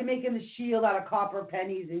 I'd be making the shield out of copper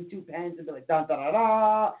pennies and 2 pence and be like, da da da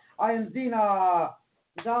da, I am Zena.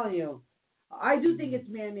 I'm telling you. I do think it's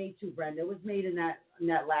man-made too, Brenda. It was made in that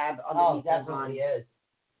lab Oh, underneath definitely Wuhan. is.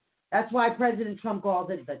 That's why President Trump calls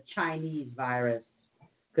it the Chinese virus,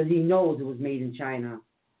 because he knows it was made in China.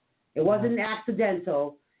 It wasn't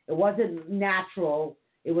accidental. It wasn't natural.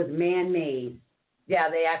 It was man-made. Yeah,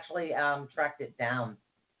 they actually tracked it down.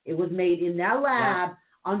 It was made in that lab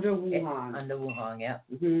under It- Wuhan. under Wuhan, yeah.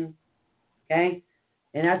 Okay?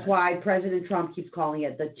 And that's why President Trump keeps calling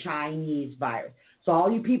it the Chinese virus. So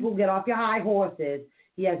all you people get off your high horses.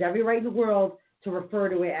 He has every right in the world to refer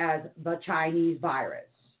to it as the Chinese virus.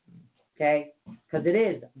 Okay? Because it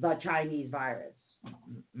is the Chinese virus.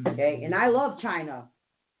 Okay? And I love China,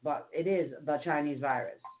 but it is the Chinese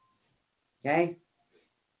virus. Okay?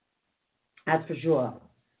 That's for sure.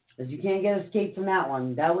 Because you can't get escape from that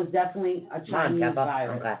one. That was definitely a Come on, Chinese Peppa.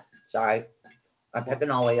 virus. Okay. Sorry. I'm picking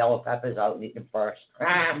all the yellow peppers out and eating them first.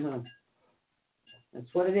 Mhm.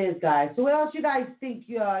 That's what it is, guys. So what else you guys think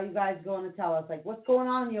you guys going to tell us? Like, what's going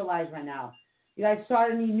on in your lives right now? You guys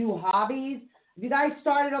started any new hobbies? Have you guys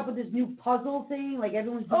started up with this new puzzle thing? Like,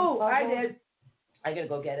 everyone's doing puzzles? I did. I gotta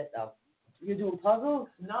go get it, though. You're doing puzzles?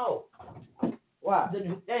 No. What? The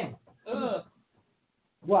new thing. Ugh.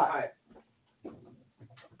 What?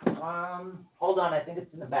 All right. Hold on. I think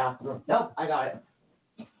it's in the bathroom. Nope, I got it.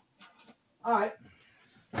 All right.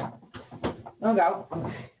 Okay.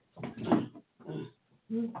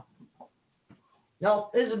 No,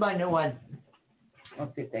 this is my new one.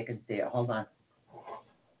 Let's see if they can see it. Hold on.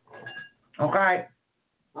 Okay.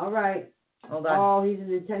 All right. Hold on. Oh, he's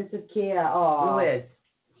in intensive care. Oh. Who is?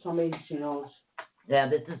 Somebody she knows. Yeah,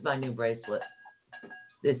 this is my new bracelet.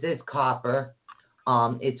 This is copper.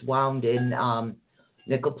 It's wound in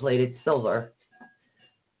nickel-plated silver,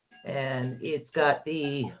 and it's got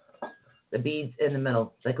the beads in the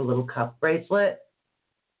middle. It's like a little cuff bracelet,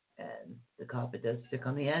 and the copper does stick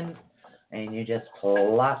on the end, and you just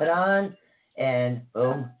plop it on, and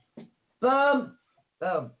boom, boom,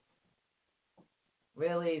 boom.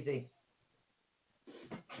 Real easy.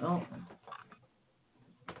 Oh.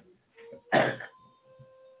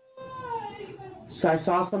 So I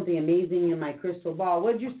saw something amazing in my crystal ball.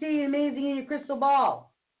 What did you see amazing in your crystal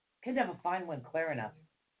ball? Can never find one clear enough.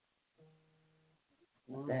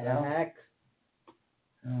 What The the hell? heck?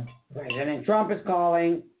 Oh. President Trump is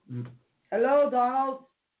calling. Mm. Hello, Donald.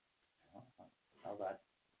 Hold on.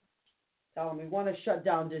 Tell him we want to shut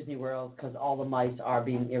down Disney World because all the mice are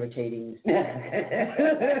being irritating.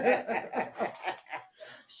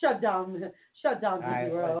 Shut down All Disney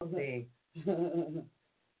right, World. let's see.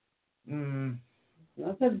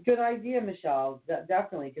 That's a good idea, Michelle.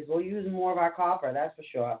 Definitely, because we'll use more of our copper. That's for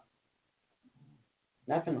sure.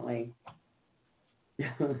 Definitely.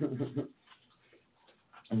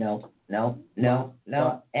 No. What? And What?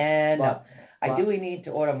 no. What? I do need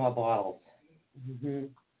to order more bottles. Mm-hmm.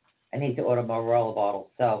 I need to order more roller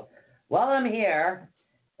bottles. So while I'm here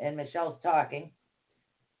and Michelle's talking.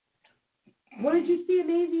 What did you see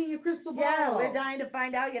amazing in your crystal ball? Yeah, we're dying to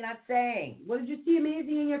find out. You're not saying. What did you see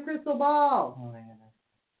amazing in your crystal ball? Oh, my goodness.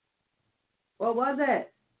 What was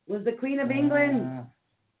it? Was the Queen of England?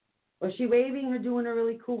 Was she waving or doing a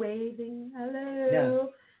really cool waving? Hello. Yeah.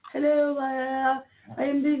 Hello, I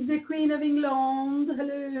am the Queen of England.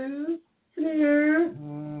 Hello.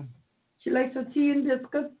 Hello. She likes her tea and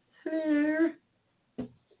biscuits. Hello.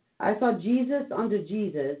 I saw Jesus under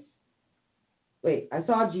Jesus. Wait, I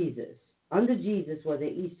saw Jesus. Under Jesus was an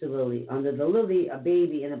Easter lily. Under the lily, a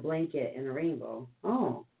baby in a blanket and a rainbow.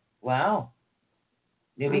 Oh. Wow.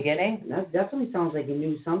 New beginning? That definitely sounds like a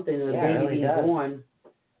new something, a Yeah, it baby really being does. born.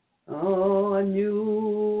 Oh, a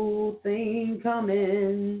new thing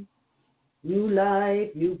coming. New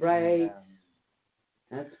life, new bright.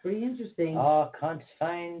 That's pretty interesting. Oh, can't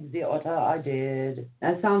find the otter I did.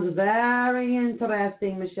 That sounds very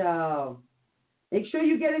interesting, Michelle. Make sure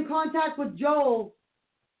you get in contact with Joel.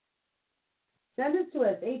 Send it to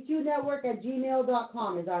us.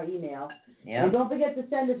 ATUnetwork@gmail.com is our email. Yeah. And don't forget to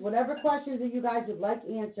send us whatever questions that you guys would like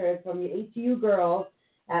answered from your ATU girls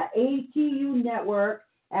at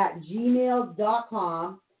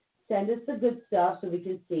ATUnetwork@gmail.com. Send us the good stuff so we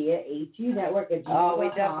can see it. ATUnetwork@gmail.com. Oh, we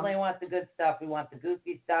definitely want the good stuff. We want the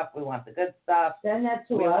goofy stuff. We want the good stuff. Send that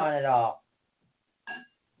to We us. want it all.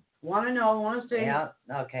 Want to know, want to see. Yeah.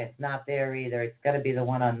 Okay, it's not there either. It's got to be the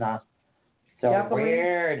one on the. So Definitely.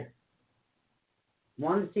 weird.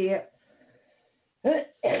 Want to see it.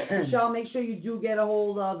 Michelle, make sure you do get a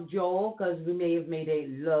hold of Joel because we may have made a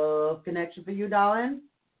love connection for you, darling.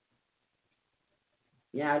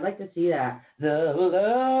 Yeah, I'd like to see that. The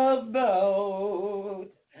love boat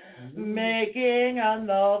making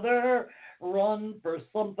another run for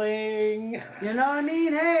something. You know what I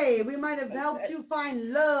mean? Hey, we might have helped you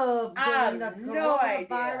find love during the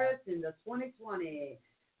coronavirus in the 2020.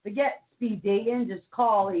 Forget speed dating, just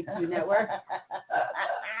call ATU Network.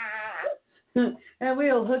 And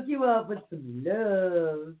we'll hook you up with some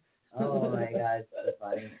love. Oh my God, so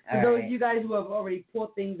funny. For All those right. of you guys who have already poor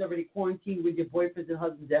things, already quarantined with your boyfriends and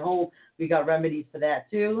husbands at home, we got remedies for that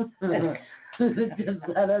too. Just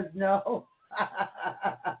let us know.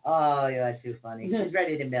 Oh, you're too funny. She's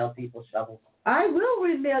ready to mail people shovels. I will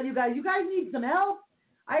email you guys. You guys need some help?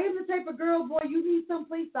 I am the type of girl, boy, you need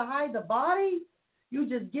someplace to hide the body? You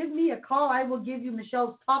just give me a call. I will give you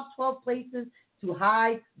Michelle's top 12 places to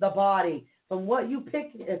hide the body. From what you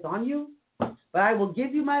pick, it's on you. But I will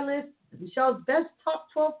give you my list, Michelle's best top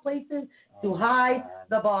 12 places to hide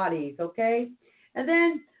the bodies, okay? And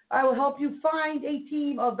then I will help you find a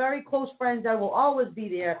team of very close friends that will always be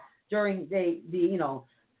there during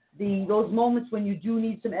those moments when you do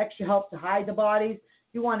need some extra help to hide the bodies.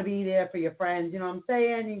 You want to be there for your friends, you know what I'm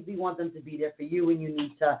saying? You want them to be there for you when you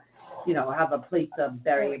need to, have a place to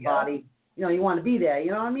bury your body. You want to be there,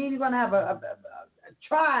 you know what I mean? You want to have a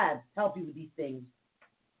tribe help you with these things.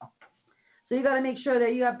 So you got to make sure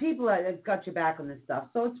that you have people that got your back on this stuff.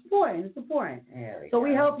 So it's important.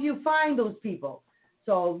 We help you find those people.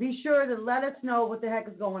 So be sure to let us know what the heck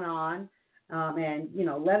is going on. And,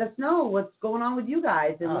 let us know what's going on with you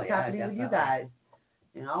guys and what's happening with you guys.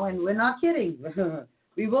 And we're not kidding.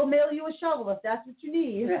 We will mail you a shovel if that's what you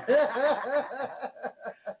need.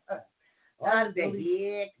 That is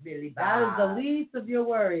the least of your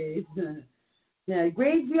worries. Yeah,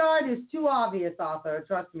 graveyard is too obvious, author.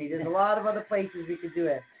 Trust me. There's a lot of other places we could do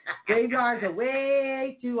it. Graveyards are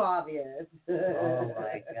way too obvious. Oh,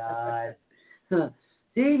 my God.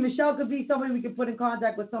 See, Michelle could be somebody we could put in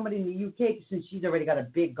contact with somebody in the UK since she's already got a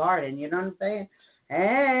big garden. You know what I'm saying?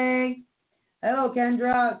 Hey. Hello,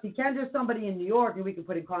 Kendra. See, Kendra's somebody in New York, and we can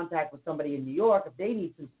put in contact with somebody in New York if they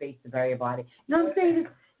need some space to bury a body. You know what I'm saying?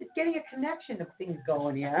 It's getting a connection of things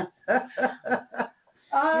going here.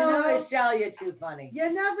 Michelle, you're too funny.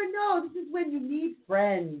 You never know. This is when you need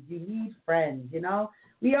friends.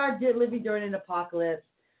 We are living during an apocalypse.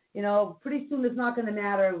 Pretty soon it's not going to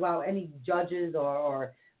matter about any judges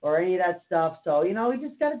or any of that stuff. So, we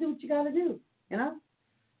just got to do what you got to do,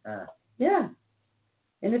 Yeah.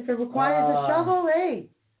 And if it requires a shovel, hey,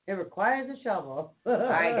 it requires a shovel. All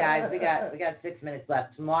right, guys, we got 6 minutes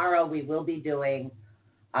left. Tomorrow we will be doing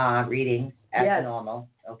readings as normal,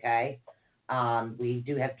 okay? We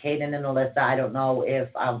do have Kaden and Alyssa. I don't know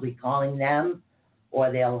if I'll be calling them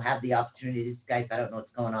or they'll have the opportunity to Skype. I don't know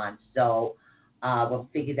what's going on. So we'll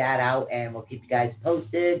figure that out, and we'll keep you guys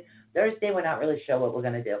posted. Thursday, we're not really sure what we're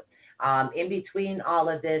going to do. In between all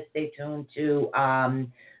of this, stay tuned to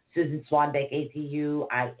Susan Swanbeck, ATU.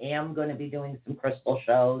 I am going to be doing some crystal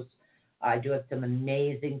shows. I do have some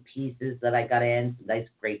amazing pieces that I got in, some nice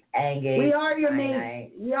great hanging. We are your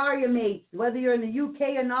mates. We are your mates. Whether you're in the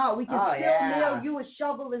UK or not, we can still mail you a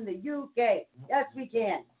shovel in the UK. Yes, we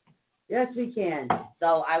can. Yes, we can.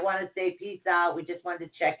 So I want to say peace out. We just wanted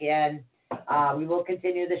to check in. We will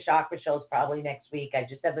continue the chakra shows probably next week. I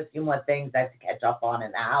just have a few more things I have to catch up on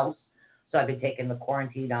in the house. So I've been taking the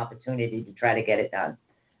quarantine opportunity to try to get it done.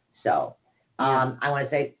 So I want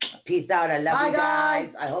to say peace out. I love you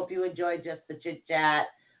guys. I hope you enjoyed just the chit chat.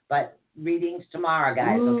 But readings tomorrow,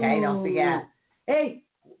 guys. Okay, don't forget. Hey,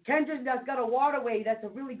 Kendra's got a waterway. That's a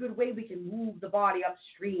really good way we can move the body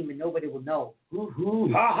upstream and nobody will know.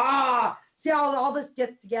 Woohoo! Ha ha! See how all this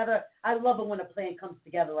gets together? I love it when a plan comes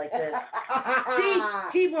together like this. See?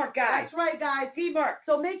 Teamwork, guys. That's right, guys. Teamwork.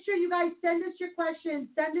 So make sure you guys send us your questions.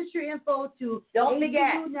 Send us your info to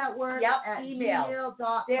ATUnetwork at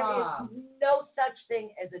gmail.com. There is no such thing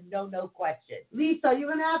as a no question. Lisa, you're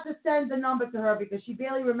going to have to send the number to her because she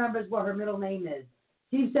barely remembers what her middle name is.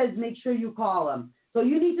 Steve says make sure you call him. So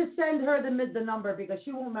you need to send her the number because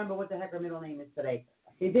she won't remember what the heck her middle name is today.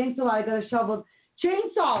 Okay, thanks a lot. I got a shovel.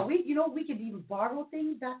 Chainsaw. We could even borrow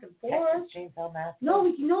things back and forth. Chainsaw master. No,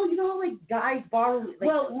 we can. No, like guys borrow. Like,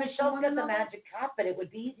 well, Michelle's got the magic carpet. It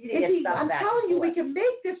would be easy to get stuff back. I'm telling you, we can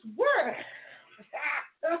make this work.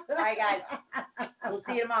 Bye, guys. We'll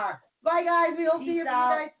see you tomorrow. Bye, guys. We'll see you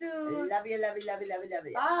guys soon. Love you.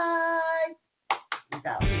 Bye.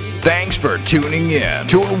 Thanks for tuning in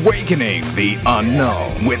to Awakening the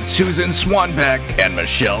Unknown with Susan Swanbeck and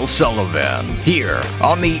Michelle Sullivan here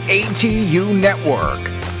on the ATU Network.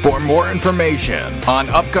 For more information on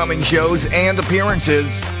upcoming shows and appearances,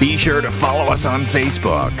 be sure to follow us on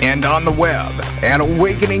Facebook and on the web at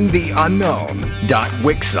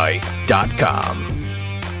awakeningtheunknown.wixsite.com.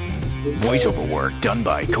 Voiceover work done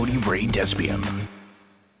by Cody Ray Despian.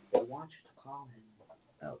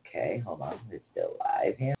 Okay, hold on. It's still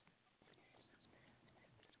live here.